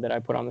Oklahoma that I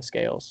put on the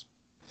scales.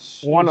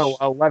 Sheesh.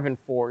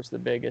 11.4 is the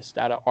biggest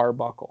out of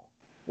Arbuckle,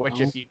 which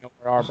if you know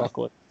where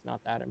Arbuckle is, it's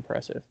not that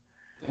impressive.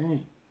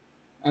 Dang.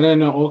 I didn't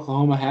know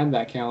Oklahoma had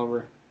that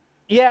caliber.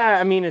 Yeah,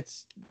 I mean,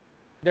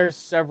 there's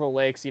several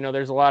lakes.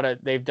 There's a lot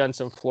they've done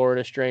some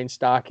Florida strain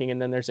stocking, and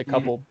then there's a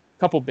couple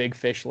big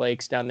fish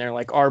lakes down there,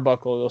 like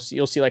Arbuckle.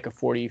 You'll see like a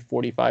 40,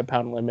 45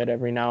 pound limit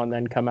every now and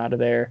then come out of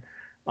there.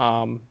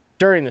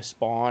 During the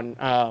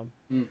spawn,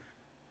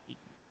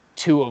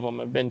 2 of them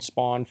have been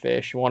spawn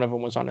fish. One of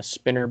them was on a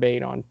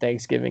spinnerbait on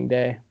Thanksgiving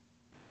Day.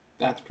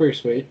 That's pretty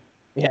sweet.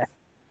 Yeah.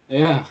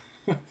 Yeah.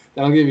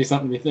 That'll give you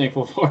something to be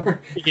thankful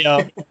for.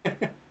 Yeah.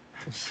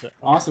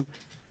 Awesome.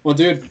 Well,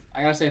 dude,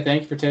 I gotta say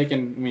thank you for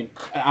taking, an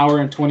hour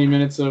and 20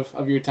 minutes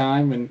of your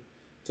time and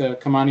to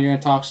come on here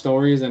and talk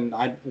stories. And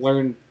I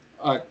learned,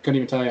 I couldn't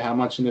even tell you how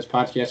much in this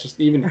podcast, just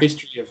even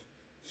history of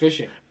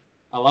fishing.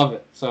 I love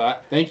it. So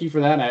thank you for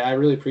that. I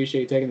really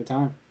appreciate you taking the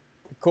time.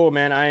 Cool,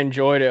 man. I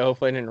enjoyed it.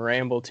 Hopefully I didn't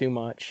ramble too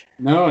much.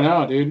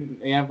 No, dude.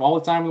 You have all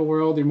the time in the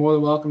world. You're more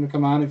than welcome to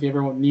come on. If you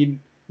ever need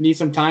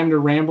some time to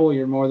ramble,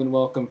 you're more than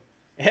welcome.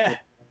 Yeah.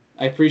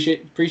 I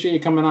appreciate you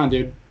coming on,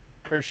 dude.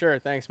 For sure.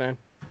 Thanks, man.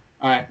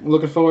 All right.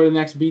 Looking forward to the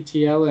next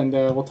BTL, and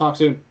we'll talk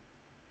soon.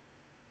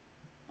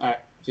 All right.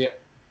 See ya.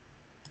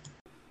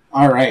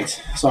 All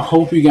right. So I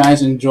hope you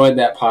guys enjoyed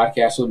that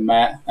podcast with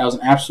Matt. That was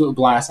an absolute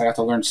blast. I got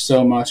to learn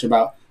so much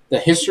about the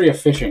history of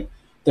fishing.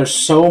 There's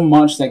so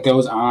much that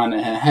goes on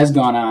and has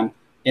gone on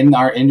in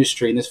our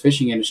industry, in this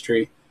fishing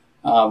industry,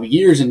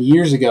 years and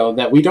years ago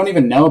that we don't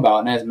even know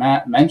about. And as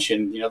Matt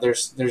mentioned,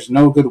 there's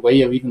no good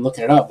way of even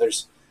looking it up.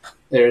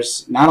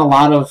 There's not a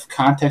lot of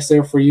context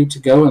there for you to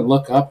go and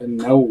look up and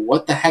know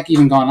what the heck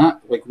even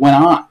went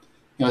on.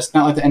 It's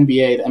not like the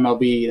NBA, the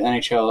MLB, the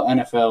NHL,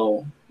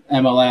 NFL,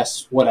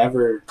 MLS,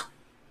 whatever,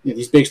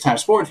 these big time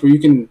sports where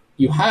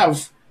you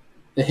have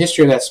the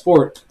history of that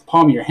sport at the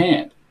palm of your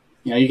hand.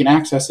 You can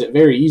access it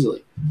very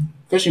easily.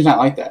 Fishing's not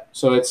like that.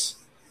 So it's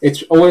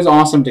always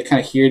awesome to kind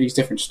of hear these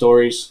different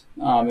stories.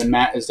 And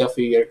Matt is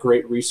definitely a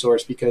great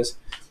resource because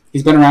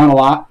he's been around a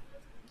lot.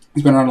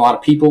 He's been around a lot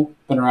of people,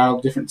 been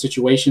around different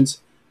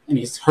situations, and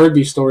he's heard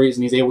these stories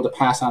and he's able to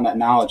pass on that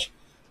knowledge.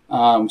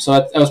 So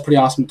that was pretty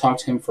awesome to talk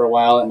to him for a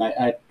while, and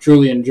I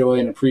truly enjoy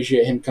and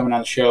appreciate him coming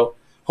on the show.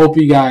 Hope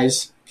you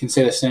guys can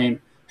say the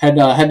same. Head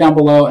down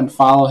below and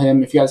follow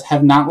him. If you guys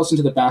have not listened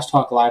to the Bass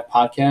Talk Live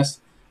podcast,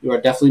 you are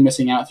definitely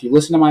missing out. If you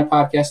listen to my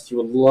podcast, you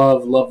would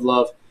love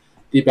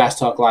the Bass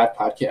Talk Live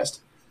podcast.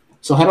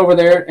 So head over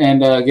there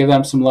and give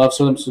them some love,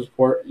 show them some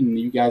support, and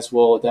you guys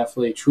will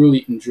definitely,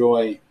 truly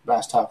enjoy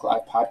Bass Talk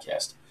Live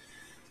podcast.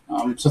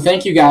 So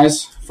thank you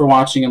guys for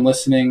watching and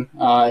listening.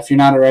 If you're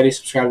not already,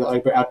 subscribe to the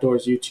Egbert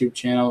Outdoors YouTube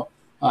channel.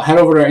 Head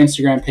over to our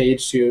Instagram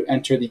page to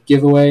enter the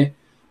giveaway.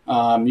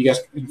 You guys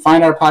can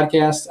find our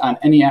podcast on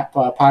any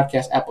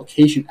podcast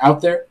application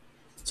out there.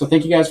 So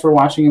thank you guys for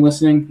watching and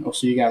listening. We'll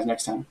see you guys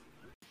next time.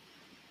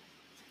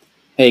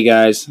 Hey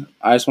guys,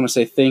 I just want to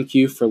say thank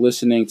you for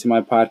listening to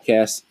my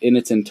podcast in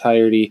its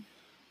entirety.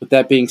 With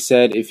that being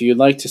said, if you'd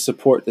like to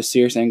support the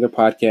Serious Angler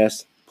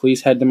Podcast,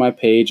 please head to my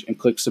page and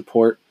click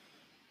support.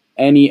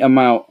 Any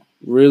amount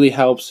really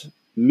helps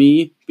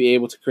me be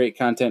able to create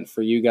content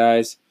for you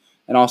guys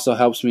and also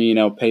helps me,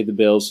 pay the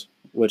bills,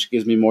 which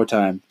gives me more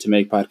time to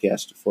make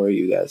podcasts for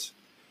you guys.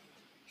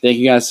 Thank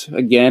you guys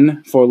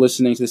again for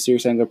listening to the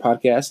Serious Angler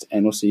Podcast,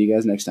 and we'll see you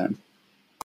guys next time.